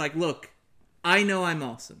where he's like, look, I know I'm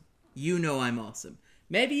awesome. You know I'm awesome.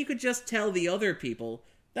 Maybe you could just tell the other people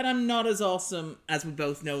that I'm not as awesome as we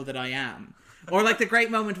both know that I am. Or like the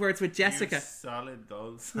great moment where it's with Jessica. You solid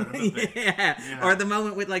goals. Yeah. Or the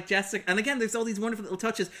moment with like Jessica. And again, there's all these wonderful little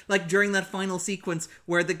touches. Like during that final sequence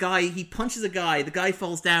where the guy punches a guy, the guy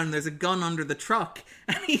falls down, and there's a gun under the truck,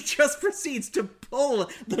 and he just proceeds to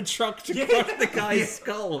pull the truck to crush the guy's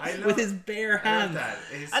skull with his bare hands.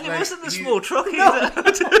 And it wasn't a small truck either.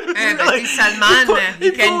 But he's Salman,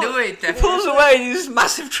 he can do it. He pulls away in this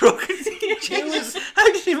massive truck. How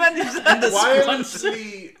did he manage that?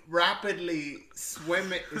 Wildly, rapidly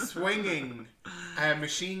swinging a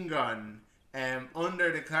machine gun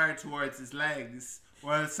under the car towards his legs,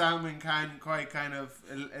 while Salman Khan quite kind of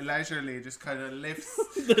leisurely just kind of lifts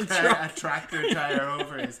a tractor tire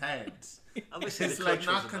over his head. Obviously he's like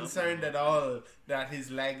not concerned at all that his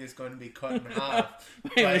leg is going to be cut in half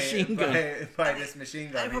by this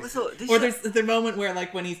machine gun. Or there's the moment where,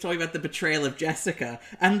 like, when he's talking about the betrayal of Jessica,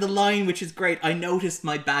 and the line, which is great, I noticed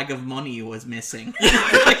my bag of money was missing.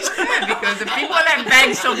 Because the people have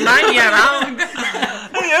bags of money around.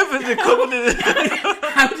 He opened the cupboard.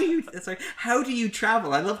 How do you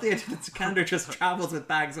travel? I love the idea that Sikander just travels with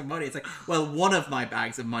bags of money. It's like, well, one of my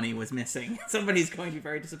bags of money was missing. Somebody's going to be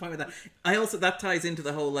very disappointed with that. That ties into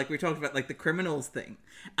the whole, like, we talked about, like, the criminals thing.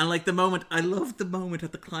 And, like, I love the moment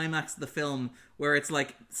at the climax of the film where it's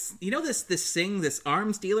like, you know, this Singh, this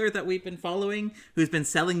arms dealer that we've been following, who's been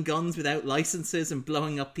selling guns without licenses and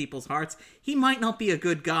blowing up people's hearts. He might not be a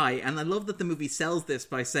good guy. And I love that the movie sells this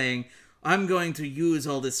by saying, I'm going to use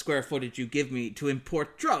all this square footage you give me to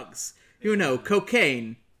import drugs. You know,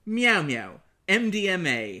 cocaine, meow meow,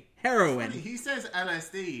 MDMA, heroin. He says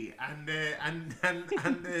LSD, and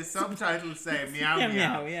the subtitles say meow meow.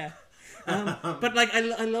 Meow, yeah. But like,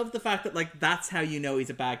 I love the fact that like that's how you know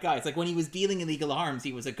he's a bad guy. It's like when he was dealing illegal arms,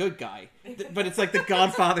 he was a good guy. But it's like the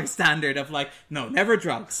Godfather standard of like, no, never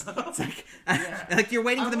drugs. It's like, like you're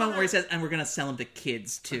waiting for the moment where he says, and we're gonna sell them to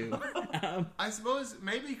kids too. I suppose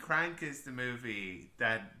maybe Crank is the movie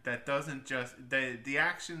that doesn't just the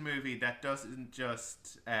action movie that doesn't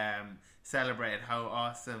just celebrate how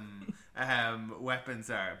awesome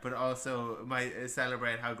weapons are, but also might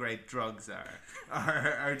celebrate how great drugs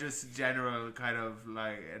are just general kind of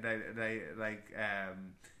like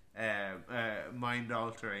mind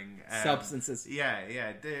altering substances. Yeah.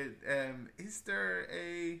 Is there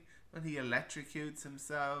when he electrocutes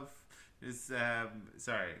himself? Is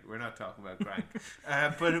sorry, we're not talking about Crank.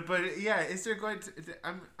 but yeah, is there going to?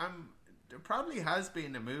 There probably has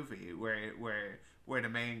been a movie where the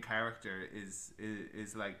main character is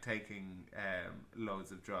like taking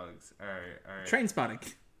loads of drugs or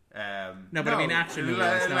Trainspotting. No, I mean action movies.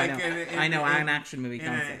 I know an action movie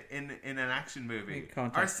concept. In an action movie,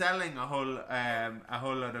 or selling a whole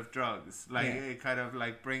lot of drugs, like kind of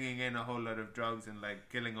like bringing in a whole lot of drugs and like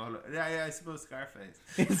killing a whole lot. I suppose Scarface.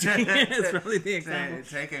 It's probably the example.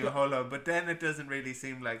 Taking a whole lot, but then it doesn't really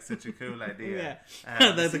seem like such a cool idea.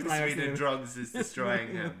 The drugs is destroying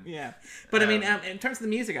him. Yeah, but I mean, in terms of the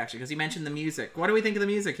music, actually, because you mentioned the music, what do we think of the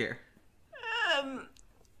music here?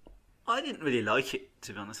 I didn't really like it,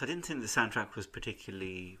 to be honest. I didn't think the soundtrack was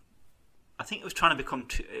particularly. I think it was trying to become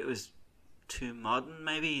too modern,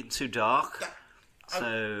 maybe, and too dark.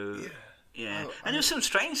 So and there were some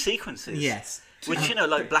strange sequences. Yes, which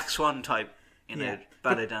like Black Swan type,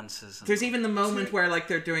 ballet dancers. There's even the moment where like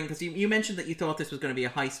they're doing, because you mentioned that you thought this was going to be a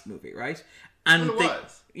heist movie, right? And it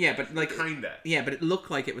was. Yeah, but like kinda. Yeah, but it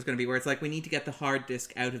looked like it was going to be where it's like we need to get the hard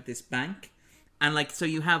disk out of this bank. And like, so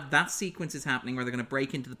you have that sequence is happening where they're going to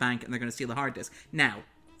break into the bank and they're going to steal the hard disk. Now,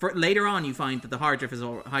 for later on, you find that the hard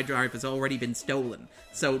drive has already been stolen,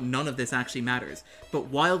 so none of this actually matters. But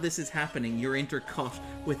while this is happening, you're intercut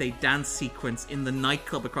with a dance sequence in the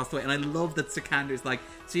nightclub across the way. And I love that Sikander's like,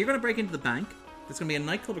 so you're going to break into the bank. There's going to be a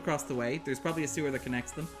nightclub across the way. There's probably a sewer that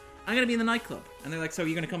connects them. I'm going to be in the nightclub. And they're like, so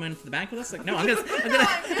you're going to come into the bank with us? Like, no, I'm going to...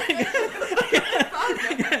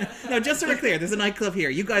 No, just so we're clear, there's a nightclub here.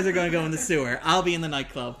 You guys are going to go in the sewer. I'll be in the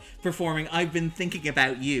nightclub performing I've Been Thinking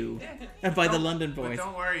About You by the London Boys. But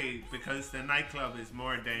don't worry, because the nightclub is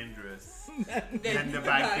more dangerous than the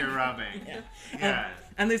bank you're robbing. Yeah.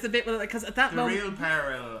 And there's a bit where, because at that moment... The real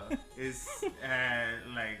peril is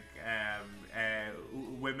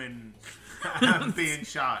women being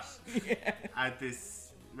shot at this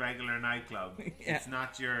regular nightclub. It's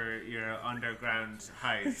not your underground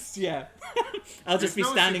heist. I'll just be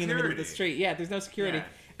standing in the middle of the street. There's no security.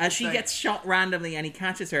 As she gets shot randomly and he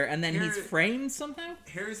catches her, and then he's framed somehow.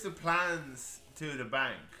 Here's the plans to the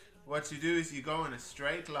bank. What you do is you go in a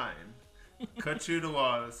straight line, cut through the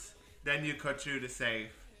walls, then you cut through the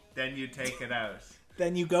safe, then you take it out.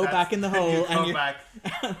 Then you go back in the hole and you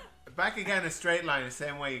go back again, a straight line, the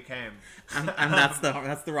same way you came, and that's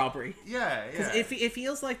the robbery. Because it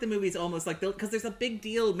feels like the movie's almost like because there's a big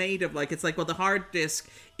deal made of like it's like, well, the hard disk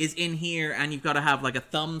is in here, and you've got to have like a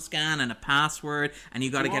thumb scan and a password, and you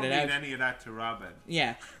got to get it out. Need any of that to rob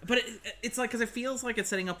it. But it's like, because it feels like it's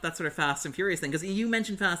setting up that sort of Fast and Furious thing. Because you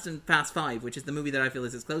mentioned Fast 5, which is the movie that I feel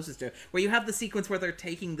is closest to, where you have the sequence where they're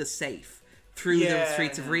taking the safe through the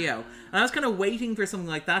streets of Rio. And I was kind of waiting for something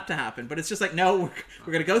like that to happen, but it's just like, no,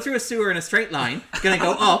 we're going to go through a sewer in a straight line, we're going to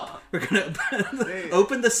go up, we're going to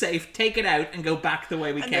open the safe, take it out, and go back the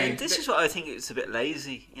way we came. This is what I think it's a bit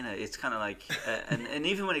lazy, it's kind of like, and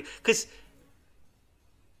even when because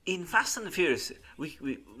in Fast and the Furious,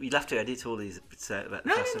 we laughed to edit all these bits out about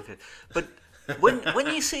Fast and Furious, but when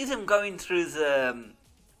you see them going through the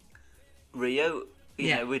Rio,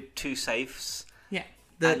 with two safes,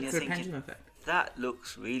 and you're thinking, that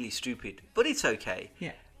looks really stupid, but it's okay.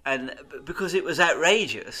 And because it was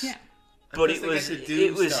outrageous. But it was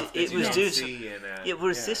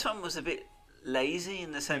whereas this one was a bit lazy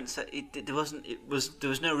in the sense that there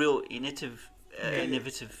was no real innovative.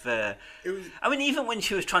 I mean, even when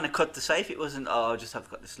she was trying to cut the safe, it wasn't. Oh, I've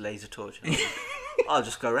got this laser torch. I'll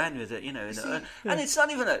just go around with it, and it's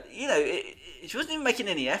not even she wasn't even making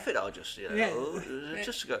any effort. I'll just,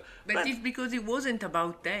 just go. But it's because it wasn't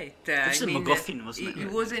about that. It's a MacGuffin, wasn't it?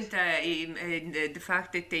 It wasn't the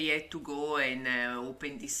fact that they had to go and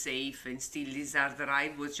open this safe and steal this hard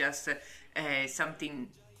drive was just something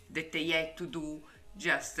that they had to do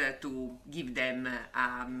just to give them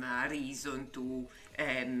a reason to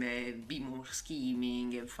be more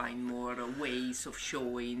scheming and find more ways of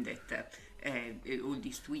showing that all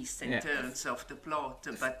these twists and turns of the plot,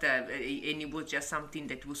 but and it was just something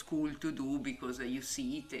that was cool to do because you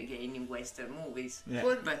see it again in Western movies,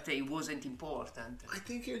 but it wasn't important. I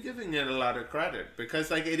think you're giving it a lot of credit because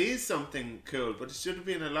it is something cool, but it should have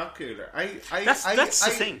been a lot cooler. That's the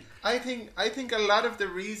thing. I think a lot of the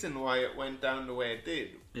reason why it went down the way it did,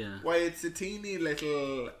 why it's a teeny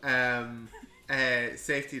little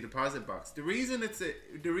safety deposit box. The reason it's a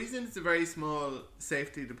very small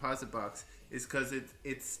safety deposit box is because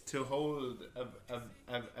it's to hold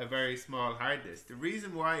a very small hard disk. The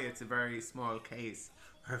reason why it's a very small case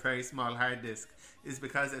or a very small hard disk is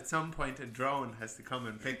because at some point a drone has to come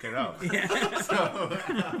and pick it up.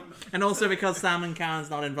 And also because Salman Khan's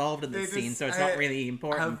not involved in this scene, so it's not really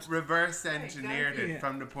important. Have reverse engineered it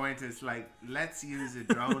from the point it's like, let's use a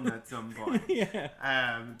drone at some point.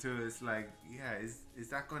 To it's like, is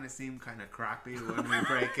that going to seem kind of crappy when we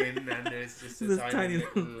break in and there's just a tiny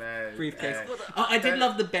little briefcase? I did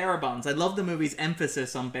love the bearer bonds. I love the movie's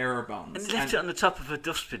emphasis on bearer bonds. And left it on the top of a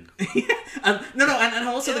dustbin. And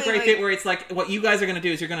also the great bit where it's like, what you guys are going to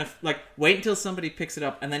do is you're going to wait until somebody picks it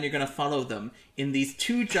up and then you're going to follow them in these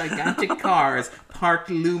two gigantic cars parked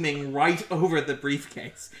looming right over the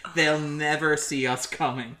briefcase. They'll never see us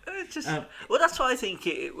coming. Well, that's why I think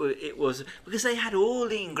it was, because they had all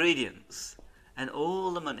the ingredients and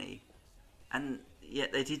all the money, and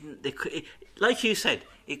yet they didn't. Like you said,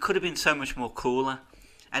 it could have been so much more cooler,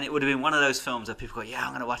 and it would have been one of those films that people go, "Yeah,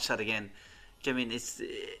 I'm going to watch that again." Do you know what I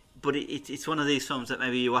mean? It's one of these films that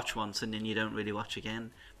maybe you watch once and then you don't really watch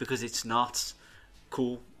again because it's not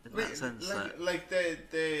cool in that sense.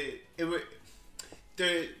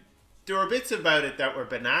 There were bits about it that were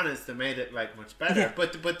bananas that made it much better,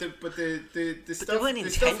 but the stuff, they weren't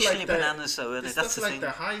intentionally bananas, though, were they? That's the thing. The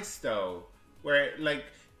heist, though, where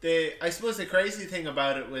I suppose the crazy thing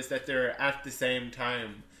about it was that they're at the same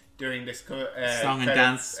time during this song and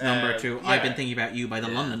dance number to "I've Been Thinking About You" by the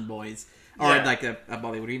London Boys, or a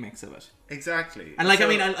Bollywood remix of it. Exactly. And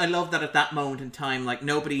I love that at that moment in time,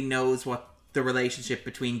 nobody knows what the relationship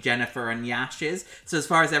between Jennifer and Yash is. So as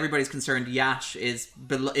far as everybody's concerned, Yash is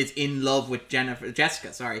in love with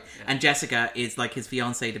Jessica, and Jessica is like his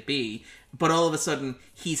fiancée to be. But all of a sudden,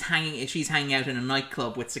 she's hanging out in a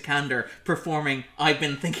nightclub with Sikander performing "I've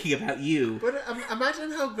Been Thinking About You." But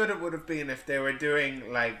imagine how good it would have been if they were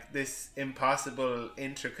doing like this impossible,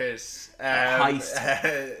 intricate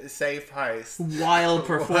heist, safe heist while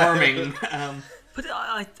performing. But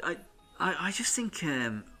I just think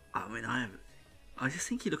I just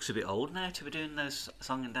think he looks a bit old now to be doing those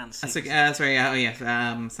song and dance things.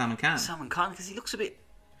 Salman Khan. Salman Khan, because he looks a bit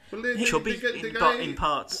chubby in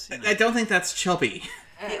parts. You know. I don't think that's chubby.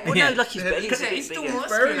 Well, no, like he's He's too muscular.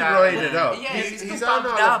 very roided up. Yeah, he's on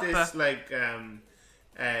all of this like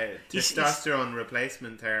testosterone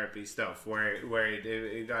replacement therapy stuff where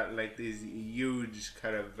he got like these huge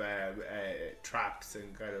kind of traps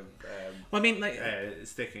and kind of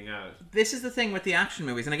sticking out. This is the thing with the action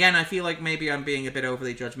movies, and again, I feel like maybe I'm being a bit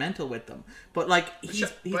overly judgmental with them. But like,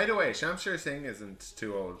 by the way, Sikander Singh isn't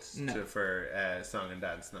too old for song and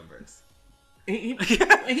dance numbers. He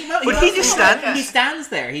just stands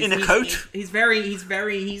there. In a coat. He's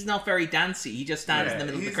not very danccy. He just stands in the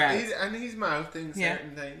middle of the crowd. He's mouthing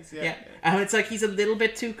certain things. It's like he's a little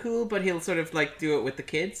bit too cool, but he'll sort of like do it with the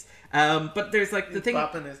kids. But there's like the thing,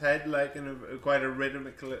 bopping his head like in quite a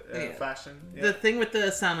rhythmical fashion. Yeah. The thing with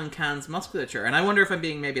the Salman Khan's musculature, and I wonder if I'm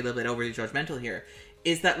being maybe a little bit overly judgmental here,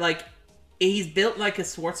 is that like he's built like a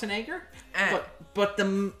Schwarzenegger, but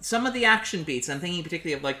some of the action beats, I'm thinking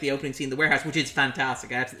particularly of like the opening scene in the warehouse, which is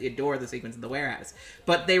fantastic. I absolutely adore the sequence in the warehouse,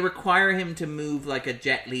 but they require him to move like a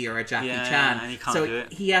Jet Li or a Jackie Chan, and he can't so do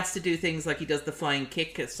it. He has to do things like he does the flying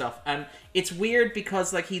kick and stuff, and it's weird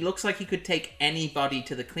because like he looks like he could take anybody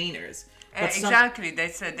to the cleaners. Exactly,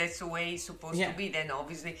 that's the way it's supposed to be. Then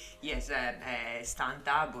obviously he has stunt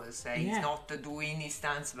doubles. He's not doing his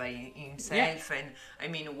stunts by himself, and I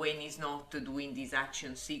mean when he's not doing these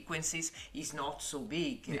action sequences, he's not so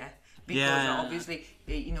big. Because obviously,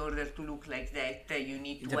 in order to look like that, you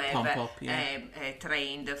need to have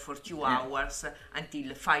trained for 2 hours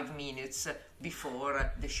until 5 minutes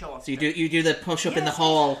before the shot. So you do the push up in the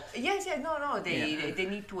hall. Yes, they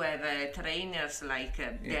need to have trainers like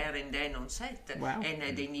Darren then on set,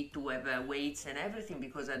 and they need to have weights and everything,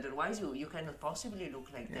 because otherwise you cannot possibly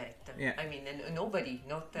look like that. I mean, and nobody,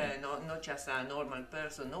 not just a normal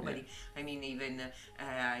person, nobody. I mean, even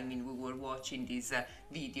we were watching these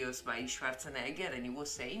videos by Schwarzenegger, and he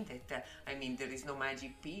was saying that there is no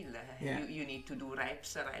magic pill. You need to do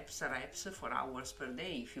reps for hours per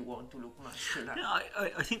day if you want to look muscular.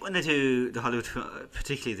 I think when they do the Hollywood,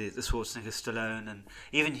 particularly the Schwarzenegger, Stallone, and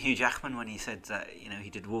even Hugh Jackman, when he said that he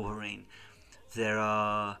did Wolverine,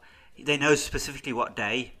 they know specifically what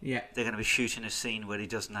day they're going to be shooting a scene where he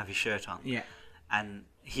doesn't have his shirt on, and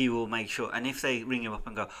he will make sure. And if they ring him up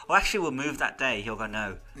and go, "Oh, actually, we'll move that day," he'll go,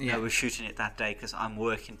 "No, we're shooting it that day because I'm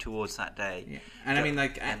working towards that day." And I mean,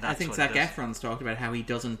 like, I think Zac Efron's talked about how he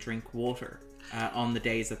doesn't drink water on the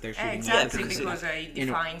days that they're shooting. Exactly, because it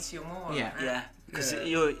defines you more. Because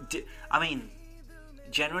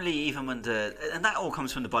generally, even when and that all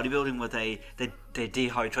comes from the bodybuilding, where they're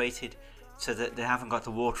dehydrated, so that they haven't got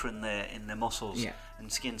the water in their muscles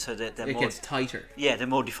and skin, so that it gets tighter. Yeah, they're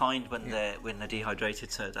more defined when they're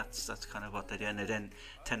dehydrated. So that's kind of what they do, and they then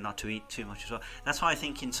tend not to eat too much as well. That's why I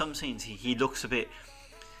think in some scenes he looks a bit,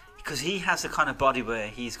 because he has the kind of body where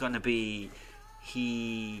he's going to be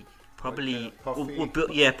Probably,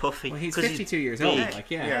 puffy. Well, he's 52 years old,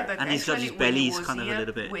 and he's got his belly's kind of a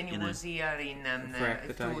little bit. When he was here in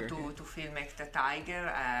to film Act the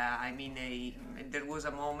Tiger, there was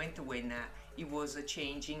a moment when he was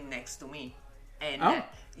changing next to me, and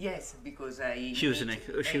yes, because she was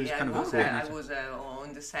kind of awkward. I was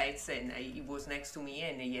on the sets, and he was next to me,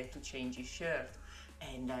 and he had to change his shirt.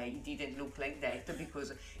 And he didn't look like that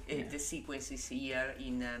because the sequences here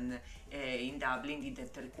in Dublin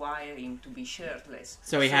didn't require him to be shirtless.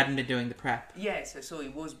 So he hadn't been doing the prep. Yes, so he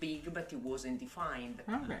was big, but he wasn't defined.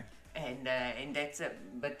 Okay. And that's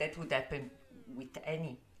but that would happen with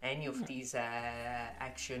any of these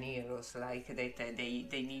action heroes, like that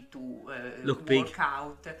they need to look work big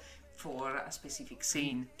out for a specific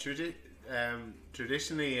scene.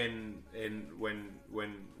 Traditionally,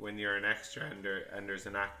 when you're an extra and there's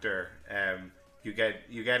an actor, you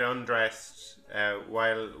get undressed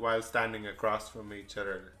while standing across from each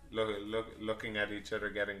other, looking at each other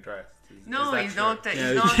getting dressed. No, that it's true? not.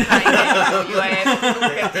 It's not like that. You have to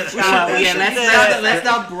look at the chart. Yeah, let's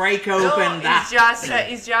not break open that.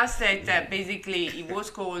 It's just that basically it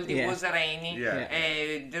was cold, it Yeah. was raining. Yeah.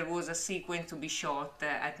 There was a sequence to be shot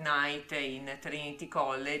at night in Trinity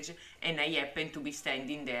College, and I happened to be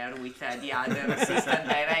standing there with the other assistant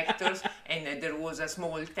directors, and there was a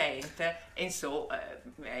small tent, and so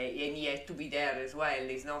and he had to be there as well.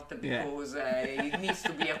 It's not because it needs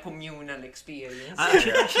to be a communal experience.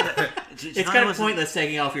 It's kind of pointless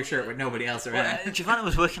taking off your shirt with nobody else around. Giovanna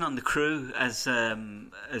was working on the crew as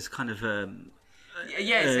kind of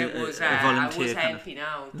Yes, it was. a I volunteer was kind of- helping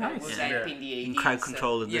out. I Nice. was Yeah. helping the ADs. in crowd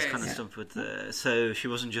control and this yes. kind of stuff. So she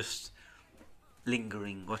wasn't just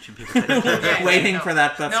lingering, watching people take photos. Yeah, Waiting no. for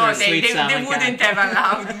that sort of sweet they salmon wouldn't can. have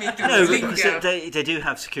allowed me to No, linger. because they do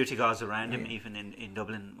have security guards around him, even in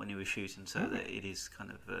Dublin when he was shooting. So that it is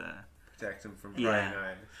kind of. Protect him from Yeah. prying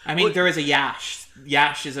eyes. I mean, there is a Yash.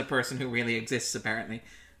 Yash is a person who really exists, apparently.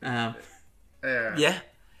 Yeah,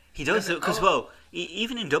 he does because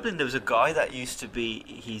even in Dublin there was a guy that used to be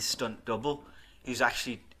his stunt double. He's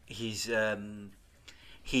actually his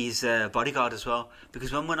bodyguard as well.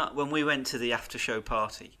 Because when we went to the after show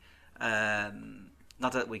party,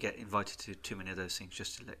 not that we get invited to too many of those things,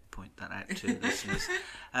 just to point that out to listeners.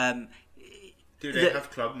 Do they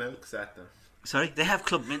have club milks at them? Sorry, they have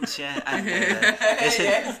Club Mints, yeah. And they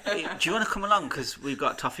said, "Do you want to come along? Because we've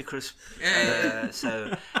got toffee crisp."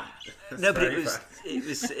 So no, but it was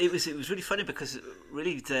really funny because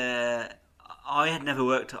really I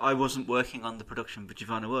wasn't working on the production, but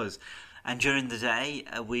Giovanna was. And during the day,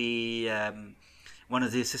 one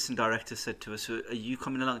of the assistant directors said to us, "Are you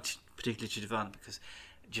coming along?" Particularly to Giovanna, because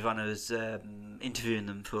Giovanna was interviewing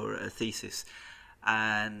them for a thesis,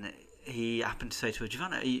 and he happened to say to her,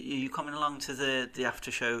 "Giovanna, are you coming along to the after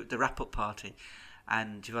show, the wrap up party?"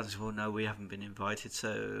 And Giovanna said, "Well, no, we haven't been invited."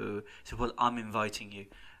 So he said, "Well, I'm inviting you,"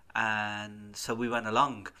 and so we went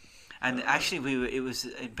along. And actually, it was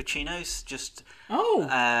in Pacino's, just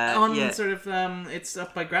Sort of it's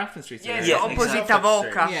up by Grafton Street. Yes, Yeah, opposite exactly.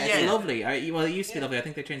 Avoca. Yeah, it's lovely. Well, it used to be lovely. I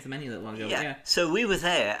think they changed the menu a little while ago. Yeah. Yeah. So we were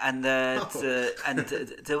there, and there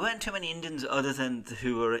weren't too many Indians other than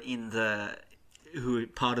who were who were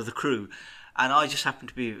part of the crew, and I just happened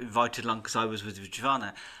to be invited along because I was with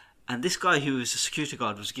Giovanna. And this guy who was a security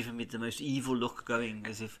guard was giving me the most evil look, going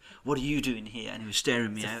as if, "What are you doing here?" And he was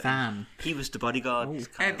staring me out. Fan. He was the bodyguard.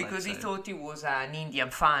 Because he thought he was an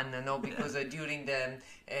Indian fan, because during the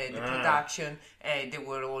production they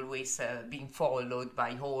were always being followed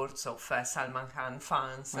by hordes of Salman Khan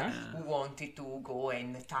fans who wanted to go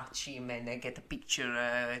and touch him and get a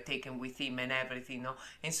picture taken with him and everything.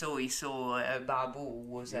 And so he saw Babu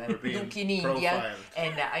was looking Indian,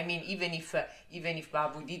 and I mean even if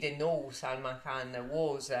Babu didn't know who Salman Khan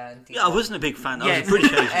was until I wasn't a big fan. Yes. I was a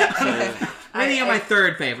British agent. So. Really, you're my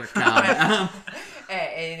third favorite Khan.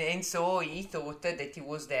 and so he thought that he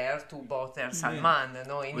was there to bother Salman,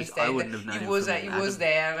 and Which instead I wouldn't have known he him was from he was Adam.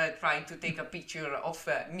 there trying to take a picture of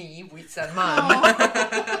me with Salman.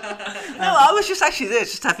 No, I was just actually there,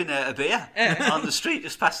 just having a beer on the street,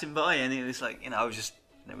 just passing by, and he was like, I was just.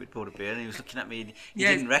 We'd bought a beer, and he was looking at me. And he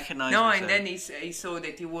didn't recognise me. No, and so. then he saw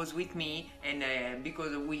that he was with me, and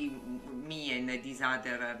because me and these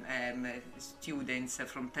other students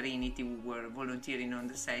from Trinity who were volunteering on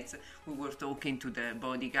the sets, we were talking to the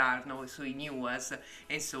bodyguard. So he knew us,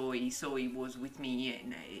 and so he saw he was with me,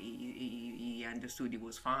 and he understood he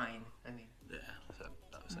was fine. I mean, Yeah, so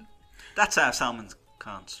that was it. That's our Salman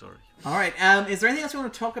Khan story. All right. Is there anything else you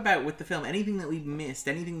want to talk about with the film? Anything that we've missed?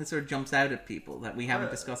 Anything that sort of jumps out at people that we haven't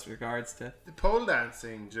discussed with regards to The pole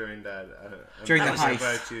dancing during that. During the I'm heist.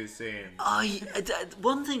 about you seeing.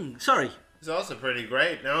 One thing, sorry. It's also pretty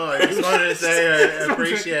great. No, I just wanted to say I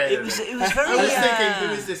appreciate It was very. I was thinking,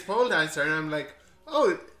 who is this pole dancer? And I'm like,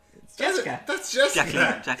 oh, Jessica. That's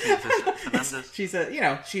Jessica. Jackie Fernandez. she's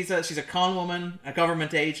a con woman, a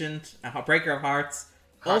government agent, a breaker of hearts,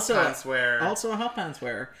 also pants wearer. also a hot pants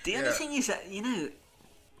wearer. The other thing is that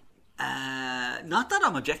not that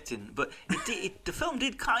I'm objecting, but the film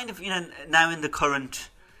did kind of now in the current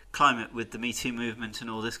climate with the Me Too movement and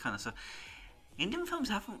all this kind of stuff. Indian films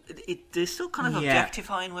they're still kind of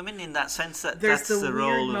objectifying women in that sense that There's that's the the weird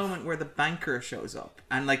role of. moment where the banker shows up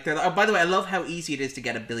and like they're like, oh, by the way, I love how easy it is to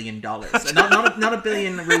get $1 billion. not a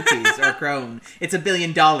billion rupees or krone. It's $1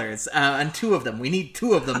 billion, and two of them. We need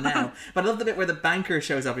two of them now. But I love the bit where the banker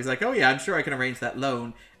shows up. He's like, oh yeah, I'm sure I can arrange that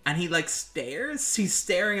loan. And he like stares. He's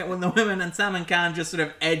staring at one of the women, and Salman Khan just sort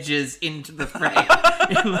of edges into the frame.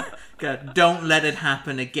 Like a, don't let it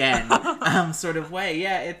happen again. Sort of way.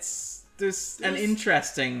 Yeah, there's an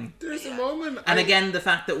interesting. There's a moment. And again, the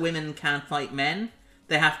fact that women can't fight men,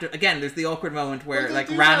 they have to, again, there's the awkward moment where, Well, like,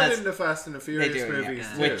 they do that Rana's... in the Fast and the Furious movies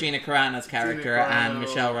too. With Gina Carano's character and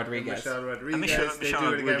Michelle Rodriguez. Michelle Rodriguez. Michelle They do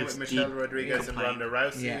it again Rodriguez with Michelle Rodriguez and complained. Ronda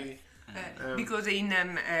Rousey. Yeah. Because in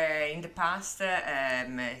the past,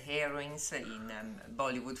 heroines in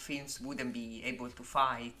Bollywood films wouldn't be able to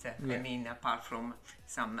fight. I mean, apart from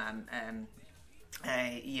some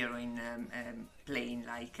heroine playing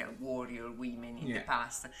like warrior women in the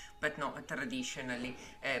past, but not traditionally.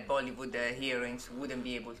 Bollywood heroines wouldn't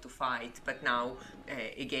be able to fight. But now,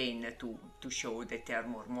 again, to show that they are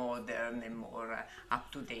more modern and more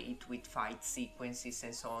up to date with fight sequences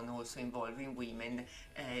and so on, also involving women.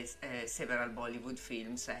 Several Bollywood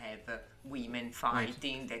films have women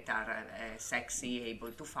fighting that are sexy,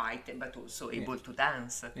 able to fight, but also able to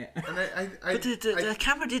dance. And I But the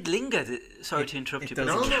camera did linger. Sorry to interrupt you, but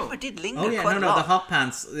the camera did linger quite a lot. The hot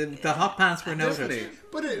pants. The hot pants were noted. Definitely.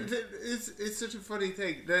 But it's such a funny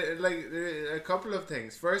thing. A couple of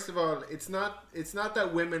things. First of all, it's not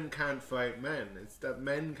that women can't fight men. It's that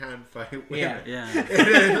men can't fight women. Yeah.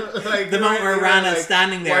 Like, the moment where Rana's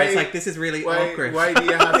standing there, it's like, this is really awkward. Why do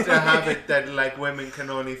you have to have it that like women can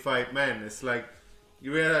only fight men? It's like,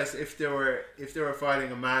 you realize if they were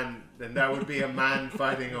fighting a man, then that would be a man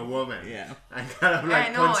fighting a woman. Yeah. And kind of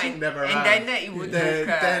like punching them around. And then it would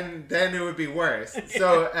then it would be worse.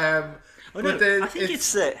 So I think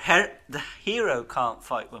it's the hero can't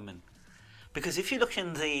fight women, because if you look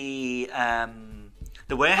in the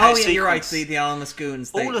warehouse sequence, you're right. The Almas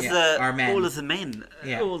Goons, are men. all of the men,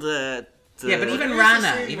 all the but even There's Rana,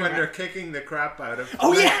 a scene when they're kicking the crap out of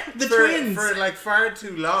the twins for like far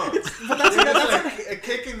too long. But that's like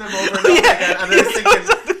kicking them over and over again, and I was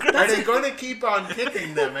thinking, are they going to keep on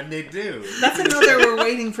kicking them? And they do. That's another. We're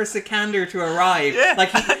waiting for Sikander to arrive. Yeah.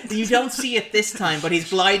 Like you don't see it this time, but he's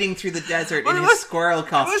gliding through the desert in his squirrel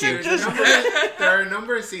costume. There are a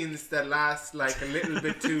number of scenes that last like a little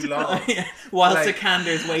bit too long. While like,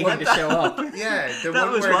 Sikander's waiting to show up. Yeah, the That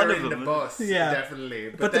one was where one they're of in the them. bus, definitely.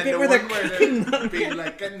 But the then bit the where one they're where kicking they're being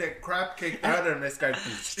like getting the crap kicked out of them, this guy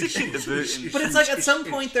sticking the boot in. But it's like at some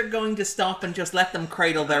point they're going to stop and just let them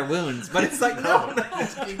cradle their wounds. But it's like no.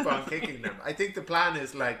 Just keep on kicking them. I think the plan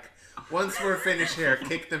is like, once we're finished here,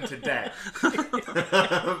 kick them to death.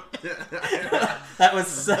 That was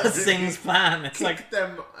Singh's plan. It's like kick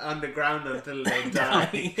them on the ground until they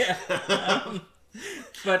die.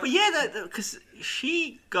 But yeah, because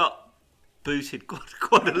she got booted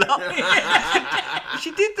quite a lot. She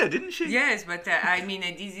did though, didn't she? Yes, but I mean,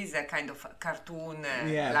 this is a kind of cartoon,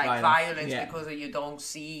 like violence, because you don't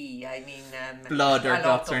see, I mean, blood or a lot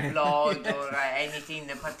guts or of blood or anything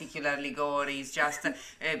particularly gory. It's just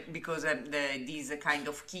because this kind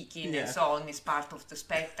of kicking and so on is part of the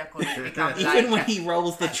spectacle. It becomes even when he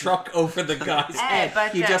rolls the truck over the guy's head,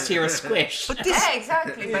 but, you just hear a squish. But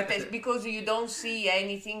exactly, but it's because you don't see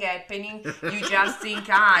anything happening, you just think,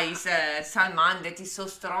 it's Salman that is so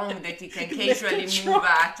strong that he can casually move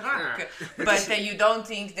a truck, but you don't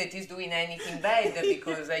think that he's doing anything bad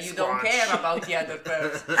because you don't care about the other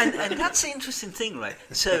person. And that's the interesting thing, right?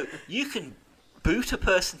 So you can boot a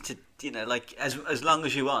person to, like as long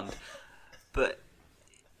as you want, but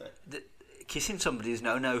kissing somebody is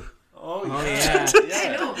no. Oh yeah.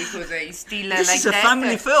 I know, because it's still This like is a that.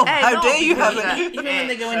 family film. How dare you have it? Even when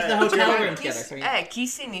they go into the hotel room together.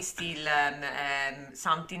 Kissing is still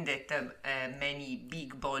something that many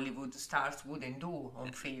big Bollywood stars wouldn't do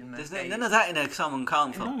on film. There's none of that in a Salman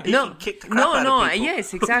Khan film. No, He can kick the crap out of people.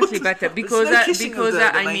 Yes, exactly. But because no kissing of the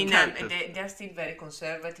I main mean, character. they're still very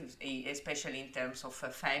conservative, especially in terms of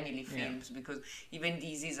family films. Because even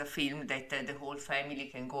this is a film that the whole family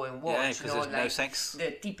can go and watch. Yeah, because there's no sex.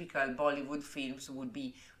 The typical Bollywood films would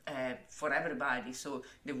be for everybody, so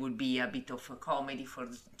there would be a bit of comedy for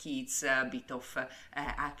the kids, a bit of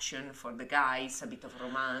action for the guys, a bit of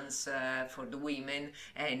romance for the women,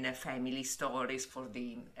 and family stories for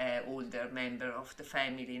the older member of the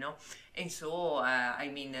family, And so, I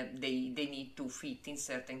mean, they need to fit in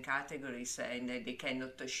certain categories, and they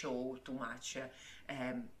cannot show too much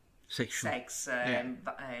sex and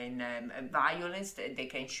violence. They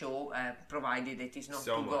can show, provided it is not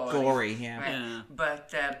So too much. Gory,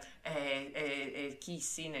 But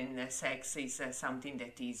kissing and sex is something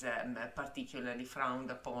that is particularly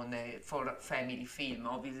frowned upon for family film.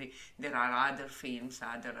 Obviously, there are other films,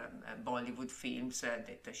 other Bollywood films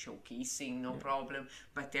that show kissing, no problem,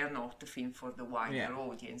 but they are not a film for the wider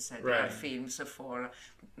audience. They are films for,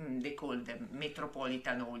 they call them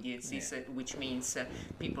metropolitan audiences, which means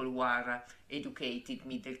people who are educated,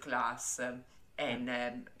 middle class, and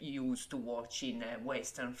used to watching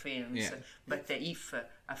Western films. But if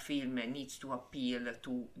a film needs to appeal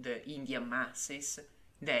to the Indian masses,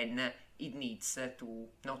 then it needs to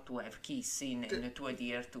not to have kissing and to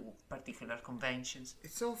adhere to particular conventions.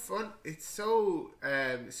 It's so fun. It's so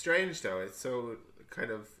strange, though. It's so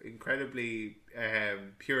kind of incredibly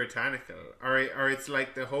puritanical, or it's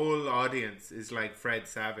like the whole audience is like Fred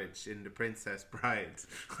Savage in The Princess Bride,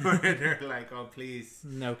 where they're like, "Oh, please,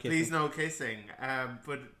 no kissing. Please, no kissing."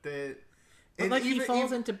 But he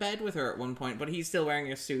falls into bed with her at one point, but he's still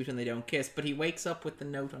wearing a suit and they don't kiss. But he wakes up with the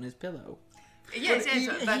note on his pillow. Yes,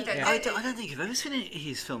 I don't think I've ever seen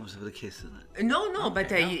his films with a kiss, isn't it? No,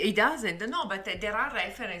 but he doesn't. No, but there are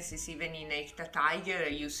references even in Ekta Tiger.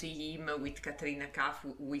 You see him with Katrina Kaif,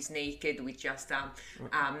 who is naked with just towel?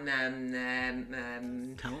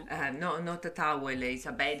 No, not a towel. It's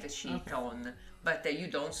a bed sheet on. But you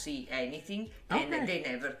don't see anything, and they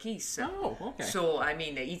never kiss. Oh, okay. So I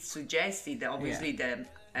mean, it's suggested. Obviously, the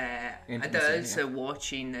adults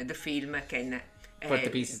watching the film can put the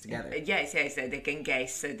pieces together. Yes, they can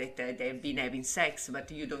guess that they've been having sex, but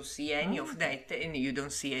you don't see any of that, and you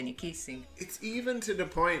don't see any kissing. It's even to the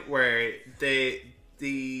point where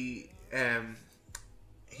he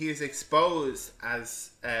is exposed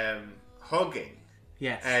as hugging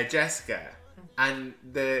Jessica, and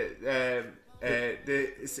the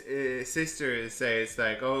sister says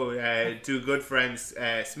like, "Oh, two good friends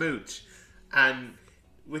smooch," and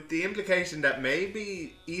with the implication that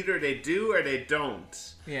maybe either they do or they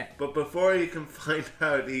don't. Yeah. But before you can find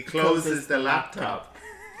out, he closes the laptop.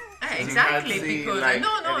 Exactly, see, because like,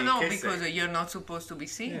 because you're not supposed to be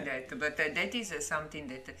seeing that. But that is something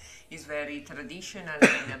that is very traditional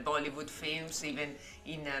in Bollywood films. Even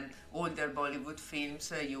in older Bollywood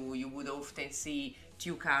films, you would often see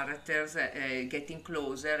two characters getting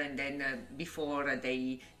closer, and then before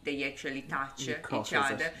they actually touch each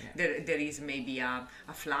other, there is maybe a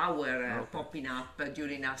flower popping up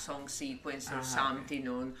during a song sequence or something,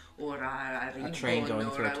 or a ribbon, train going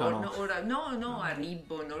through a tunnel. A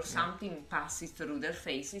ribbon or something passes through their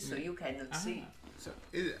faces, so you cannot see. So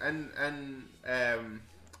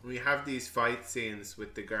we have these fight scenes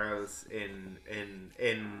with the girls in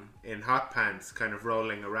hot pants, kind of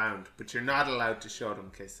rolling around, but you're not allowed to show them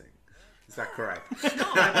kissing. Is that correct?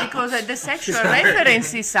 No, because the sexual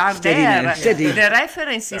references are there. The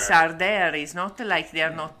references are there. It's not like they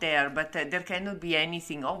are not there, but there cannot be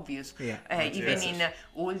anything obvious. Even in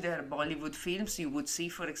older Bollywood films, you would see,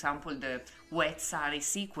 for example, the wet sari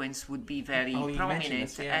sequence would be very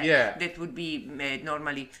prominent. That would be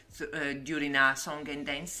normally during a song and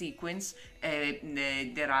dance sequence.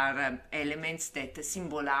 There are elements that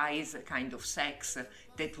symbolize kind of sex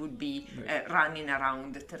that would be running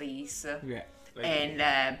around the trees, and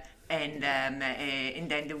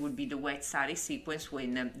then there would be the wet sari sequence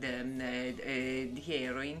when the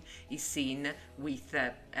heroine is seen with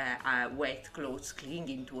wet clothes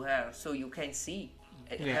clinging to her, so you can see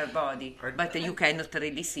her body, but you cannot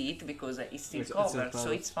really see it because it's still covered,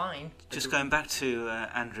 so it's fine. Just going back to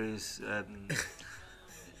Andrew's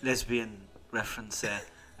lesbian reference there,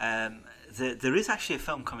 there is actually a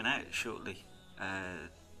film coming out shortly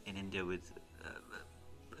in India with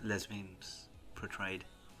lesbians portrayed.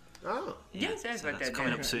 Oh. Yes, so that's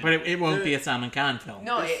coming up soon. But it won't be a Salman Khan film.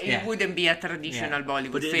 No, it wouldn't be a traditional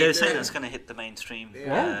Bollywood but film. they're saying that's going to hit the mainstream.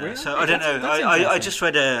 Really? So I don't know. I just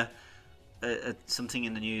read something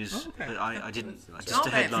in the news, but I didn't. Just a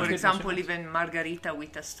headline. For example, even Margarita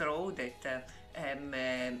with a Straw, that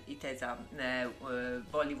it has a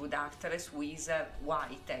Bollywood actress who is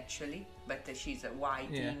white actually, but she's a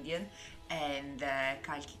white Indian, and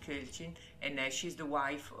Kalki Kulchin, and she's the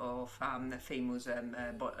wife of famous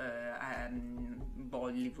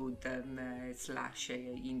Bollywood slash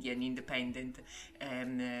Indian independent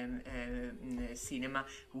cinema,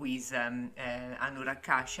 who is Anurag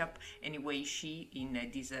Kashyap. Anyway, she in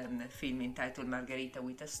this film entitled Margarita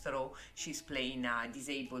with a Straw, she's playing a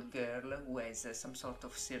disabled girl who has some sort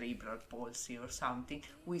of cerebral palsy or something,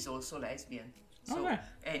 who is also lesbian. So,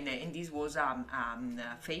 and this was a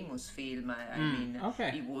famous film.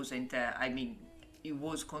 It wasn't. It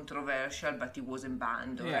was controversial, but it wasn't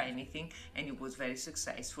banned or anything, and it was very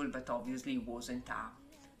successful. But obviously, it wasn't a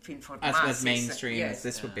film for the masses. As mainstream as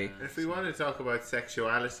this would be. If we want to talk about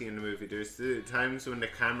sexuality in the movie, there's the times when the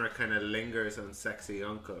camera kind of lingers on sexy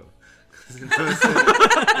uncle.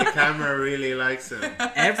 The camera really likes him.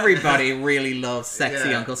 Everybody really loves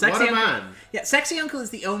Sexy Uncle. What a man! Yeah, Sexy Uncle is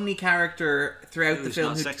the only character throughout the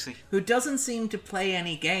film who doesn't seem to play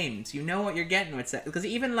any games. You know what you're getting with Sexy, because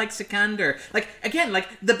even like Sikander,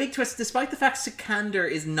 the big twist, despite the fact Sikander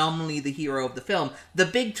is nominally the hero of the film, the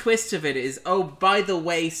big twist of it is, oh, by the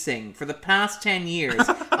way, Singh, for the past 10 years,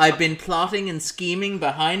 I've been plotting and scheming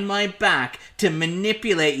behind my back to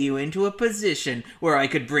manipulate you into a position where I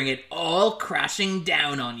could bring it all crashing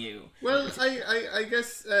down on you. Well, I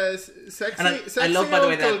guess sexy I love, by the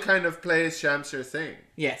way, uncle that kind of plays Shamsher Singh.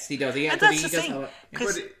 yes, he does. And that's the thing.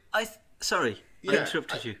 Because sorry, I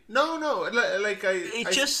interrupted you. No, like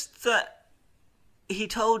It's just that he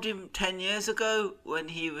told him 10 years ago when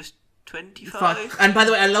he was 25. And by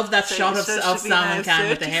the way, I love that So shot he's of supposed to be Salman now Khan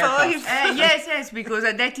with the 35. haircut. Yes, because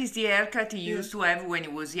that is the haircut he used to have when he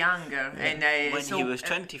was younger. And When he was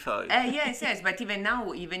 25. yes, but even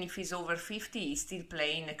now, even if he's over 50, he's still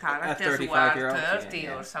playing characters who 35-year-old, are 30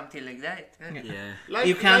 yeah. or something like that. Yeah.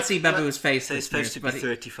 You can't see Babu's face. So he's supposed to be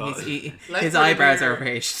listeners, but 35. Like his with eyebrows Amir- are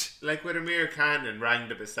raised. like with Amir Khan and Rang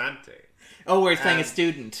de Basante. Oh, where he's playing a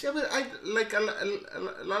student. Yeah, but I like a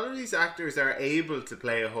lot of these actors are able to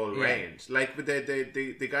play a whole range. Like with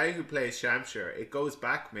the guy who plays Shamsher, it goes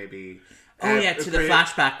back maybe. Oh yeah, to the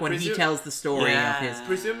flashback when he presu- tells the story of his.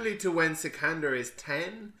 Presumably to when Sikander is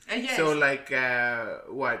 10. Yes. So like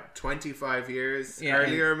 25 years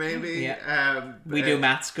earlier maybe. Yeah. We do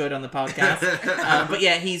maths good on the podcast. But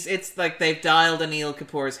yeah, it's like they've dialed Anil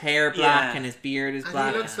Kapoor's hair black and his beard is And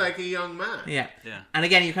black. he looks like a young man. Yeah. Yeah. And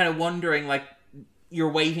again, you're kind of wondering, like, you're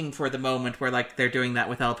waiting for the moment where, like, they're doing that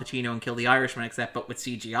with Al Pacino and Kill the Irishman, except but with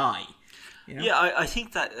CGI. You know? Yeah, I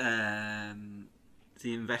think that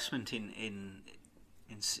the investment in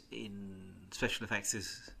special effects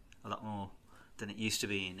is a lot more than it used to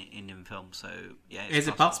be in Indian films. So yeah, Is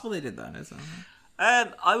it possible they did that? Is it?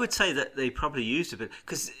 I would say that they probably used a bit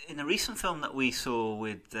because in a recent film that we saw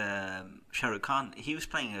with Shah Rukh Khan, he was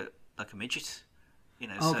playing like a midget. You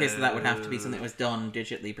know, Okay, so that would have to be something that was done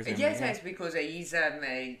digitally, presumably. Yes, because he's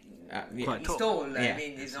Quite he's tall. Yeah. I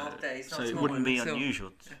mean, he's not so it small, wouldn't be so- unusual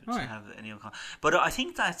to Right. have any other. But I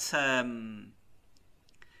think that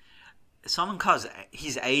Salman Khan's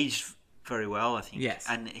he's aged very well. I think, Yes.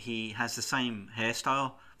 and he has the same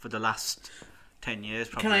hairstyle for the last 10 years.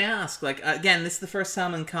 Probably. Can I ask, like, again, this is the first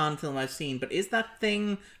Salman Khan film I've seen, but is that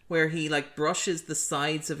thing where he, like, brushes the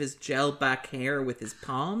sides of his gel back hair with his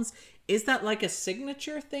palms, is that, like, a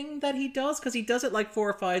signature thing that he does? Because he does it, like, 4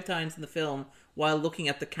 or 5 times in the film while looking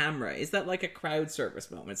at the camera. Is that, like, a crowd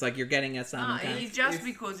service moment? It's like you're getting a Salman Khan... It's just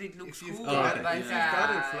because it looks If you've cool. got it, but, if you've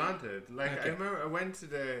got it flaunted. Like I remember I went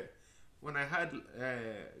to when I had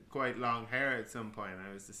quite long hair at some point,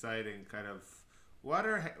 I was deciding kind of what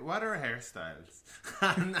are hairstyles,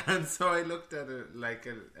 and so I looked at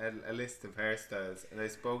a list of hairstyles, and I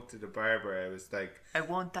spoke to the barber. I was like, I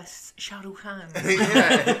want a Shah Rukh Khan.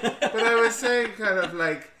 yeah, but I was saying kind of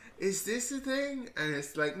like, is this a thing? And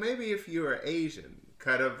it's like maybe if you were Asian.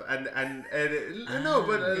 Kind of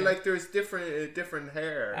like there's different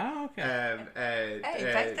hair. Oh, okay. In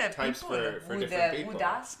fact, types people for different people. would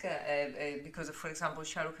ask because, for example,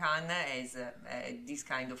 Shah Rukh Khan has this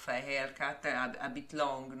kind of haircut, a bit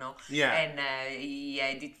long, no? Yeah. And he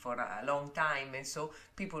had it for a long time, and so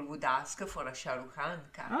people would ask for a Shah Rukh Khan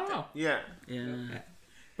cut. Oh. Yeah.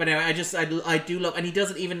 But anyway, I do love... And he does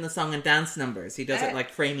it even in the song and dance numbers. He does it, like,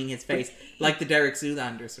 framing his face, like the Derek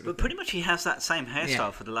Zoolander sort of But pretty much he has that same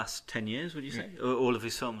hairstyle for the last 10 years, would you say? All of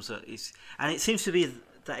his films. And it seems to be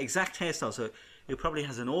that exact hairstyle, so it probably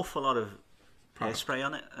has an awful lot of hairspray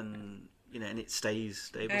on it, and you know, and it stays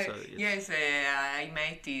stable. Yes, I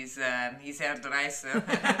met his hairdresser.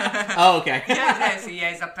 Oh, okay. yes, he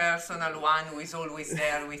has a personal one who is always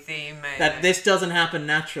there with him. And, That this doesn't happen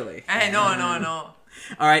naturally. No.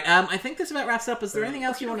 All right, I think this about wraps up. Is there anything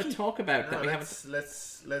else you want to talk about that we haven't...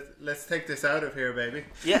 Let's take this out of here, baby.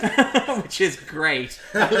 Yeah. Which is great.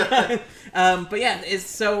 But yeah,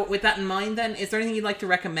 so with that in mind then, is there anything you'd like to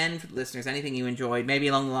recommend for the listeners? Anything you enjoyed? Maybe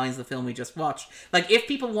along the lines of the film we just watched? Like, if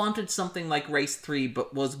people wanted something like Race 3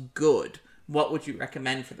 but was good, what would you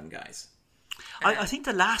recommend for them, guys? I think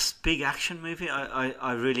the last big action movie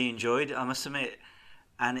I really enjoyed, I must admit,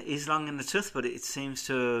 and it is long in the tooth, but it seems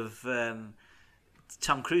to have...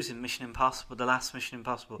 Tom Cruise in Mission Impossible, the last Mission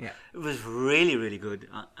Impossible. Yeah. It was really, really good.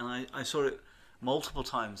 And I saw it multiple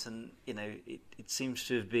times, and, you know, it seems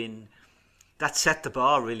to have been... That set the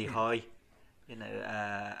bar really high, you know,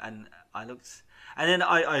 and I looked... And then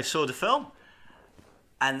I saw the film,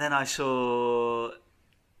 and then I saw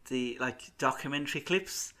the, like, documentary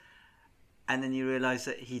clips, and then you realise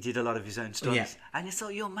that he did a lot of his own stunts. Yeah. And you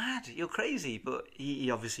thought, you're mad, you're crazy. But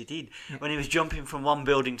he obviously did. Yeah. When he was jumping from one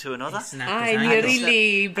building to another. He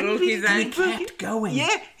really broke his ankle. He kept going.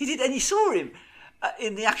 Yeah, he did. And you saw him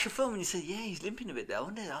in the actual film, and you said, yeah, he's limping a bit there.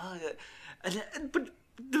 But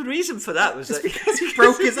The reason for that was that because he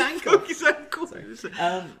broke his ankle.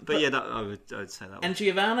 But yeah, I would say that. And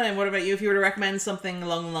Giovanna, and what about you? If you were to recommend something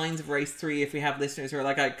along the lines of Race 3, if we have listeners who are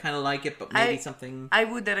like, I kind of like it, but maybe something... I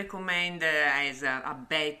would recommend, as a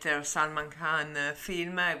better Salman Khan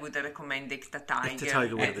film, I would recommend Ek the Tiger. It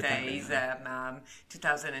is a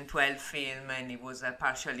 2012 film, and it was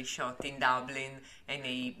partially shot in Dublin, and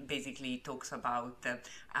he basically talks about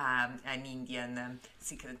an Indian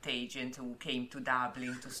secret agent who came to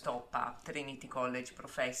Dublin to stop a Trinity College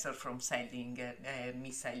professor from selling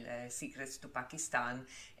missile secrets to Pakistan,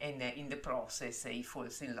 and in the process he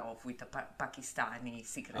falls in love with a Pakistani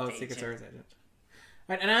secret agent. Secret Service agent.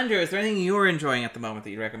 Right, and Andrew, is there anything you're enjoying at the moment that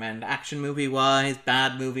you'd recommend? Action movie wise,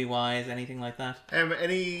 bad movie wise, anything like that?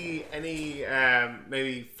 Any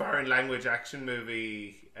maybe foreign language action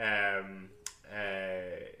movie,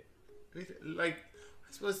 like,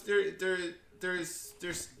 I suppose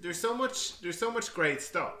there's so much great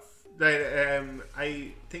stuff.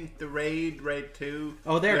 I think the Raid 2.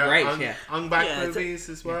 Oh, they're great. Ong Bak movies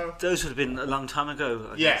as well. Yeah. Those would have been a long time ago,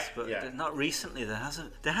 I guess, but not recently. There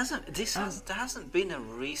hasn't been a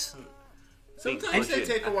recent. Sometimes they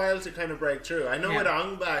take a while to kind of break through. I know with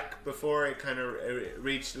Ong Bak, before it kind of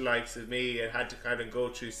reached the likes of me, it had to kind of go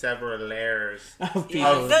through several layers. I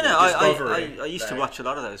used to watch a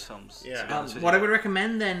lot of those films. Yeah. What I would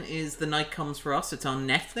recommend then is The Night Comes for Us. It's on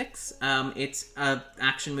Netflix. It's an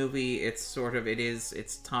action movie. It's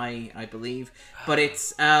Thai, I believe, but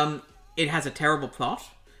it has a terrible plot.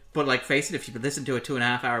 But like, face it, if you listen to a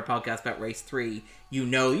 2.5-hour podcast about Race 3, you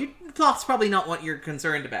know the plot's probably not what you're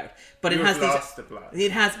concerned about. But it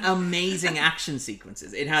has amazing action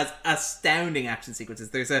sequences. It has astounding action sequences.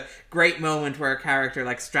 There's a great moment where a character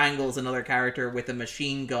like strangles another character with a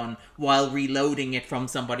machine gun while reloading it from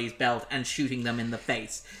somebody's belt and shooting them in the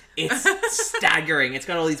face. It's staggering. It's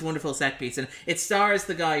got all these wonderful set pieces, and it stars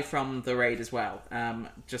the guy from The Raid as well.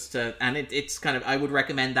 It's kind of, I would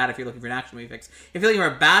recommend that if you're looking for an action movie fix. If you're looking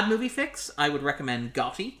for a bad movie fix, I would recommend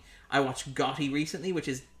Gotti. I watched Gotti recently, which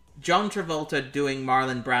is John Travolta doing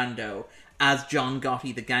Marlon Brando as John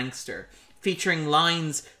Gotti the gangster, featuring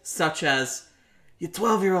lines such as, "Your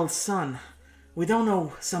 12-year-old son, we don't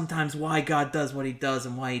know sometimes why God does what he does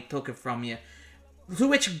and why he took it from you." To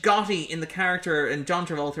which Gotti, in the character, and John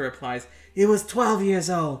Travolta replies, "He was 12 years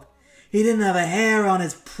old. He didn't have a hair on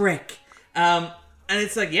his prick." And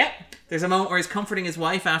it's like, there's a moment where he's comforting his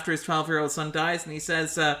wife after his 12-year-old son dies, and he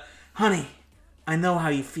says, "Honey, I know how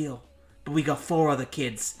you feel, but we got 4 other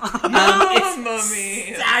kids."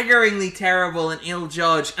 It's staggeringly terrible and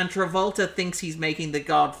ill-judged, and Travolta thinks he's making The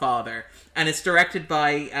Godfather. And it's directed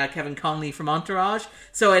by Kevin Conley from Entourage,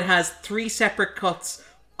 so it has 3 separate cuts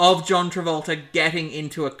of John Travolta getting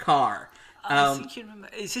into a car. I think you remember.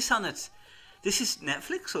 Is this on it? This is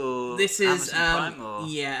Netflix or this is Amazon Prime? Or?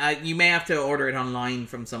 You may have to order it online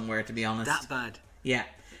from somewhere, to be honest. That bad? Yeah.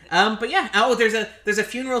 There's a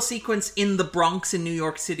funeral sequence in the Bronx in New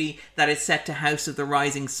York City that is set to House of the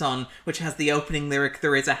Rising Sun, which has the opening lyric,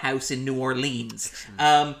 "There is a house in New Orleans."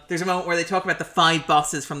 There's a moment where they talk about the 5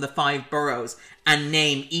 bosses from the 5 boroughs and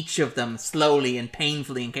name each of them slowly and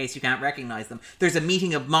painfully in case you can't recognize them. There's a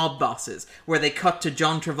meeting of mob bosses where they cut to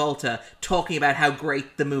John Travolta talking about how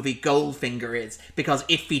great the movie Goldfinger is because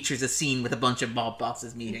it features a scene with a bunch of mob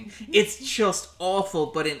bosses meeting. It's just awful,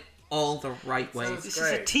 but in all the right ways. This is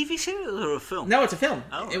a TV series or a film? No, it's a film.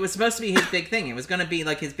 Oh. It was supposed to be his big thing. It was going to be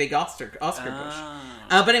like his big Oscar push.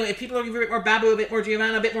 But anyway, if people are looking for a bit more Babu, a bit more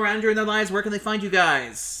Giovanna, a bit more Andrew in their lives, where can they find you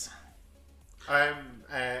guys? I'm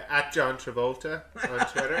at John Travolta on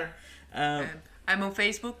Twitter. I'm on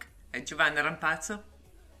Facebook, Giovanna Rampazza.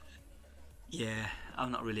 Yeah,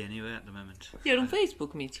 I'm not really anywhere at the moment. You're on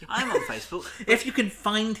Facebook, Michi. I'm on Facebook. If you can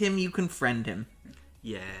find him, you can friend him.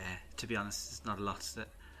 Yeah, to be honest, there's not a lot that...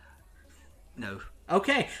 No.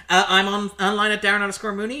 Okay. I'm online at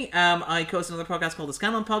Darren_Mooney. I host another podcast called the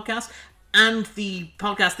Scanlon Podcast. And the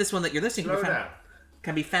podcast, this one that you're listening to,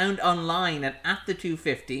 can be found online at the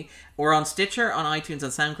 250 or on Stitcher, on iTunes, on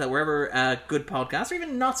SoundCloud, wherever good podcasts or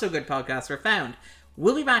even not so good podcasts are found.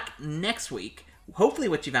 We'll be back next week, hopefully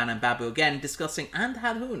with Giovanna and Babu again, discussing And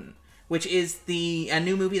Hadhoon, which is a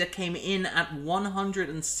new movie that came in at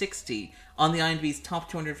 160 on the IMDb's top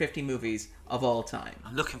 250 movies of all time.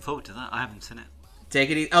 I'm looking forward to that. I haven't seen it. Take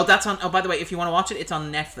it easy. That's on. Oh, by the way, if you want to watch it, it's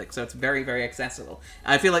on Netflix, so it's very, very accessible.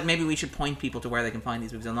 I feel like maybe we should point people to where they can find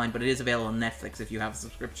these movies online, but it is available on Netflix if you have a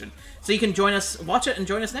subscription. So you can join us, watch it, and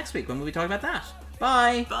join us next week when we'll be talking about that.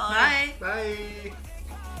 Bye. Bye. Bye.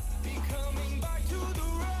 Bye.